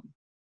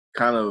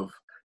kind of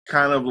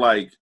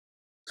like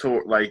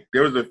to like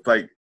there was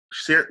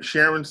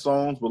sharing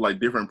songs with like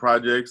different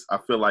projects. I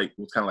feel like it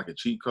was kind of like a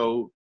cheat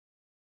code.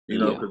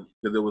 Because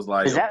it was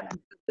like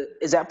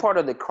is that part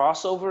of the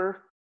crossover?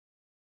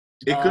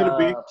 It could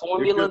be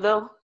formula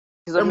though,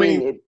 because I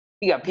mean,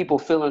 you got people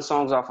filling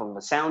songs off of a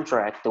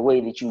soundtrack. The way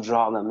that you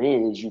draw them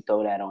in is you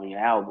throw that on your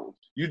album.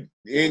 You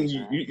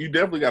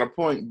definitely got a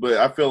point, but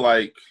I feel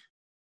like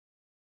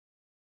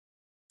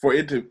for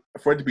it to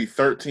be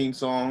 13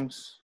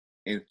 songs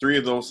and 3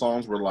 of those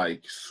songs were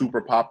like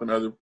super popping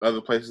other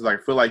places. Like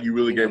I feel like you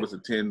really gave us a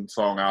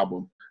 9-song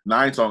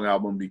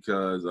album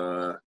because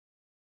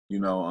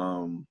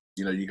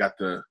you got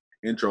the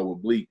intro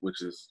with Bleak,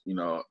 which is,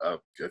 a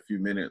few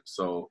minutes.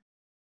 So,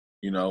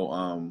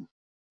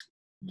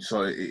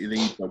 so then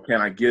you throw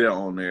Can I Get It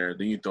on there,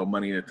 then you throw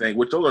Money in the Thing,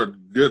 which those are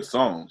good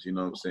songs, you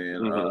know what I'm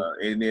saying?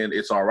 Mm-hmm. And then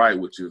It's All Right,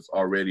 which is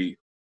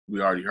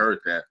we already heard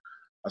that.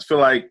 I feel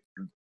like,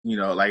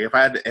 like if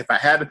I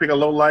had to pick a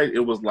low light, it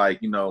was like,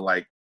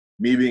 like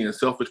me being a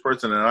selfish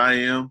person that I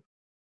am,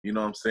 you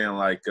know what I'm saying?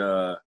 Like,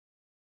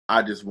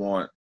 I just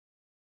want,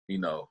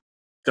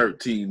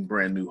 13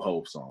 brand new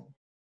Hov songs.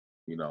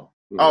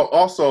 Mm-hmm. Oh,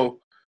 also,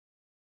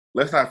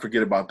 let's not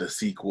forget about the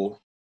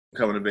sequel,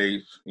 Coming of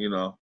Age.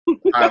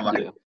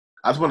 Highlight.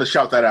 I just want to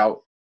shout that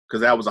out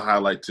because that was a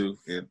highlight too,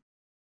 and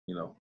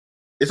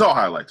it's all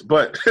highlights.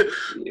 But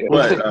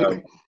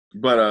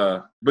but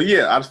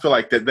yeah, I just feel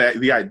like that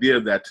the idea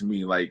of that to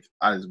me, like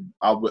I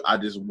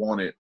just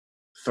wanted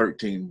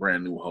 13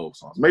 brand new Hov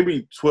songs,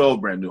 maybe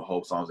 12 brand new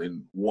Hov songs,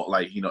 and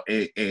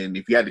and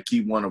if you had to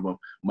keep one of them,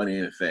 Money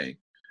in the Thing.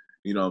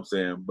 You know what I'm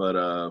saying?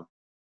 But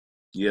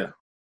yeah.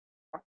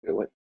 I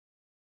feel it.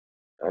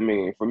 I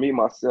mean, for me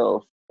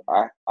myself,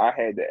 I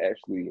had to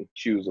actually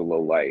choose a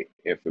low light,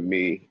 and for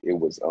me, it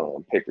was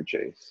Paper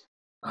Chase.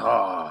 Oh,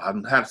 I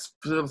had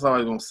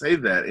somebody gonna say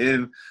that,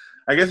 and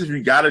I guess if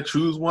you gotta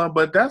choose one,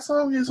 but that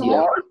song is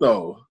hard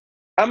though.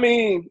 I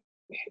mean,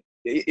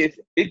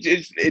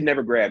 it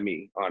never grabbed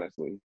me,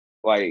 honestly.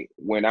 Like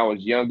when I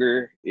was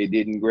younger, it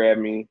didn't grab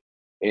me,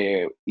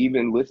 and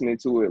even listening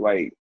to it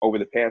like over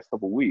the past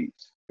couple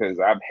weeks, because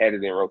I've had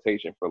it in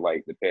rotation for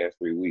like the past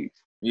 3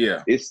 weeks.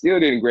 Yeah, it still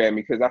didn't grab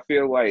me because I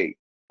feel like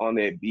on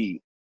that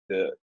beat,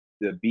 the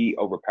beat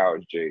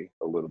overpowers Jay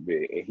a little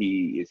bit, and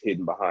he is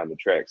hidden behind the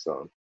track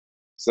some.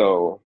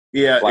 So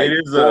Yeah, Like it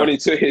is going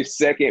into his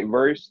second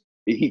verse,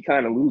 he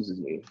kind of loses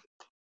me.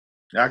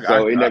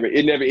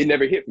 It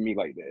never hit for me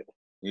like that.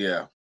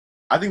 Yeah,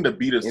 I think the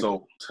beat is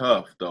so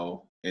tough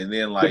though, and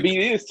then The beat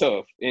is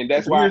tough, and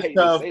that's the why I beat is hate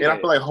tough, to say and that. I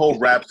feel like whole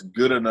rap's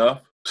good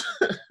enough,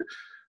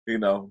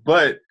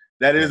 But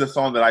that is a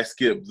song that I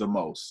skip the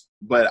most.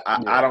 But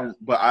I don't.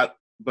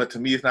 But to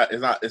me, it's not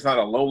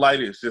a low light.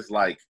 It's just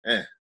like,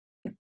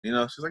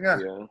 She's like,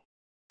 Yeah.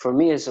 For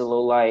me, it's a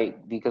low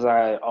light because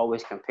I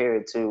always compare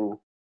it to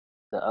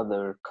the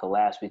other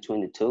collabs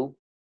between the two,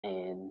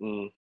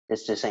 and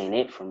this just ain't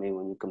it for me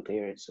when you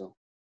compare it. So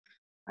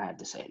I had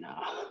to say no.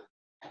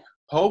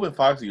 Hov and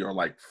Foxy are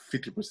like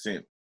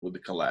 50% with the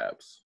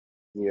collabs.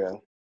 Yeah,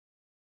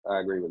 I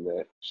agree with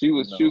that. She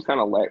was kind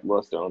of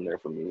lackluster on there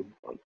for me.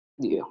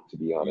 Yeah, to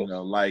be honest.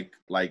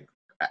 Like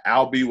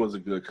Albie was a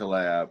good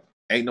collab.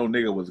 Ain't No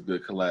Nigga was a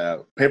good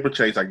collab. Paper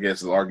Chase, I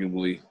guess, is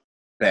arguably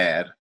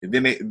bad. And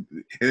then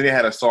they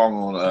had a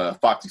song on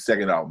Foxy's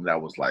second album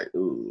that was like,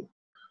 ooh.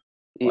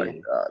 yeah.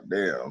 Like, God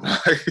damn.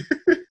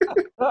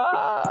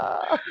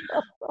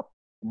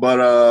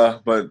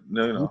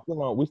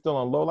 But we still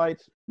on low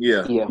lights.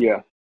 Yeah.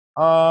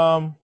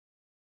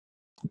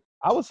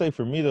 I would say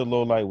for me the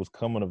low light was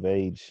Coming of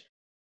Age.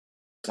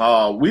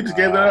 We just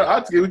gave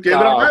it. We gave it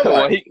a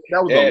highlight.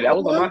 That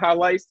was on my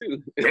highlights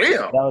too.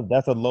 Damn.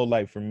 That's a low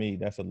light for me.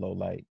 That's a low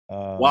light.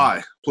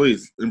 Why?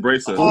 Please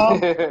embrace us.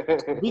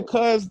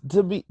 Because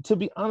to be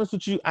honest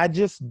with you, I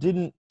just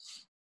didn't.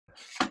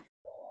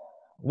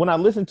 When I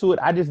listened to it,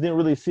 I just didn't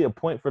really see a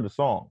point for the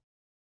song.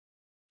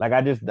 Like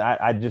I just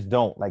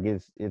don't like.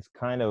 It's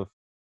kind of.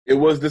 It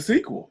was the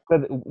sequel.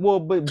 Well,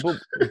 but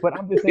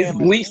I'm just saying. It's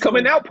Bleak's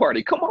coming out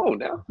party. Come on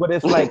now. But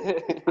it's like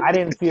I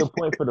didn't see a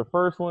point for the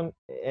first one,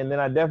 and then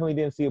I definitely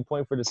didn't see a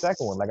point for the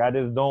second one. Like I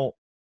just don't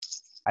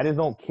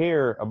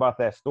care about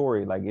that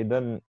story. Like it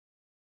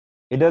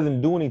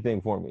doesn't do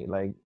anything for me.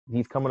 Like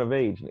he's coming of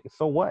age.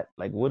 So what?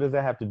 Like what does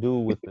that have to do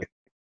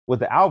with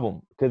the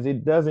album? Because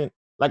it doesn't.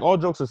 Like all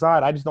jokes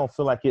aside, I just don't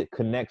feel like it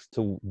connects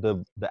to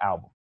the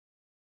album.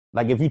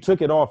 Like if you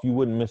took it off, you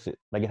wouldn't miss it.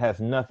 Like it has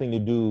nothing to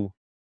do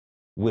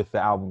with the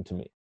album to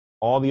me.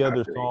 All the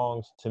other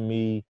songs to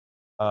me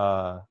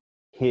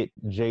hit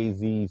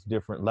Jay-Z's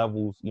different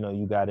levels.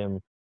 You got him,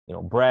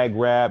 brag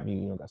rap,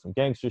 you got some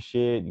gangster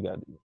shit, you got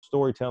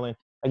storytelling.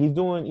 Like he's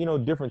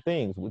doing, different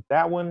things. With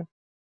that one,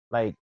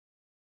 like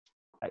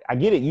I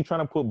get it, you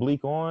trying to put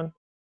Bleak on,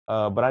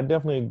 but I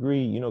definitely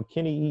agree,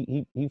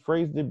 Kenny he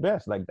phrased it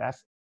best. Like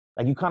that's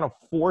like you kind of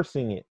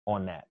forcing it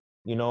on that.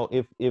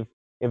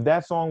 If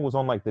that song was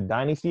on like the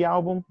Dynasty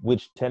album,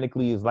 which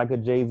technically is like a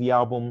Jay-Z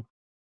album,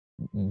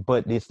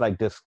 but it's like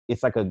this,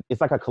 it's like a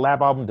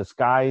collab album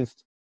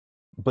disguised,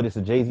 but it's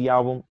a Jay-Z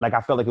album. Like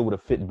I felt like it would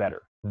have fit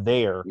better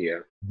there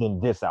than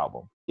this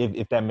album,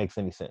 if that makes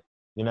any sense.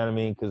 You know what I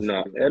mean? Because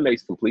no, that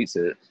makes complete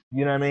sense.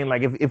 You know what I mean?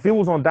 Like if it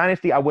was on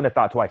Dynasty, I wouldn't have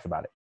thought twice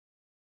about it.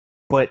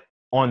 But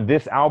on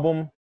this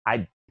album,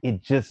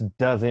 it just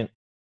doesn't.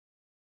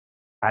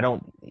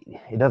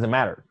 It doesn't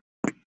matter.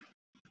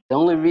 The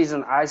only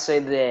reason I say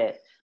that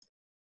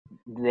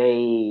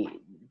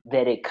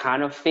it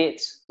kind of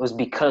fits was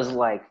because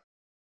like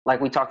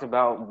we talked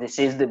about, this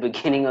is the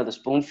beginning of the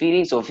spoon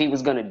feeding. So if he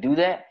was gonna do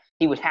that,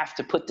 he would have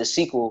to put the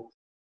sequel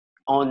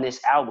on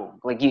this album.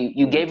 Like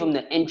you gave him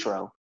the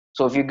intro.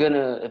 So if you're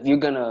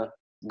gonna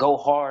go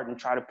hard and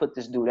try to put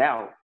this dude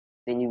out,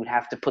 then you would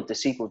have to put the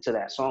sequel to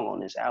that song on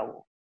this album.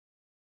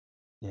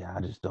 Yeah,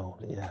 I just don't.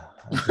 Yeah.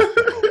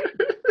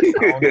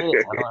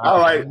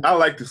 I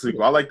like the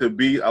sequel. I like the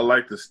beat. I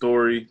like the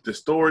story. The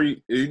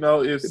story, is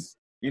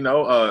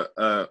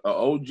a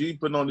OG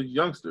putting on this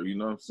youngster. You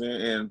know what I'm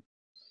saying?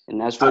 And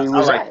that's where he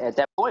was at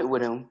that point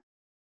with him.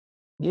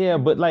 Yeah,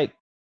 but like,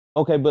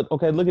 look at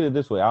it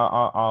this way.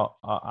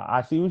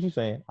 I see what you're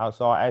saying.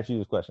 So I'll ask you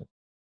this question.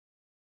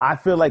 I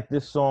feel like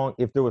this song,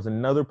 if there was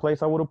another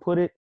place I would have put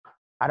it,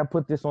 I'd have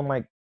put this on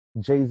like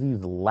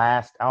Jay-Z's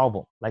last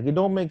album. Like it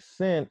don't make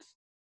sense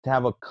to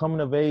have a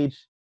coming of age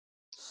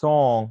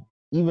song,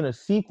 even a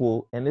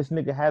sequel, and this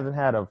nigga hasn't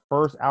had a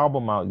first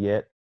album out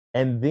yet,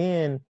 and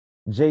then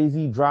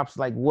Jay-Z drops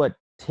like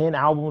 10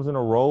 albums in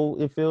a row,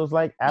 it feels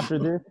like, after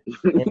this.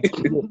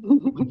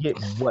 And we get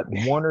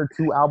 1 or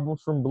 2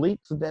 albums from Bleak,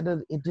 so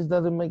it just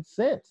doesn't make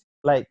sense.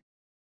 Like,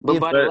 but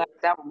by the last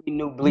album, we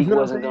knew Bleak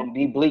wasn't gonna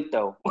be Bleak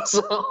though.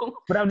 So,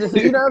 but I'm just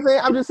saying, you know what I'm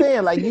saying? I'm just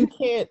saying, like, you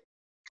can't,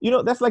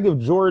 that's like if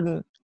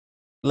Jordan,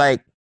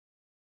 like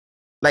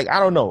I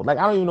don't know, like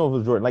I don't even know if it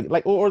was Jordan,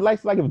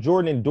 like if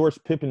Jordan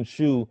endorsed Pippen's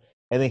shoe,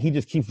 and then he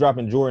just keeps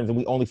dropping Jordans, and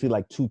we only see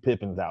like 2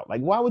 Pippins out.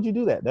 Like, why would you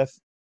do that?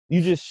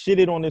 You just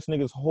shitted on this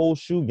nigga's whole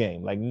shoe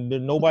game. Like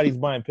nobody's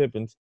buying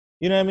Pippins.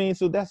 You know what I mean?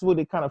 So that's what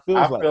it kind of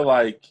feels like. I feel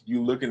like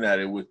you looking at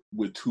it with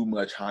too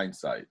much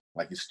hindsight.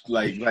 Like it's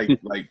like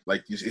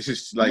it's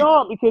just like,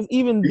 no, because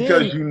then,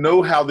 you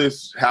know how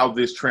this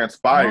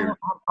transpired. No,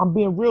 I'm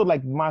being real.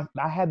 Like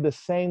I had the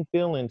same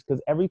feelings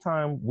because every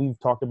time we've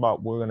talked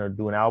about we're gonna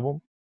do an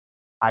album,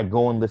 I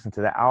go and listen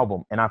to the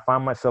album, and I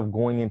find myself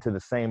going into the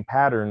same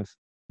patterns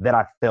that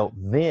I felt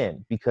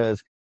then,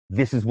 because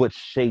this is what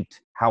shaped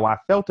how I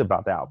felt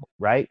about the album,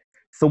 right?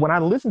 So when I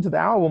listen to the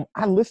album,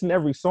 I listen to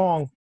every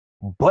song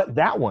but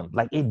that one.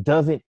 Like, it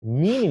doesn't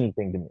mean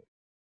anything to me.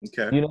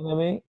 Okay. You know what I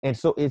mean? And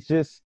so it's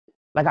just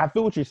like, I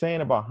feel what you're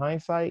saying about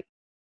Hindsight,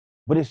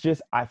 but it's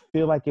just, I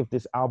feel like if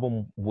this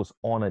album was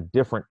on a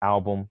different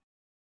album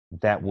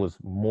that was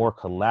more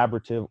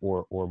collaborative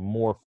or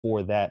more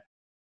for that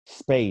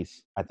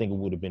space, I think it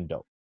would have been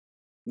dope.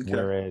 Okay.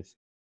 Whereas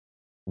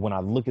when I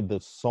look at the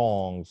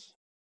songs,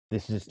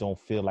 this just don't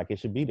feel like it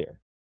should be there.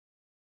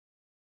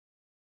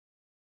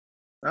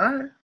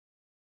 All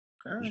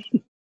right.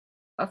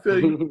 I feel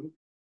you.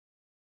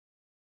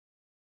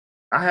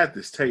 I had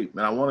this tape,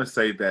 and I want to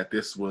say that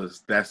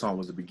that song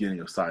was the beginning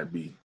of side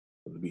B,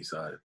 of the B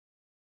side.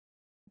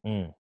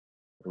 If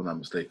I'm not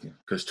mistaken,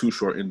 because Too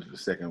Short ended the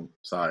second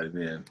side, and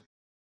then.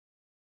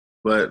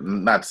 But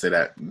not to say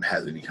that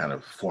has any kind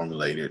of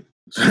formulated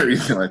or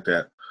anything like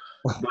that.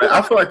 But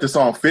I feel like the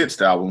song fits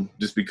the album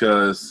just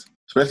because,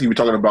 especially if we're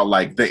talking about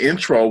like the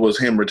intro was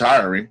him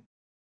retiring.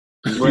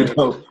 Right.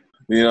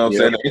 You know what I'm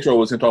saying? The intro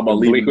was him talking about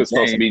Bleak leaving was the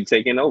supposed to game. be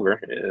taking over.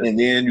 Yeah. And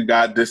then you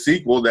got the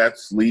sequel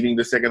that's leading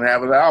the second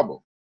half of the album.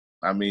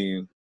 I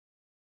mean,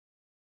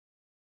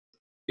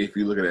 if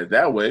you look at it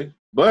that way,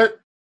 but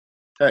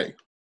hey,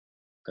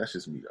 that's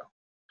just me though.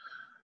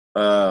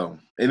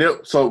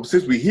 So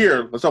since we're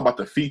here, let's talk about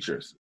the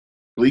features.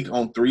 Bleak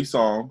on 3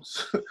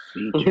 songs.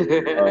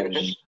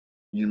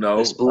 You know,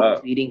 the spoon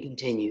feeding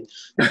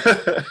continues.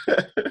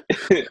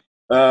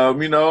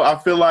 You know, I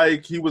feel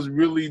like he was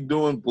really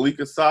doing Bleak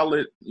a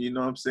solid. You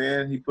know what I'm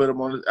saying? He put him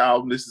on his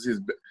album. This is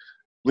his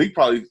Bleak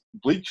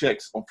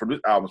checks for this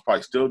album is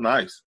probably still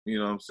nice. You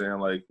know what I'm saying?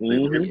 Like,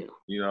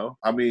 you know,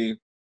 I mean,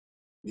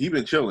 he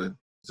been chilling.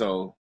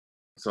 So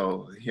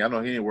I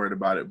know he ain't worried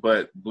about it.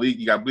 But Bleak,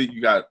 you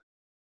got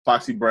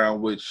Foxy Brown,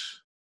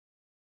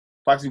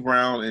 Foxy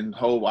Brown and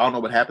Hov, I don't know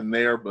what happened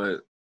there,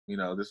 but you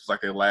know, this was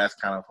like their last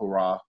kind of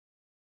hurrah.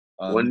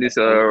 Wasn't this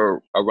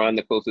around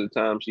the close of the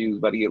time she was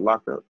about to get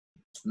locked up?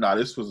 No,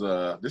 this was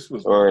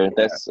or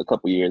that's a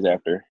couple years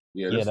after.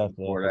 Yeah, this was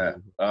before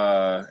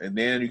that. And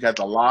then you got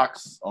the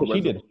Locks. She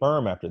did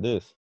Firm after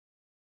this.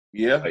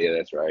 Yeah. Oh yeah,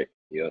 that's right.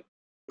 Yep.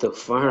 The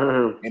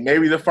Firm. And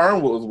maybe the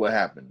Firm was what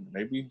happened.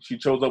 Maybe she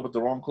chose up with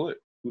the wrong clip.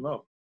 Who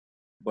knows?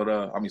 But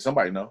I mean,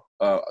 somebody know.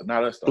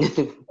 Not us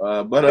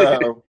though.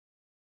 But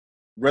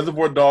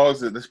Reservoir Dogs.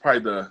 That's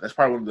probably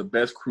one of the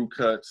best crew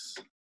cuts.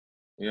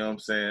 You know what I'm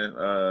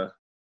saying?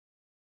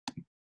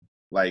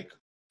 Like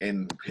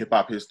in hip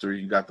hop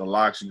history, you got the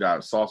Locks, you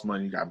got Sauce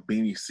Money, you got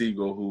Beanie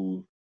Siegel,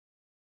 who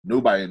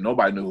nobody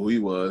knew who he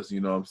was.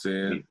 You know what I'm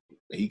saying?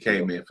 He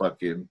came in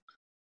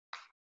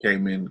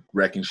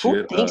wrecking shit.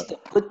 Who thinks to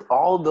put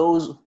all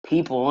those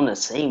people on the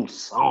same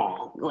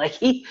song? Like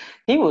he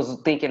was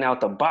thinking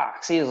out the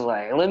box. He was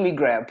like, let me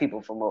grab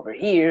people from over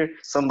here,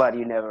 somebody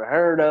you never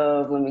heard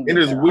of. Let me. And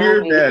it's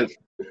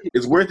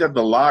weird that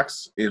the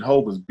Locks and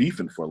Hov was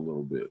beefing for a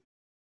little bit,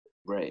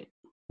 right?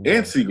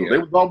 And Siegel, they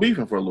was all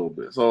beefing for a little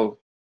bit. So,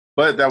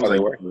 but that was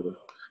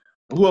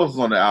who else was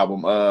on the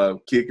album?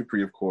 Kid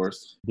Capri, of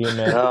course.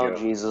 DMX. Oh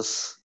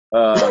Jesus.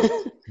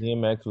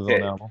 DMX was on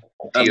the album.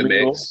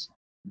 DMX.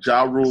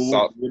 Ja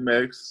Rule,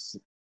 DMX,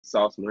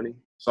 Sauce Money.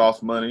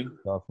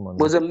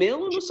 Was it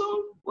Mill on the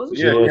song? Was it?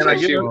 Yeah, Can I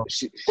Get Her?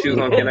 She was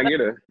on Can I Get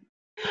Her?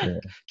 Yeah.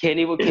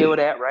 Kenny would kill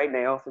that right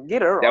now.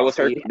 Get her. That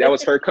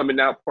was her coming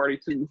out party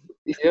too.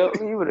 Yep,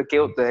 he would have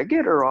killed that.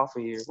 Get her off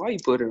of here. Why you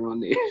put her on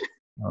there?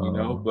 You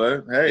know,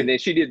 but hey. And then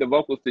she did the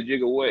vocals to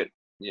Jigga Wet.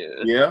 Yeah.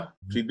 Yeah,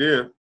 she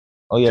did.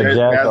 Oh yeah,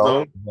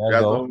 Jazzo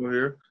over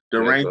here. The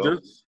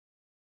Rangers.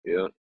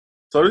 Yeah.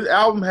 So this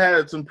album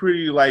had some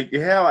pretty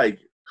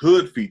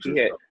hood features.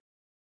 Yeah.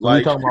 Are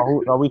we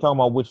talking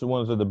about which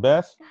ones are the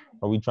best?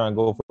 Are we trying to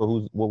go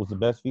for what was the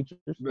best features?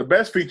 The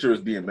best feature is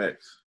DMX.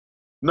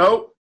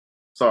 Nope.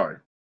 Sorry.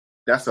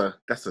 That's a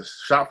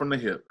shot from the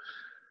hip.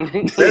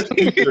 Best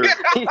feature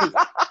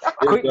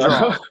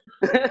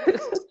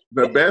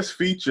the best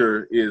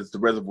feature is the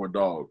Reservoir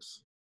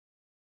Dogs.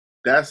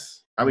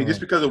 Just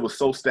because it was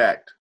so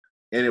stacked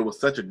and it was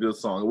such a good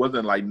song. It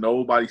wasn't like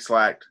nobody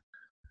slacked.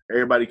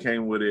 Everybody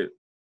came with it.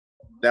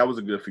 That was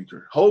a good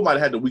feature. Hov might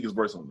have had the weakest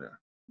verse on there,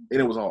 and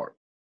it was hard.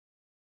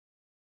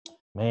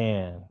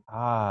 Man,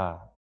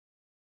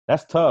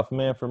 that's tough,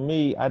 man. For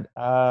me,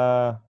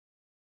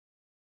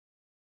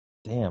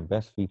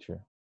 best feature.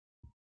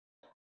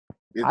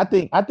 I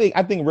think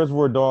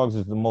Reservoir Dogs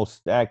is the most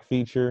stacked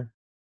feature.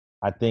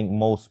 I think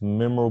most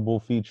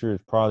memorable feature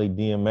is probably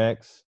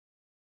DMX.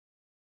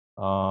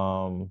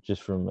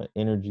 Just from an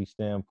energy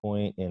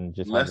standpoint and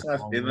just let's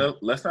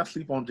not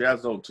sleep on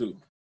Jazzo too.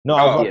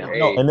 No,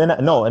 and then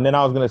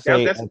I was gonna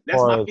say that's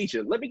my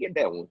feature. Let me get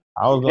that one.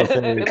 I was gonna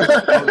say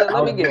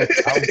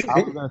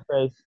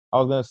I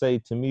was gonna say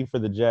to me for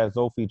the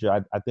Jazzo feature,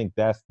 I think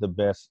that's the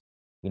best,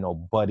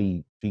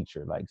 buddy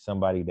feature. Like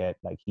somebody that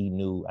like he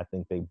knew. I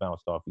think they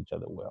bounced off each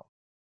other well.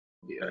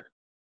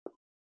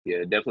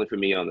 Yeah, definitely for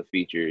me on the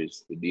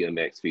features, the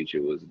DMX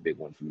feature was a big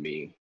one for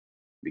me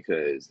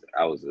because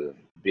I was a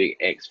big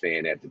X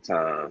fan at the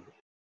time.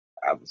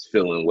 I was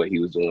feeling what he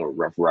was doing with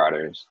Rough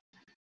Riders,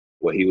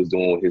 what he was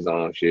doing with his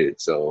own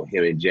shit. So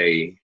him and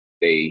Jay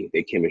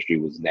their chemistry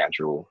was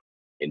natural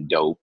and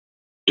dope.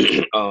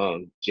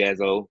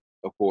 Jazzo,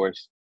 of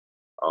course,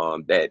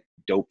 that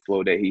dope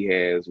flow that he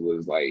has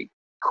was like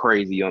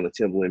crazy on the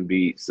Timbaland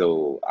beat.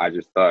 So I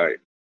just thought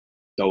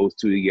those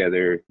two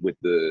together with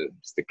the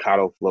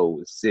staccato flow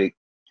was sick.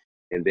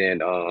 And then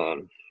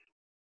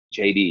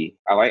JD,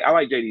 I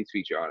like JD's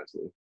feature,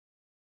 honestly.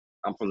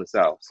 I'm from the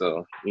South,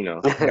 so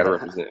gotta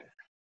represent.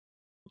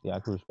 Yeah, I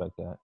can respect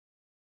that.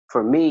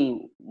 For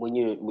me, when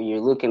you're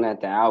looking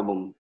at the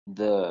album,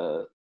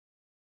 the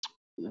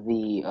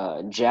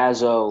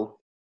Jazzo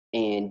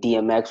and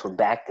DMX were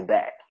back to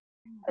back,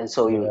 and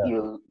so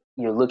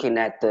you're looking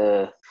at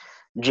the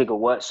Jigga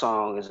What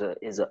song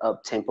is a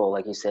up tempo,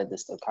 like you said, the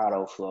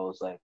staccato flows,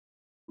 like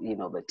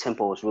the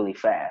tempo is really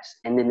fast,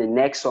 and then the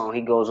next song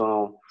he goes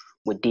on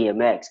with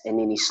DMX, and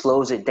then he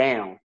slows it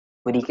down,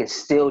 but he can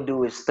still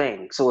do his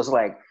thing. So it's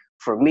like,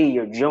 for me,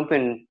 you're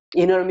jumping,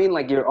 you know what I mean?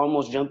 Like you're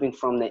almost jumping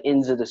from the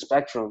ends of the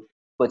spectrum,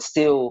 but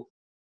still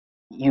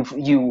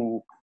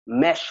you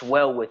mesh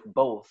well with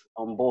both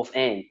on both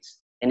ends.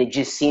 And it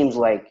just seems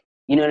like,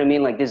 you know what I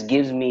mean? Like this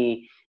gives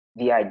me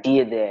the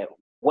idea that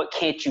what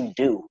can't you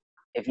do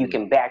if you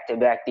can back to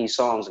back these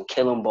songs and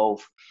kill them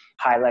both,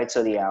 highlights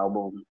of the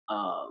album,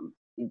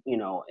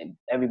 and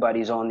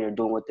everybody's on there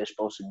doing what they're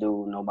supposed to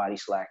do. Nobody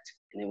slacked.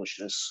 And that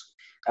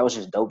was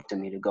just dope to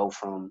me to go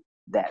from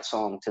that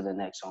song to the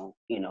next song,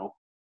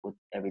 with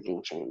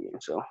everything changing.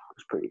 So it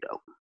was pretty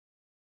dope.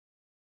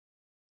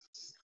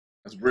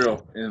 That's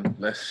real. And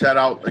let's shout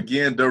out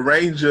again the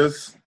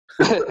Rangers.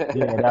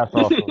 Yeah, that's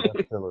awesome.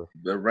 That's killer.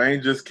 The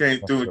Rangers came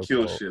That's through and so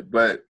killed cool. shit.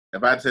 But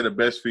if I'd say the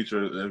best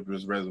feature, it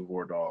was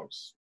Reservoir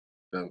Dogs.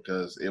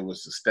 Because it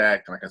was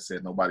stacked. Like I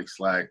said, nobody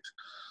slacked.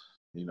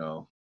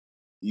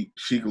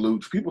 Sheek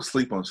Luch. People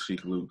sleep on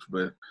Sheek Luch,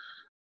 but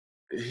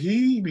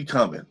he be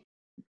coming.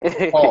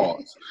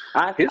 Pause.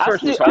 I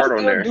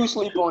still do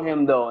sleep on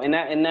him though, and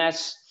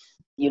that's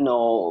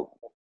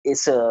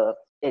it's a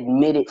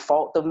admitted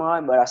fault of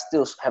mine, but I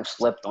still have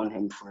slept on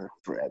him for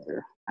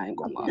forever. I ain't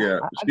gonna lie. Yeah,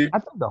 I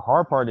think the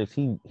hard part is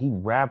he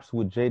raps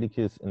with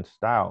Jadakiss and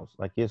Styles.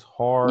 Like it's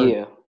hard.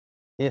 Yeah,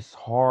 it's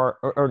hard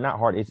or not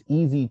hard. It's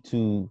easy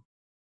to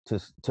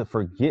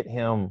forget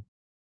him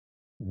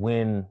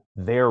when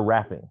they're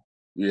rapping.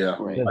 Yeah,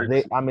 right.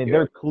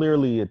 They're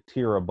clearly a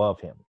tier above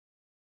him.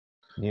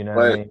 You know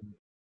what I mean?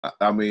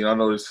 I mean, I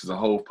know this is a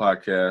whole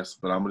podcast,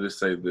 but I'm gonna just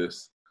say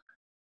this: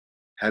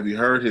 have you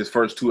heard his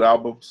first two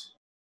albums?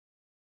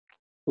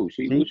 Who,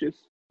 Sheek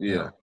Lucius? Yeah,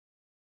 No.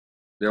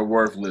 They're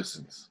worth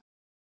listens.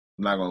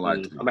 I'm not gonna lie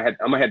to you. I'm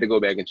gonna have to go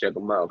back and check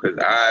them out because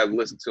I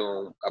listened to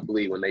them, I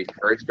believe, when they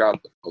first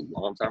dropped a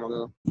long time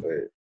ago.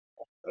 But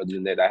other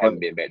than that, I haven't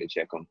been back to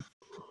check them.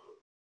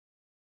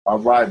 All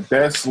right,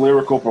 best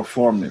lyrical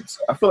performance.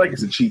 I feel like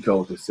it's a cheat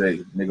code to say,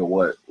 nigga,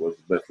 what was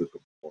the best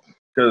lyrical performance?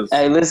 Because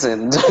hey,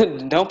 listen,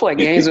 don't play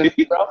games with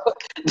me, bro.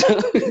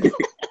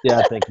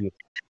 Yeah, thank you.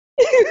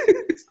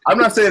 I'm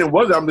not saying it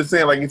wasn't. I'm just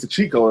saying like it's a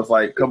cheat code. It's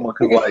like, come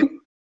on,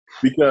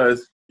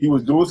 because he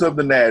was doing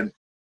something that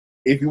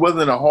if he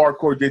wasn't a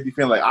hardcore Jay-Z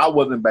fan, like I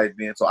wasn't back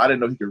then, so I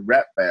didn't know he could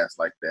rap fast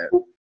like that.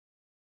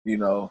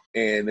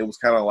 And it was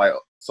kind of like,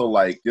 so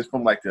like just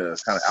from like a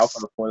kind of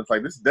outside the point, it's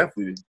like this is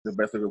definitely the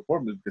best lyrical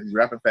performance because he's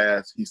rapping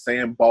fast, he's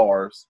saying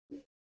bars,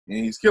 and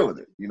he's killing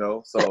it.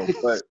 So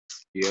but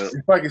yeah,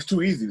 it's like it's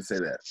too easy to say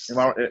that.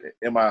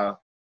 Am I?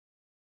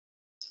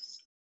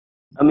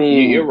 I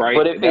mean, you're right.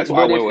 But if That's it's,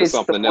 why I but went if with it's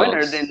something the winner,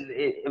 else. then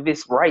if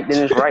it's right,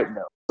 then it's right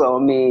though. So I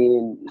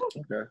mean,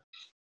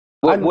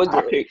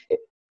 Okay.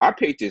 I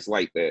picked this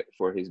like that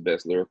for his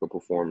best lyrical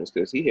performance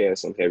because he had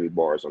some heavy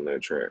bars on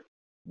that track.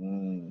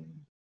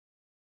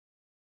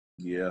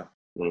 Yeah.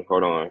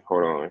 Hold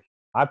on.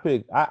 I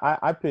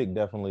picked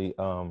definitely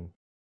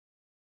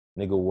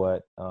Nigga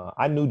What.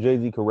 I knew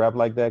Jay-Z could rap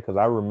like that because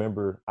I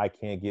remember I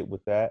Can't Get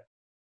With That.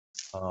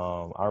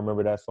 I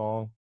remember that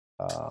song.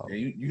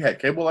 You had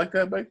cable like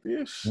that back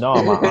then? No,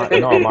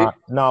 my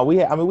aunt, we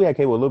had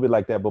cable a little bit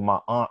like that, but my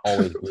aunt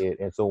always did.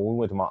 And so when we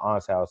went to my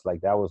aunt's house, like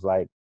that was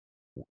like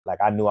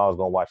I knew I was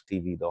gonna watch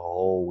TV the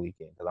whole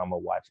weekend because I'm gonna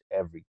watch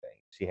everything.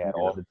 She had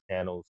all the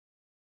channels.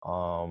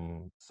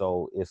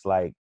 So it's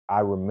like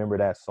I remember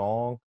that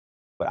song,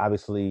 but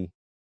obviously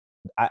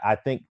I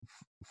think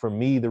for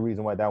me the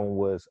reason why that one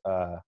was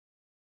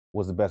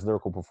the best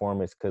lyrical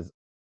performance because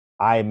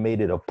I made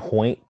it a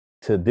point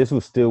to. This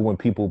was still when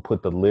people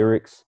put the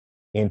lyrics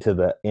into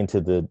the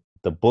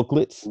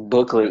booklets.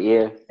 Booklet,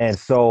 yeah. And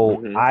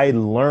so I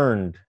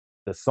learned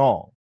the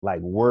song like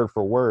word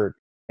for word,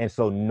 and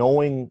so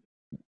knowing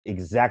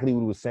exactly what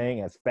he was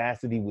saying as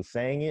fast as he was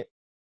saying it,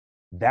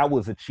 that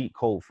was a cheat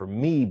code for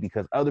me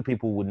because other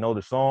people would know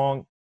the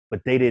song, but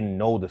they didn't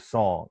know the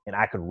song, and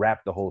I could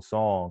rap the whole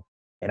song,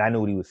 and I knew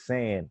what he was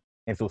saying.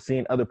 And so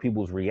seeing other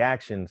people's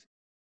reactions,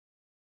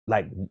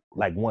 like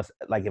once,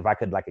 like if I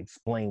could like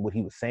explain what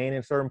he was saying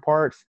in certain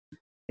parts,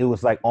 it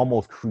was like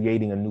almost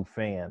creating a new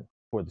fan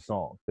for the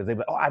song because they'd be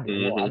like, oh, I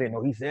didn't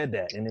know he said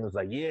that, and it was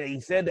like, yeah, he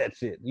said that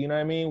shit. You know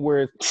what I mean?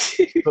 Whereas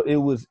so it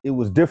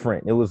was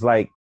different. It was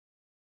like,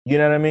 you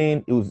know what I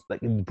mean? It was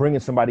like bringing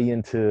somebody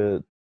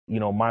into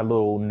my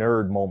little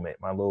nerd moment,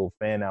 my little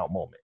fan out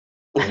moment.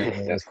 You know what I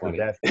mean? That's 'Cause funny.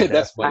 that's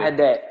That's I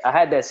funny.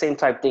 had that same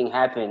type thing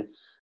happen.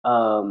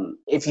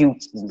 If you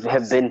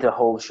have been to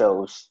whole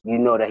shows, you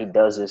know that he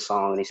does this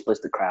song and he splits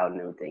the crowd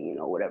and everything,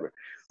 whatever,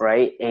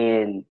 right?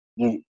 And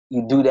you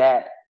do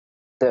that,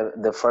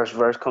 the first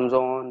verse comes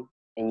on,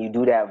 and you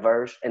do that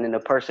verse, and then the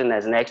person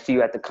that's next to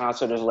you at the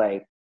concert is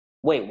like,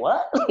 "Wait,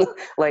 what?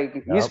 Like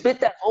you Yup. spit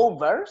that whole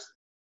verse?"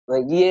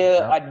 Like, yeah,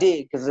 Yup. I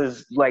did, because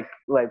there's like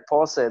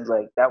Paul said,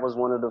 like that was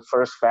one of the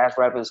first fast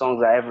rapping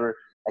songs I ever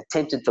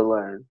attempted to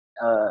learn.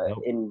 Yup.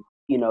 And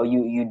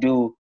you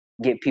do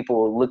get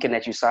people looking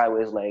at you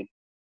sideways, like,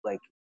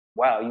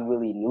 wow, you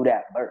really knew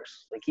that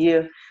verse. Like,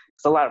 yeah,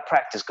 it's a lot of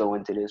practice go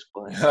into this,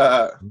 but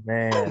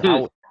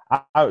Man,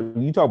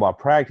 you talk about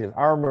practice.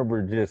 I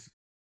remember just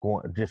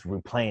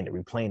replaying it,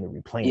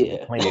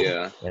 yeah.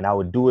 Yeah, and I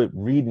would do it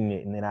reading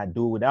it, and then I'd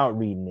do it without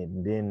reading it,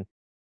 and then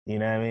you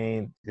know what I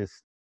mean.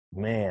 Just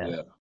man,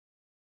 Yeah.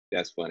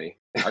 that's funny.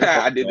 I can I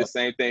fuck did the that.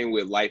 same thing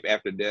with Life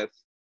After Death,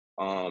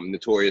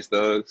 Notorious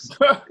Thugs,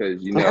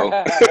 because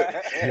Yup.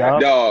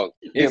 dog.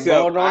 Yeah, Except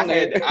balled on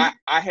that.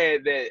 I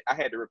had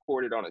to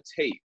record it on a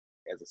tape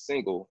as a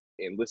single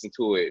and listen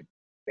to it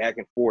back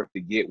and forth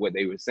to get what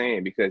they were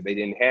saying, because they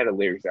didn't have the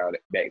lyrics out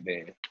back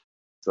then.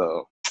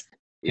 So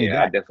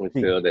yeah, I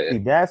definitely feel See,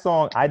 that. that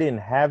song I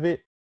didn't have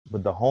it,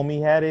 but the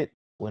homie had it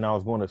when I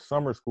was going to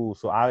summer school.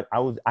 So I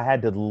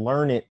had to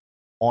learn it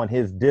on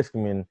his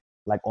Discman,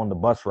 like on the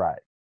bus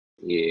ride.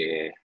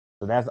 Yeah,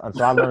 So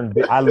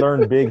I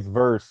learned Big's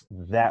verse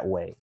that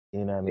way.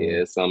 You know what I mean?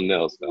 yeah, it's something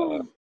else.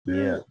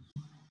 Yeah.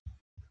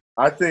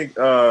 I think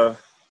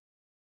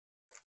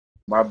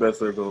my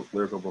best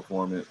lyrical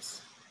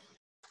performance,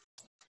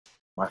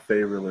 my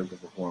favorite lyrical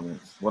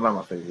performance. Well, not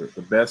my favorite.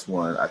 The best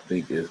one, I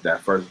think, is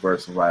that first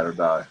verse of Ride or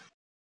Die.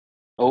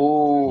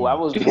 Oh, I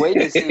was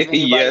waiting to see if anybody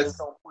Yes. was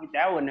gonna point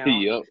that one out.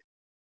 Yep,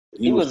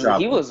 He was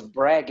chopping.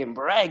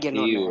 bragging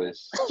on he that.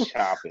 was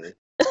chopping.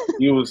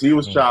 He was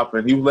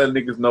chopping. He was letting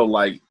niggas know,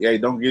 like, hey,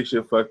 don't get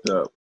shit fucked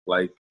up.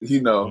 Like,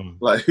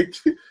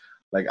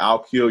 like I'll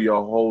kill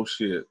your whole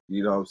shit.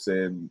 You know what I'm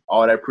saying?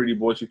 All that pretty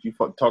boy shit you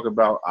talk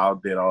about, I'll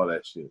did all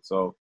that shit.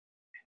 So,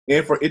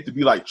 and for it to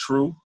be like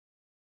true,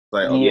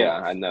 like, okay,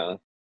 Yeah, I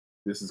know.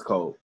 this is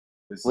cold.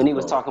 When he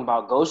was talking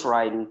about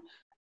ghostwriting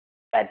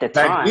at the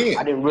Back time, then.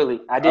 I didn't really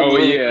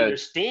yeah.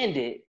 understand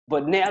it.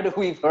 But now that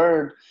we've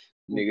heard,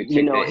 Nigga,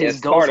 check that his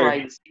S. Carter.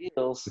 ghostwriting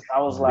skills,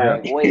 I was Yeah.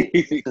 like, wait,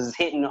 this is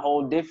hitting a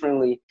whole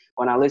differently.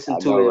 When I listened I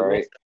to know, it,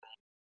 right?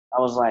 I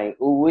was like,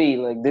 ooh wee,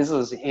 like this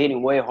is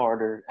hitting way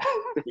harder.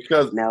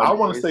 Because I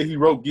want to nowadays. say he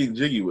wrote Getting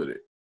Jiggy with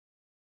it.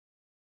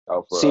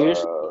 Oh,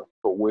 Seriously?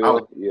 for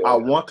Will, yeah. I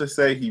want to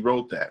say he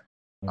wrote that.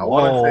 I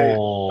want to say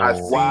I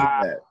seen Wow.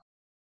 that.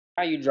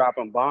 How you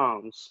dropping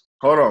bombs,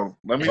 Hold on,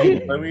 let Wait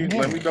a me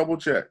minute. double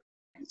check.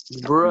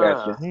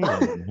 bruh? Wait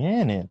a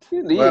minute.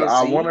 But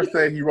I want to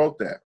say he wrote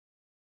that.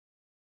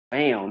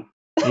 Bam.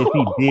 If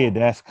he did,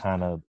 that's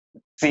kind of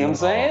See what I'm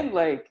saying?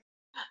 Like,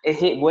 it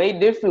hit way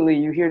differently.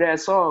 You hear that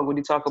song when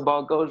you talk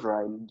about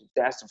ghostwriting.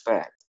 That's the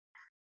fact.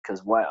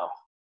 Because, wow,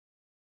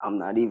 I'm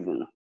not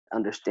even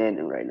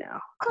understanding right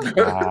now.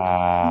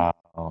 wow.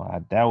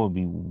 That would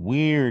be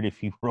weird if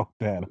he wrote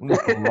that. I'm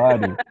not gonna lie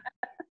to you.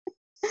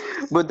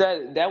 But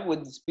that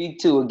would speak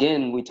to,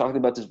 again, we talked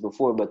about this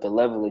before, but the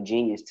level of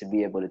genius to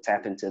be able to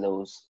tap into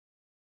those,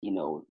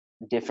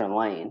 different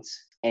lanes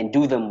and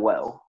do them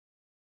well.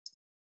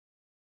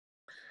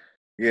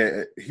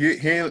 Yeah, he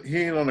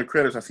ain't on the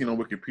credits I seen on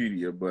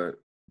Wikipedia, but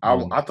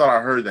I thought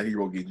I heard that he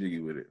wrote Get Jiggy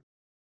with it.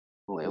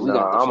 Well, we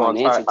got the I'm fun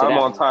answer to I'm that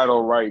on one.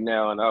 title right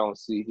now, and I don't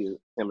see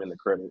him in the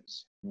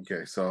credits.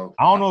 Okay, so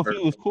I don't know if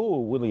he was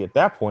cool with Willie at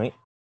that point.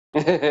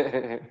 He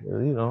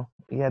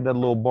had that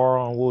little bar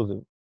on, what was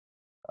it?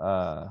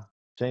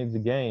 Change the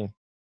Game.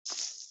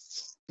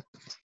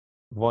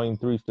 Volume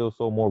 3 still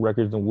sold more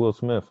records than Will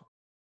Smith.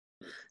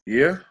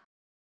 Yeah,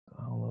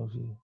 I don't know if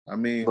he. I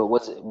mean, but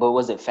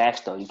was it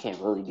facts though? You can't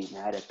really be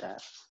mad at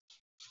that.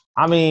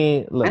 I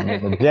mean, look,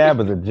 man, a jab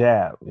is a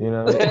jab. You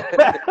know what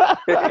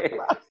I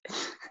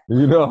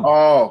mean?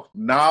 Oh,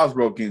 Nas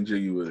wrote Getting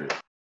Jiggy with it.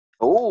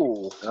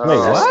 Oh, Wait,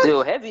 that's what?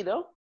 still heavy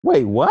though.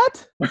 Wait,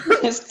 what?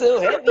 It's still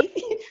heavy.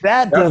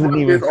 That That's doesn't what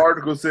even. this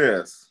article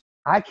says.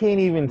 I can't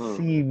even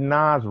see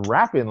Nas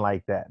rapping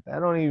like that. That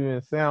don't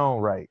even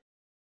sound right.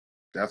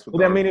 That's what.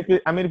 But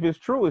if it's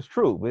true, it's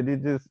true. But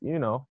it just,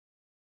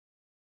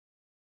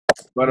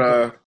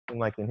 But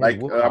like I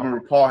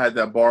remember Paul had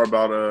that bar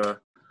about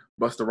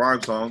Busta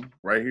Rhymes song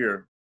right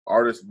here.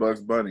 Artist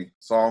Bugs Bunny,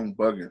 song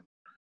Buggin'.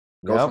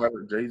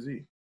 Ghostwriter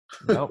Jay-Z.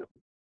 Yep.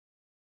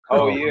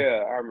 Oh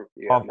yeah, I remember.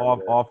 Yeah,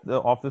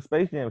 off the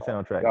Space Jam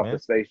soundtrack, off man. the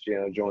Space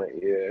Jam joint.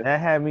 Yeah, That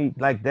had me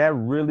like that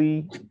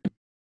really,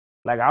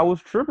 like I was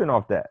tripping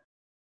off that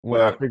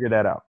when I figured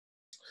that out.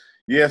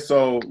 Yeah,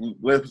 so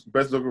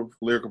best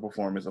lyrical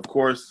performance, of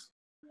course.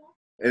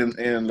 And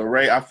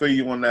Lorray, I feel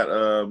you on that.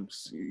 That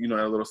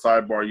little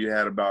sidebar you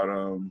had about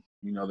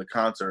the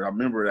concert. I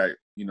remember that.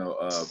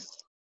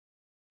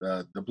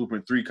 the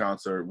Blueprint 3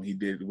 concert when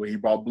he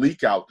brought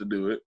Bleak out to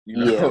do it. You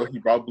know, Yeah. he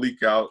brought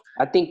Bleak out.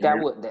 I think I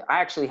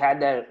actually had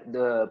that.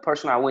 The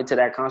person I went to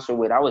that concert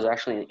with, I was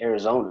actually in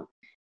Arizona,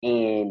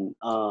 and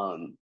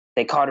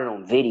they caught it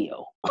on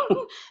video,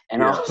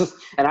 and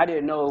I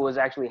didn't know it was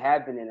actually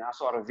happening. I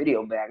saw the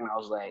video back, and I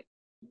was like,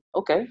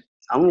 okay.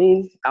 I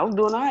mean, I was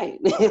doing all right.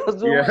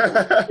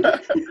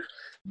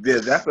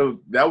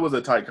 That was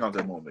a tight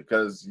concert moment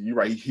because you're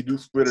right. He do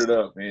split it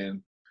up,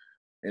 man,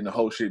 and the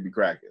whole shit be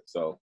cracking.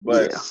 So,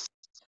 but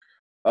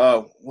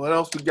what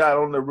else we got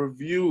on the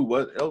review?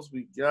 What else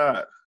we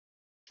got?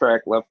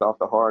 Track left off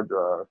the hard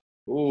drive.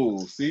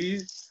 Ooh, see,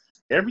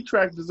 every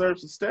track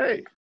deserves to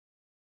stay.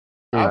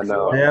 I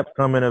know. Step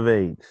coming of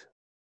age.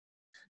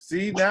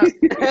 See now.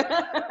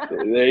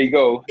 There you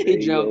go. He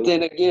jumped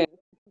in again.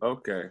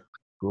 Okay.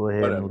 Go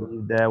ahead and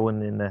leave that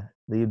one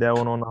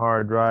on the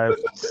hard drive.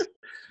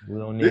 We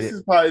don't need This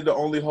is probably the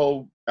only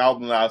whole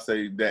album that I'll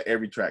say that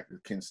every track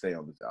can stay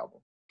on this album.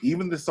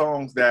 Even the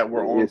songs that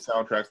were on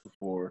soundtracks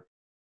before,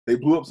 they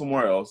blew up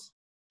somewhere else.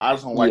 I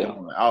just don't like them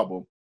on the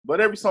album. But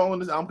every song on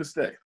this album can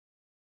stay.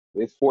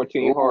 It's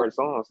 14 hard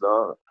songs,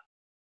 dog.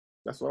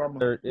 That's what I'm.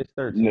 It's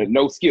 13.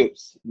 No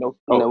skips. No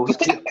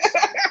skips.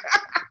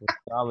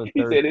 Solid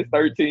he said it's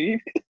 13.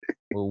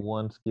 With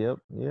one skip.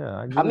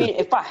 Yeah. I mean,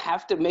 if I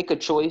have to make a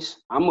choice,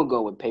 I'm gonna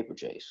go with Paper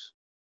Chase.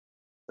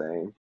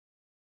 Same.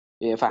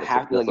 Yeah, if I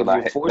have to,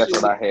 that's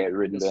what I had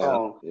written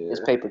down.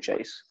 It's Paper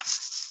Chase.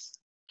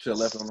 Should have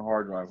left it on the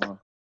hard drive, huh?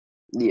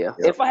 Yeah.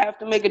 Yep. If I have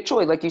to make a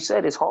choice, like you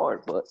said, it's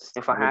hard, but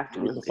if I have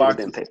to, it's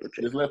been Paper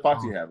Chase. Just let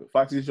Foxy have it.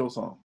 Foxy, it's your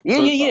song. Yeah.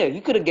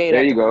 You could have gave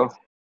there that. You go.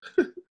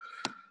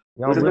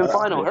 Would have been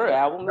fine on her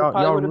album. It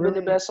probably would have been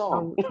the best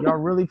song. Y'all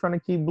really trying to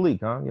keep Bleak,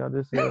 huh? Y'all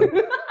just.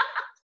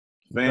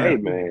 Hey,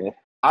 man.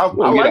 I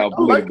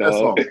like that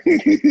song.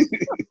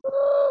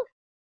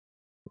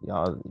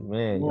 Y'all,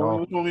 man.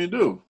 What you want me to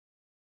do?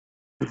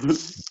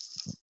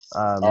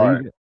 All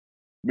right.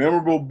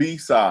 Memorable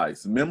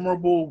B-sides.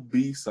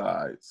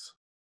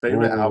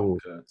 Favorite album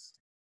cuts.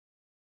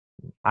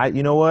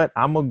 You know what?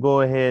 I'm gonna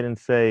go ahead and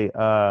say,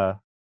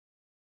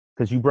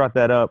 because you brought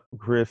that up,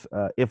 Chris.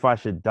 If I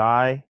Should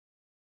Die.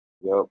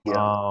 Yep.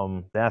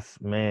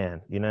 That's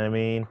man. You know what I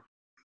mean?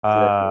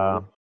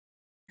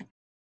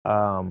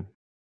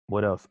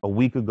 What else? A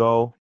Week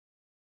Ago.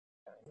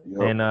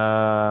 Yep.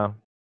 And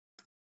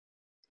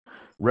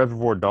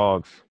Reservoir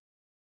Dogs.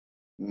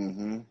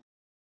 Mm-hmm.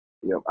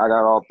 Yep, I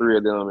got all three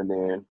of them, and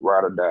then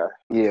Ride or Die.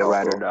 Yeah,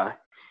 Ride or Die.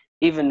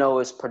 Even though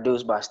it's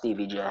produced by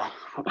Stevie J.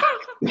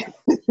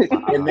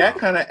 And that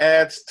kind of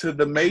adds to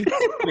the Matrix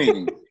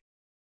thing.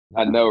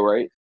 I know,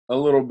 right? A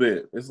little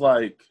bit. It's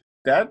like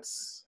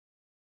that's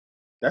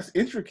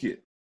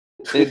intricate.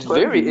 It's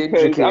very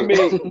intricate. I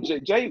mean,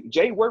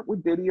 Jay worked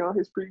with Diddy on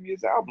his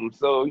previous album,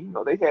 so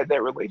they had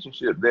that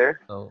relationship there.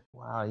 Oh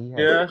wow,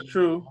 yeah, that's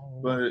true.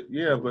 But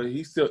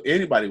he still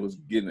anybody was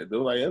getting it. They're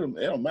like, it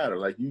don't matter.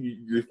 Like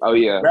you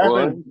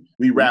rapping,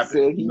 we rap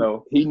it.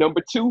 He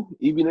number 2,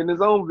 even in his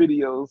own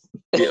videos.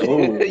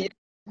 Yeah.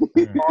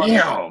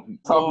 Damn.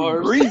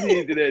 Talking greasy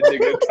into that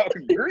nigga.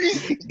 Talking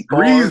greasy.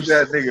 Greased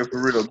that nigga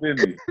for real,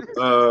 didn't he?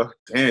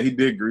 Damn, he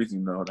did grease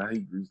him though. Now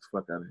he greased the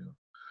fuck out of him.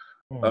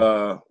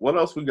 What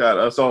else we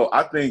got? So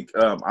I think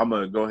I'm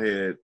gonna go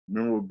ahead.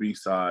 Memorable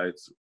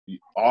B-sides.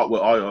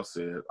 What all y'all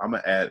said. I'm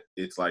gonna add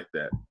It's Like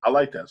That. I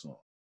like that song,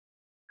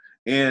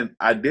 and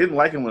I didn't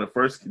like it when it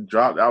first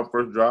dropped.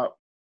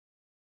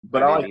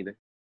 But I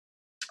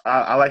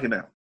like it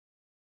now.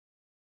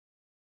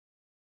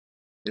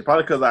 It's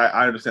probably because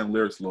I understand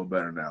lyrics a little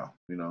better now.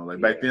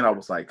 Back then I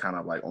was like kind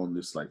of like on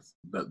this like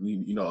like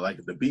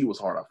the beat was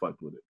hard. I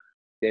fucked with it.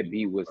 That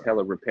beat was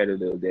hella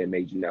repetitive. That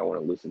made you not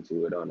want to listen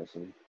to it,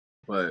 honestly.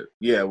 But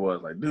yeah, it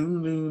was like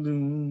do do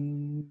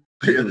do.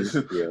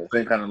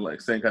 Same kind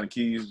of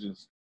keys,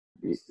 just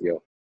yeah.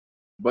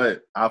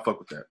 But I fuck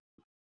with that.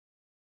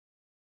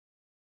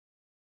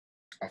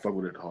 I fuck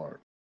with it hard.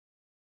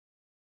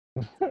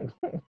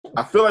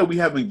 I feel like we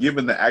haven't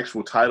given the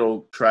actual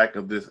title track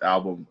of this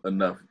album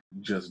enough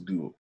just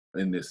due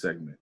in this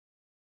segment.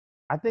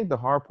 I think the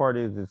hard part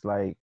is it's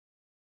like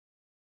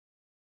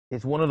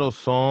it's one of those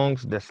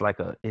songs that's like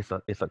it's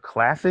a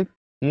classic,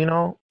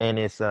 and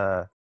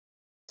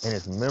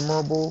it's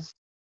memorable,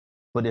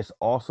 but it's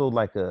also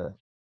like I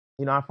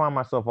find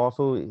myself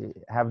also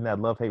having that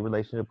love-hate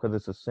relationship because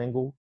it's a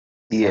single.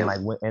 Yeah.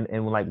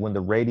 And when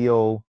the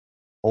radio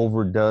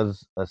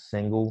overdoes a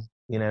single,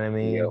 you know what I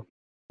mean? Yeah.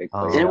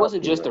 And it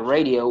wasn't just the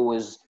radio; it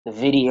was the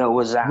video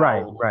was out.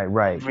 Right.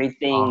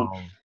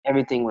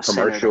 Everything was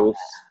commercials.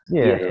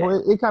 Yeah.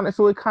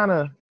 So it kind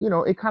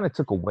of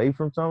took away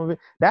from some of it.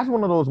 That's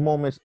one of those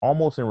moments,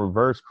 almost in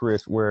reverse,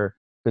 Chris, where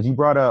because you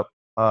brought up,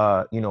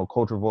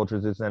 Culture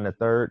Vultures, this and the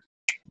third.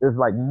 There's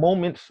like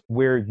moments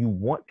where you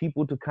want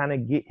people to kind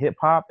of get hip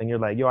hop, and you're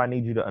like, yo, I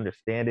need you to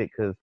understand it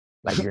because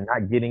like you're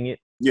not getting it.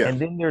 Yeah. And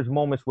then there's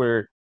moments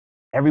where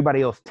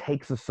everybody else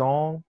takes a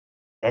song.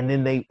 And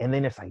then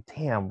it's like,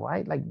 damn,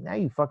 why? Like now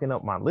you fucking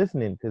up my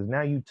listening because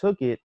now you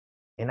took it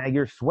and now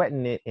you're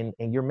sweating it and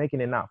you're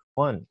making it not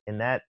fun. And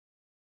that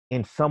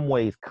in some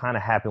ways kind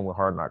of happened with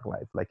Hard Knock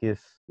Life. Like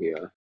it's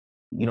Yeah.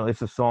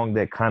 it's a song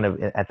that kind of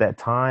at that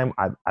time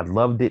I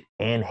loved it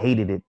and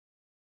hated it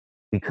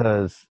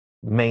because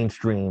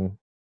mainstream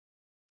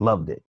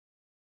loved it.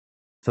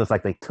 So it's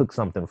like they took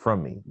something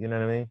from me. You know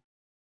what I mean?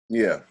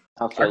 Yeah,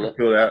 I I feel can it.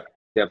 feel that.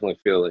 Definitely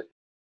feel it.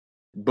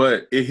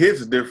 But it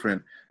hits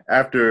different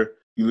after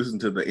you listen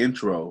to the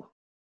intro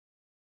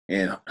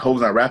and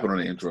Hope's not rapping on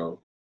the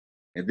intro.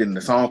 And then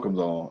the song comes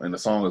on and the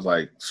song is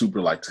like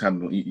super like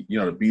kind of,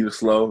 the beat is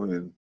slow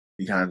and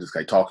he kind of just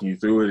like talking you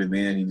through it and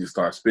then he just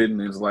starts spitting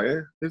and it's like,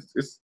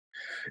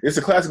 it's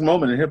a classic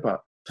moment in hip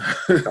hop.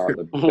 Dog,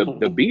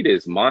 the beat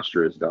is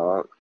monstrous,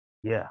 dog.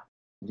 Yeah.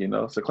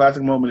 It's a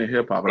classic moment in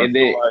hip hop. And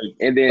then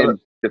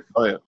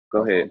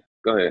go ahead.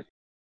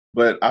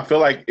 But I feel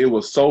like it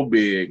was so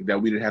big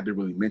that we didn't have to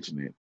really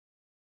mention it,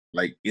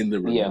 like in the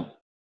release. Yeah.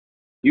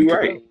 You're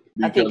right.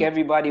 I think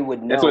everybody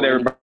would know. That's what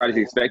everybody's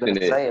expecting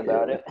to say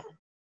about it.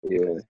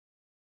 Yeah.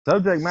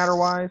 Subject matter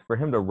wise, for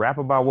him to rap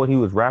about what he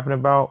was rapping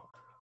about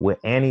with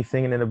Annie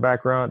singing in the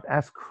background,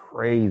 that's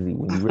crazy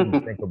when you really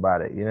think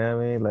about it. You know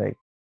what I mean? Like,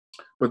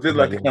 but then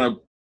like kind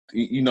of,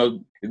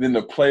 and then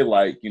to play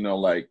like,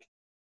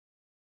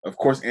 of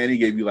course Annie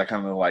gave you like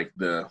kind of like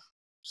the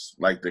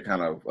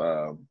kind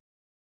of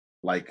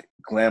like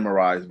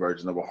glamorized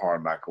version of a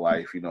Hard Knock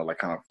Life, like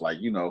kind of like,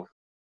 in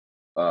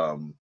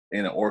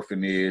an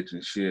orphanage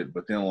and shit.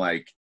 But then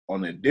like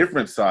on the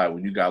different side,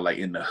 when you got like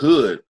in the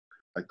hood,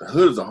 like the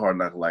hood is a Hard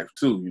Knock Life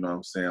too. You know what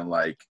I'm saying?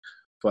 Like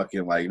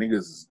fucking like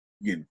niggas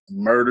getting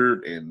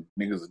murdered and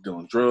niggas are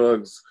doing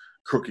drugs,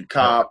 crooked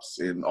cops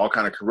and all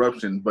kind of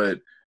corruption.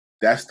 But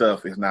that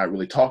stuff is not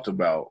really talked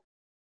about.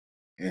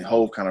 And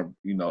Hov kind of,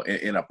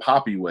 in a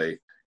poppy way,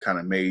 kind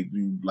of made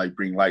you like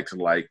bring light to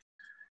like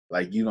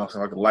like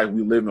the life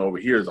we live in over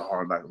here is a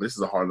hard knock. This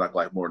is a Hard Knock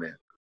Life more than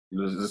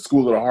it's the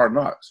school of the hard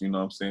knocks. You know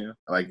what I'm saying?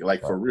 Like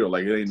for real.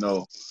 Like it ain't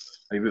no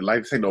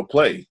like this ain't no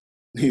play.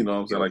 You know what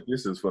I'm saying? Like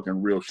this is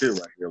fucking real shit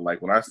right here.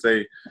 Like when I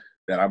say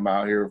that I'm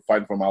out here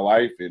fighting for my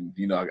life and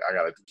I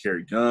gotta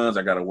carry guns,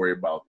 I gotta worry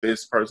about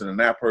this person and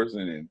that person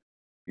and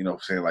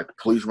saying like the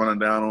police running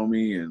down on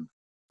me and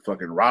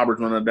fucking robbers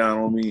running down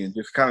on me and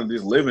just kind of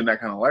just living that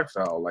kind of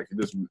lifestyle. Like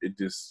it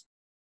just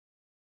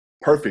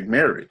perfect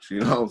marriage.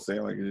 You know what I'm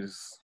saying? Like it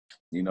just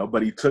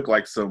but he took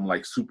like some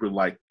like super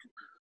like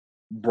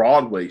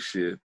Broadway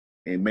shit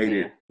and made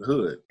it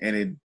hood and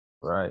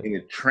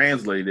it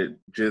translated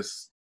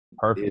just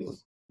perfectly.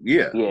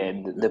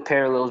 The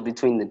parallels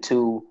between the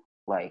two,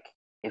 like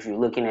if you're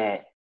looking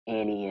at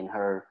Annie and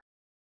her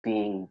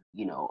being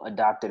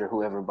adopted or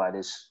whoever by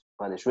this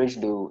rich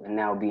dude and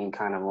now being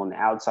kind of on the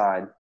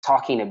outside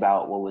talking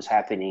about what was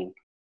happening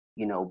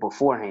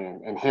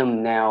beforehand, and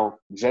him now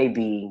Jay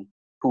being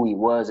who he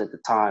was at the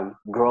time,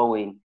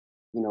 growing,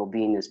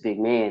 being this big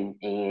man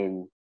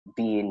and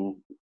being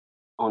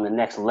on the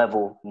next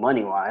level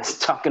money-wise,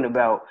 talking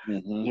about,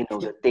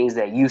 the things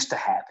that used to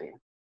happen.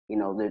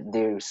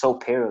 They're so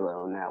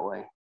parallel in that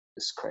way.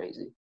 It's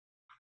crazy.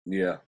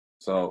 Yeah.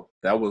 So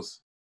that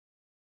was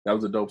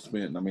a dope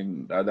spin. I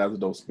mean, that was a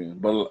dope spin.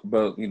 But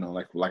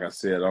like I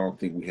said, I don't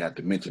think we had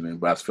to mention it,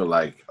 but I just feel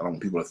like I don't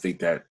want people to think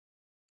that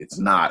it's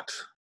not.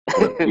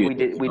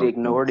 we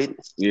ignored it.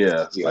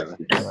 Yeah. Like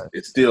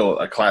it's still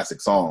a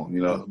classic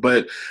song,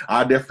 But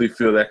I definitely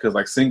feel that because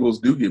like singles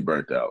do get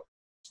burnt out.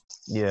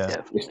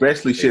 Yeah.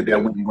 Especially shit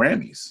that win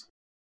Grammys.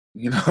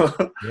 Yeah.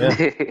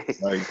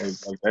 like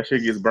that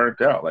shit gets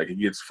burnt out. Like it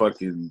gets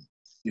fucking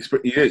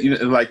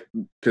like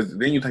because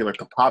then you take like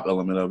the pop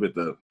element of it,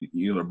 the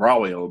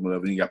Broadway element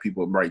of it, and you got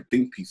people write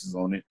think pieces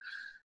on it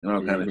and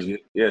all kind of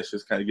shit. Yeah, it's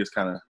just gets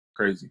kind of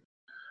crazy.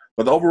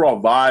 But the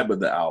overall vibe of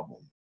the album,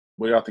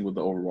 what do y'all think what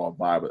the overall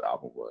vibe of the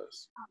album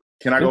was?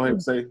 Can I go ahead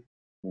and say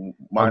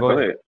mine? Go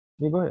ahead.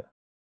 Yeah, go ahead.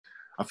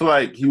 I feel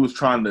like he was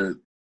trying to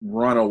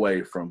run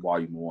away from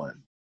Volume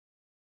 1.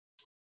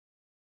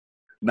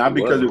 Not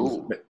because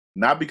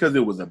it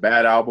was a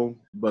bad album,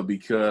 but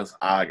because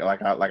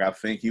I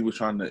think he was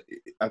trying to.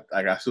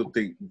 I still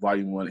think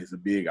Volume 1 is a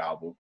big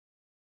album.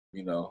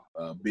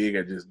 Big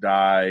had just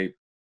died.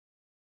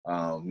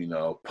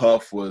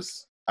 Puff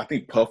was. I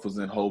think Puff was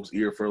in Hope's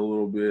ear for a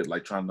little bit,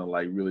 like trying to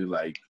like really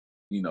like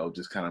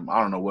just kind of.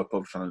 I don't know what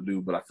Puff was trying to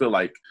do, but I feel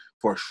like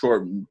for a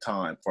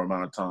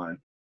amount of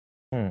time,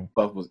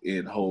 Puff was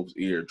in Hope's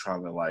ear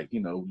trying to like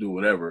do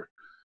whatever.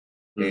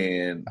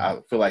 And I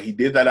feel like he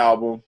did that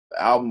album.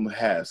 The album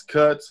has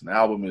cuts. The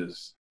album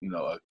is,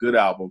 a good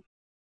album.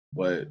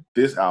 But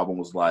this album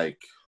was like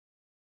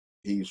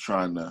he's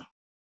trying to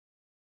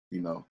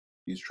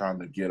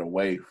get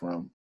away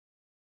from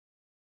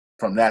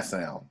that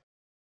sound.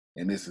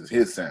 And this is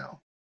his sound.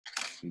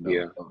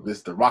 This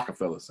is the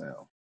Rockefeller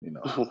sound,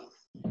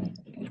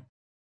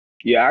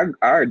 Yeah,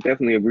 I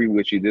definitely agree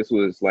with you. This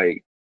was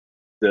like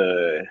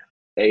the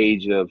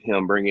age of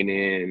him bringing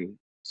in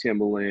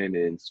Timbaland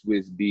and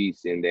Swiss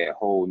Beats and that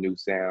whole new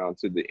sound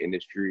to the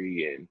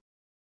industry and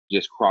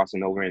just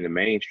crossing over in the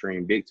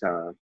mainstream big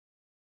time.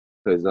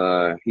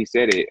 Because he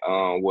said it,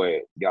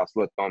 what y'all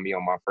slept on me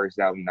on my first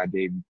album, I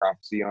gave you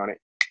Prophecy on it.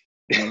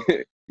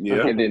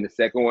 Yeah. and then the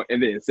second one,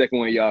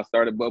 y'all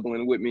started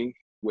bubbling with me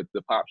with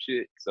the pop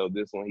shit. So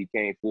this one, he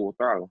came full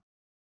throttle.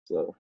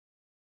 So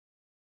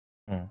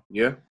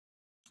yeah,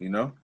 you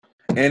know,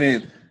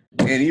 and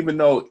even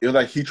though it was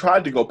like he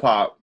tried to go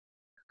pop,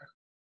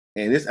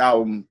 and this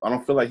album, I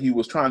don't feel like he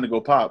was trying to go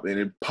pop, and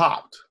it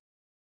popped.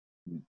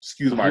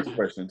 Excuse my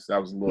expressions.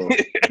 That was a little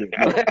bit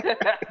much.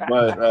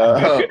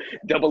 But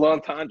double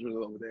entendres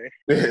over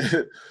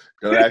there.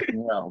 Don't ask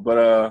me out.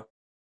 But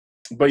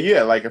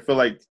yeah, like I feel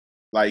like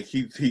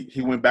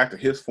he went back to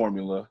his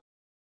formula.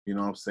 You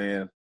know what I'm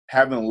saying?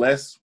 Having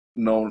lesser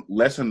known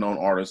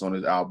artists on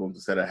his albums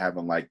instead of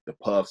having like the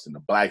Puffs and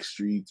the Black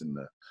Streets and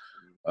the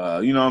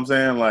you know what I'm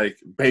saying, like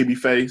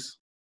Babyface.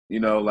 You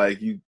know, like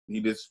he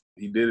just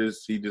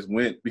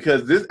went,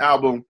 because this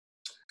album,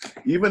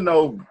 even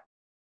though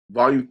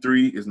Volume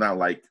 3 is not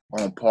like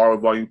on par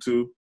with Volume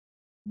 2,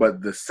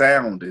 but the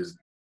sound is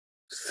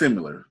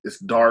similar. It's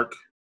dark,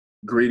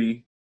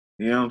 gritty.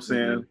 You know what I'm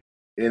saying?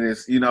 And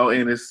it's, you know,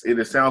 and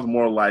it sounds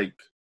more like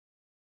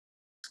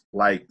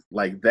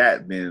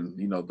that than,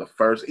 you know, the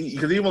first,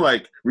 because even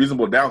like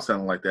Reasonable Doubt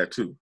sounded like that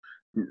too.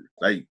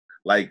 Like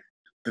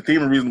the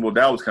theme of Reasonable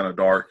Doubt was kind of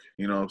dark.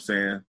 You know what I'm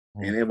saying?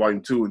 And in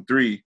Volume 2 and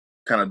 3,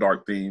 kind of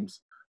dark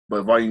themes.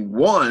 But Volume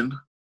 1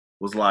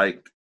 was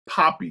like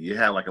poppy. It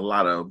had like a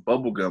lot of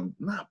bubblegum,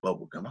 not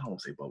bubblegum, I don't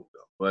want to say bubblegum,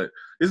 but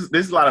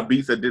there's a lot of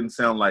beats that didn't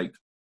sound like,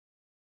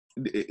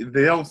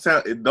 they don't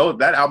sound,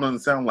 that album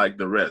doesn't sound like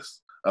the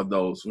rest of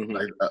those,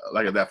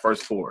 like that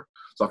first 4.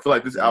 So I feel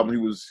like this album,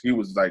 he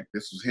was like,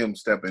 this was him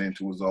stepping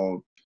into his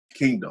own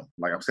kingdom.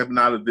 Like, I'm stepping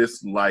out of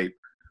this light.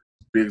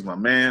 Big's my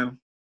man.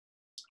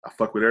 I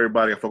fuck with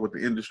everybody. I fuck with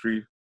the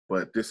industry.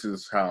 But this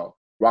is how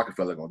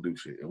Rockefeller gonna do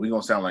shit. And we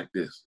gonna sound like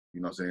this.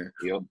 You know what I'm saying?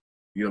 Yep.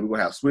 You know, we're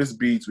gonna have Swiss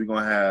beats. We're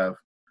gonna have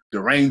the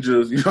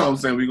Rangers. You know what I'm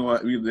saying? We gonna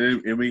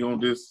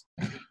just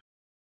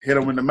hit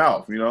him in the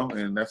mouth. You know,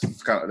 and that's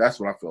what I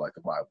feel like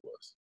the vibe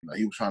was. You know,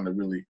 he was trying to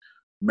really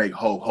make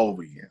Hove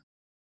again.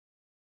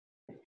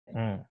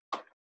 When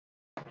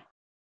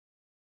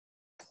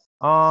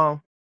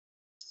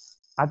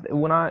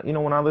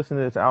I listen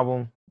to this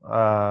album,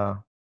 I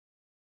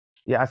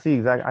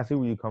see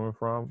where you're coming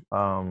from.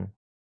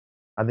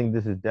 I think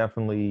this is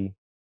definitely.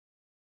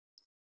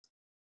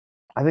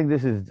 I think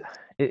this is.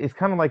 It's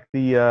kind of like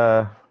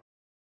the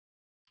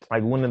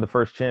like winning the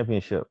first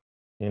championship.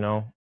 You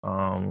know,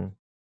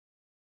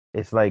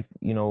 it's like,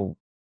 you know,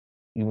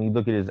 when you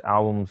look at his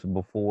albums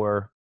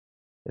before,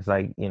 it's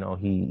like, you know,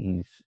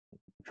 he's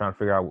trying to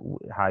figure out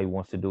how he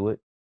wants to do it.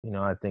 You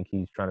know, I think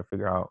he's trying to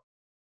figure out.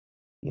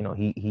 You know,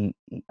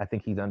 I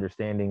think he's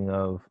understanding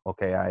of,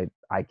 okay,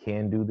 I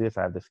can do this.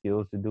 I have the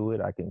skills to do it.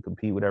 I can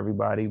compete with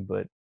everybody,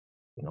 but,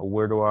 you know,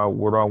 where do I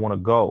want to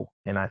go?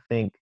 And I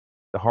think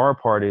the hard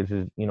part is,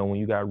 you know, when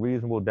you got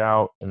Reasonable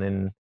Doubt and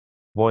then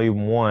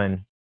Volume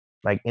 1,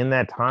 like in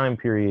that time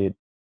period,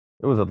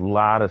 there was a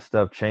lot of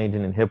stuff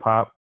changing in hip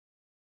hop.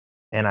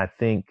 And I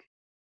think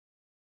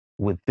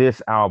with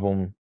this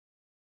album,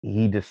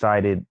 he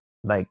decided,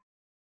 like,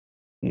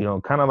 you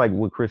know, kind of like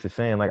what Chris is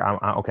saying, like,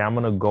 I'm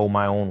gonna go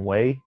my own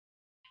way,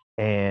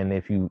 and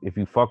if you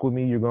fuck with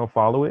me, you're gonna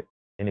follow it,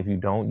 and if you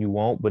don't, you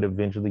won't. But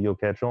eventually, you'll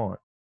catch on.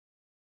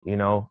 You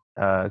know,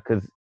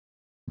 because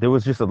there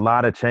was just a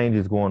lot of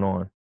changes going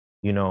on,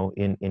 you know,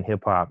 in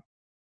hip hop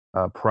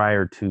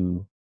prior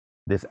to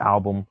this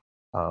album,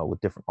 with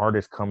different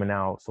artists coming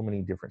out, so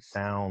many different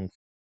sounds,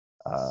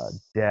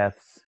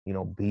 deaths, you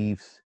know,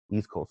 beefs,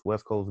 East Coast,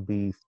 West Coast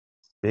beef,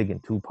 Big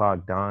and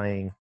Tupac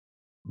dying.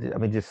 I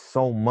mean, just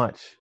so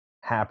much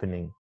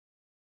happening.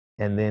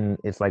 And then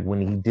it's like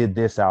when he did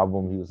this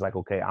album, he was like,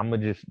 okay, I'm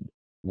gonna just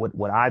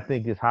what I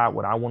think is hot,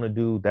 what I want to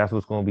do, that's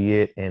what's gonna be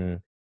it.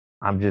 And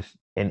I'm just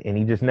and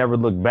he just never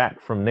looked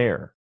back from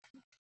there.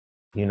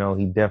 You know,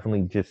 he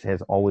definitely just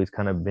has always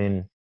kind of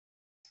been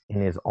in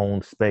his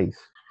own space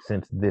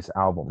since this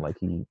album. Like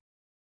he,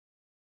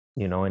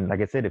 you know, and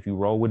like I said, if you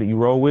roll with it, you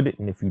roll with it.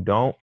 And if you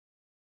don't,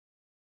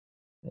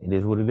 it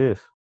is what it is.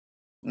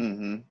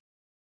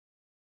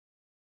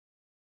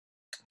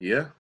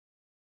 Yeah.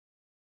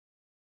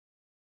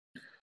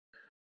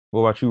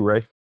 What about you,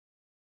 Ray?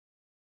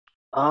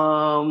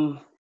 My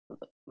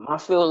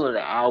feel of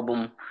the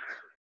album,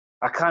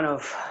 I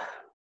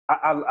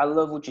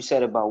love what you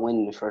said about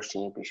winning the first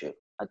championship.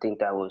 I think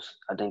that was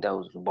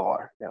the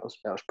bar. That was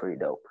pretty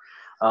dope.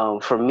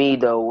 For me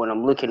though, when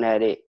I'm looking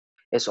at it,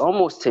 it's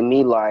almost to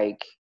me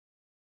like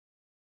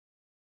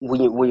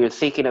when you're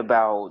thinking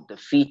about the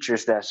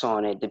features that's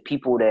on it, the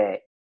people that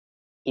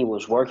he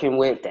was working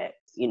with that,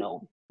 you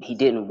know, he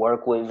didn't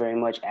work with very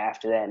much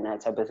after that and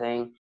that type of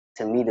thing.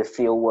 To me, the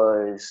feel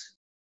was,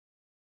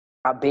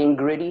 I've been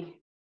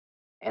gritty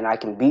and I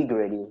can be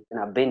gritty, and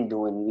I've been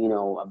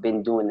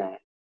doing that.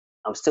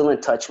 I'm still in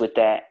touch with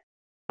that,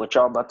 but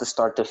y'all about to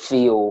start to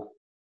feel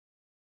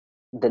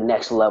the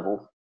next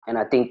level. And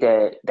I think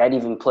that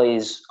even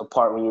plays a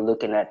part when you're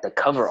looking at the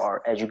cover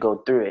art as you go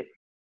through it.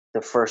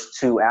 The first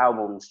 2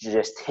 albums,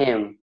 just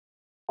him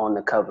on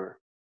the cover.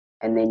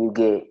 And then you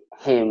get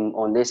him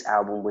on this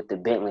album with the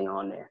Bentley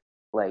on there.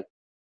 Like,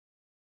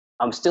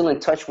 I'm still in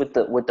touch with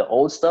the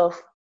old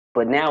stuff,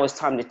 but now it's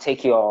time to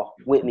take y'all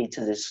with me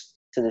to this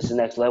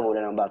next level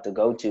that I'm about to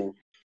go to,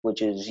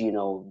 which is, you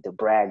know, the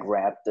brag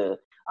rap, the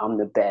I'm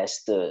the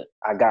best, the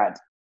I got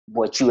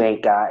what you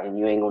ain't got and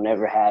you ain't gonna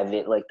never have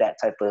it, like that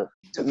type of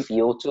to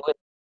feel to it.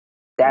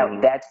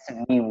 That's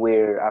to me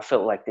where I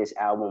felt like this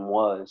album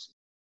was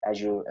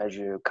as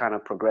you're kind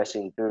of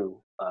progressing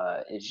through.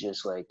 It's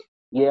just like,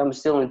 yeah, I'm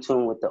still in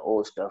tune with the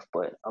old stuff,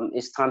 but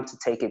it's time to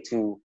take it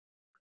to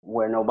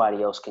where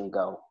nobody else can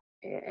go,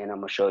 and I'm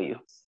gonna show you.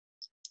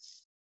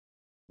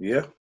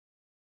 Yeah,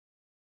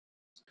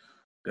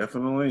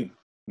 definitely.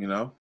 You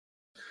know,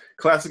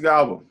 classic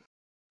album.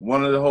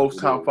 One of the whole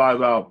top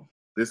 5 albums.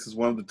 This is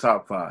one of the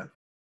top 5.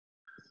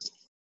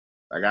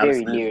 I gotta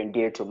Very say, near and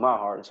dear to my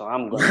heart, so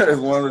I'm going.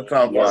 it's one of the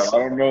top 5. Yes, I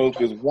don't know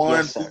if it's 1,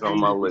 Yes, sir. on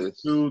my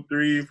list. 2,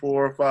 3,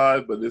 4, or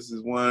 5, but this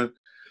is one.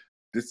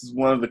 This is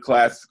one of the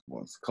classic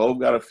ones. Hov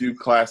got a few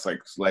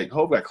classics. Like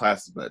Hov got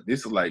classics, but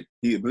this is like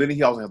but then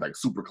he also has like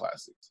super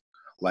classics.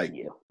 Like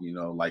you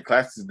know, like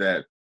classics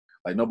that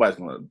like nobody's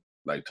gonna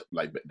like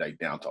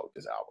down talk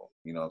this album.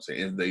 You know what I'm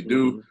saying? If they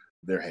do,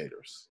 they're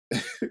haters.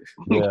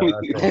 Yeah,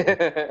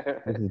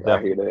 this is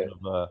definitely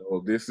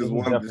this is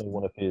definitely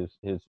one of his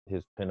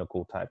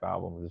pinnacle type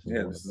albums.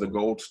 This is a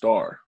gold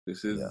star.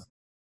 This is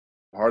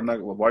Hard Knock.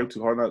 Why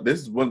too Hard Knock?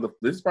 This is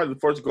probably the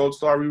first gold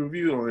star we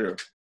reviewed on here.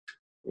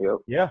 Yep.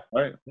 Yeah.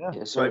 Right. Yeah.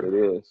 Yes, sir. It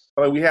is.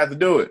 Like we had to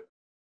do it.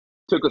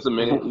 Took us a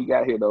minute. We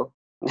got here though.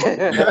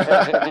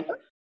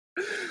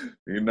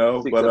 You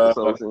know, 6 but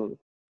episodes in.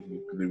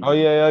 Oh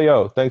yeah,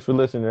 yo. Thanks for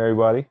listening,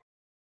 everybody.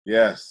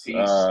 Yes. Peace.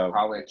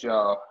 I'll let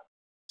y'all.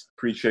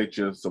 Appreciate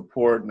your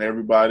support and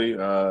everybody.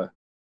 Yo,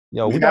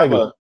 we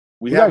gotta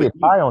get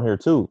Ty on here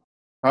too.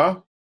 Huh?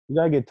 We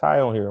gotta get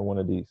Ty on here in one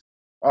of these.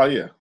 Oh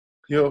yeah.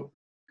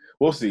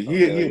 We'll see.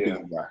 He'll be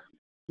the guy.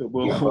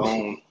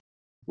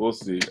 We'll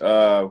see.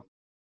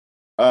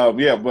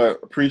 Yeah, but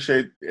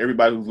appreciate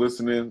everybody who's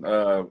listening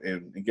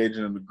and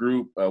engaging in the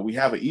group. We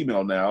have an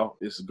email now.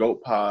 It's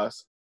goatpod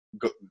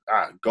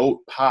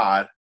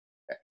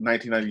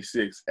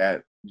 1996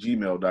 at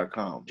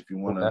gmail.com. If you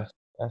want to,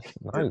 that's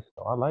nice.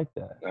 I like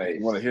that. If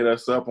you want to hit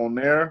us up on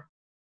there,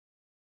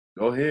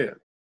 go ahead.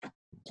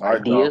 All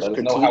right, ideas, let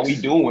us know how we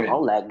doing.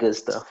 All that good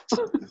stuff.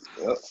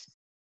 Yep.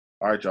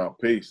 All right, y'all.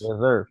 Peace. Yes,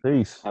 sir.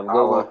 Peace. Have a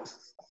good one.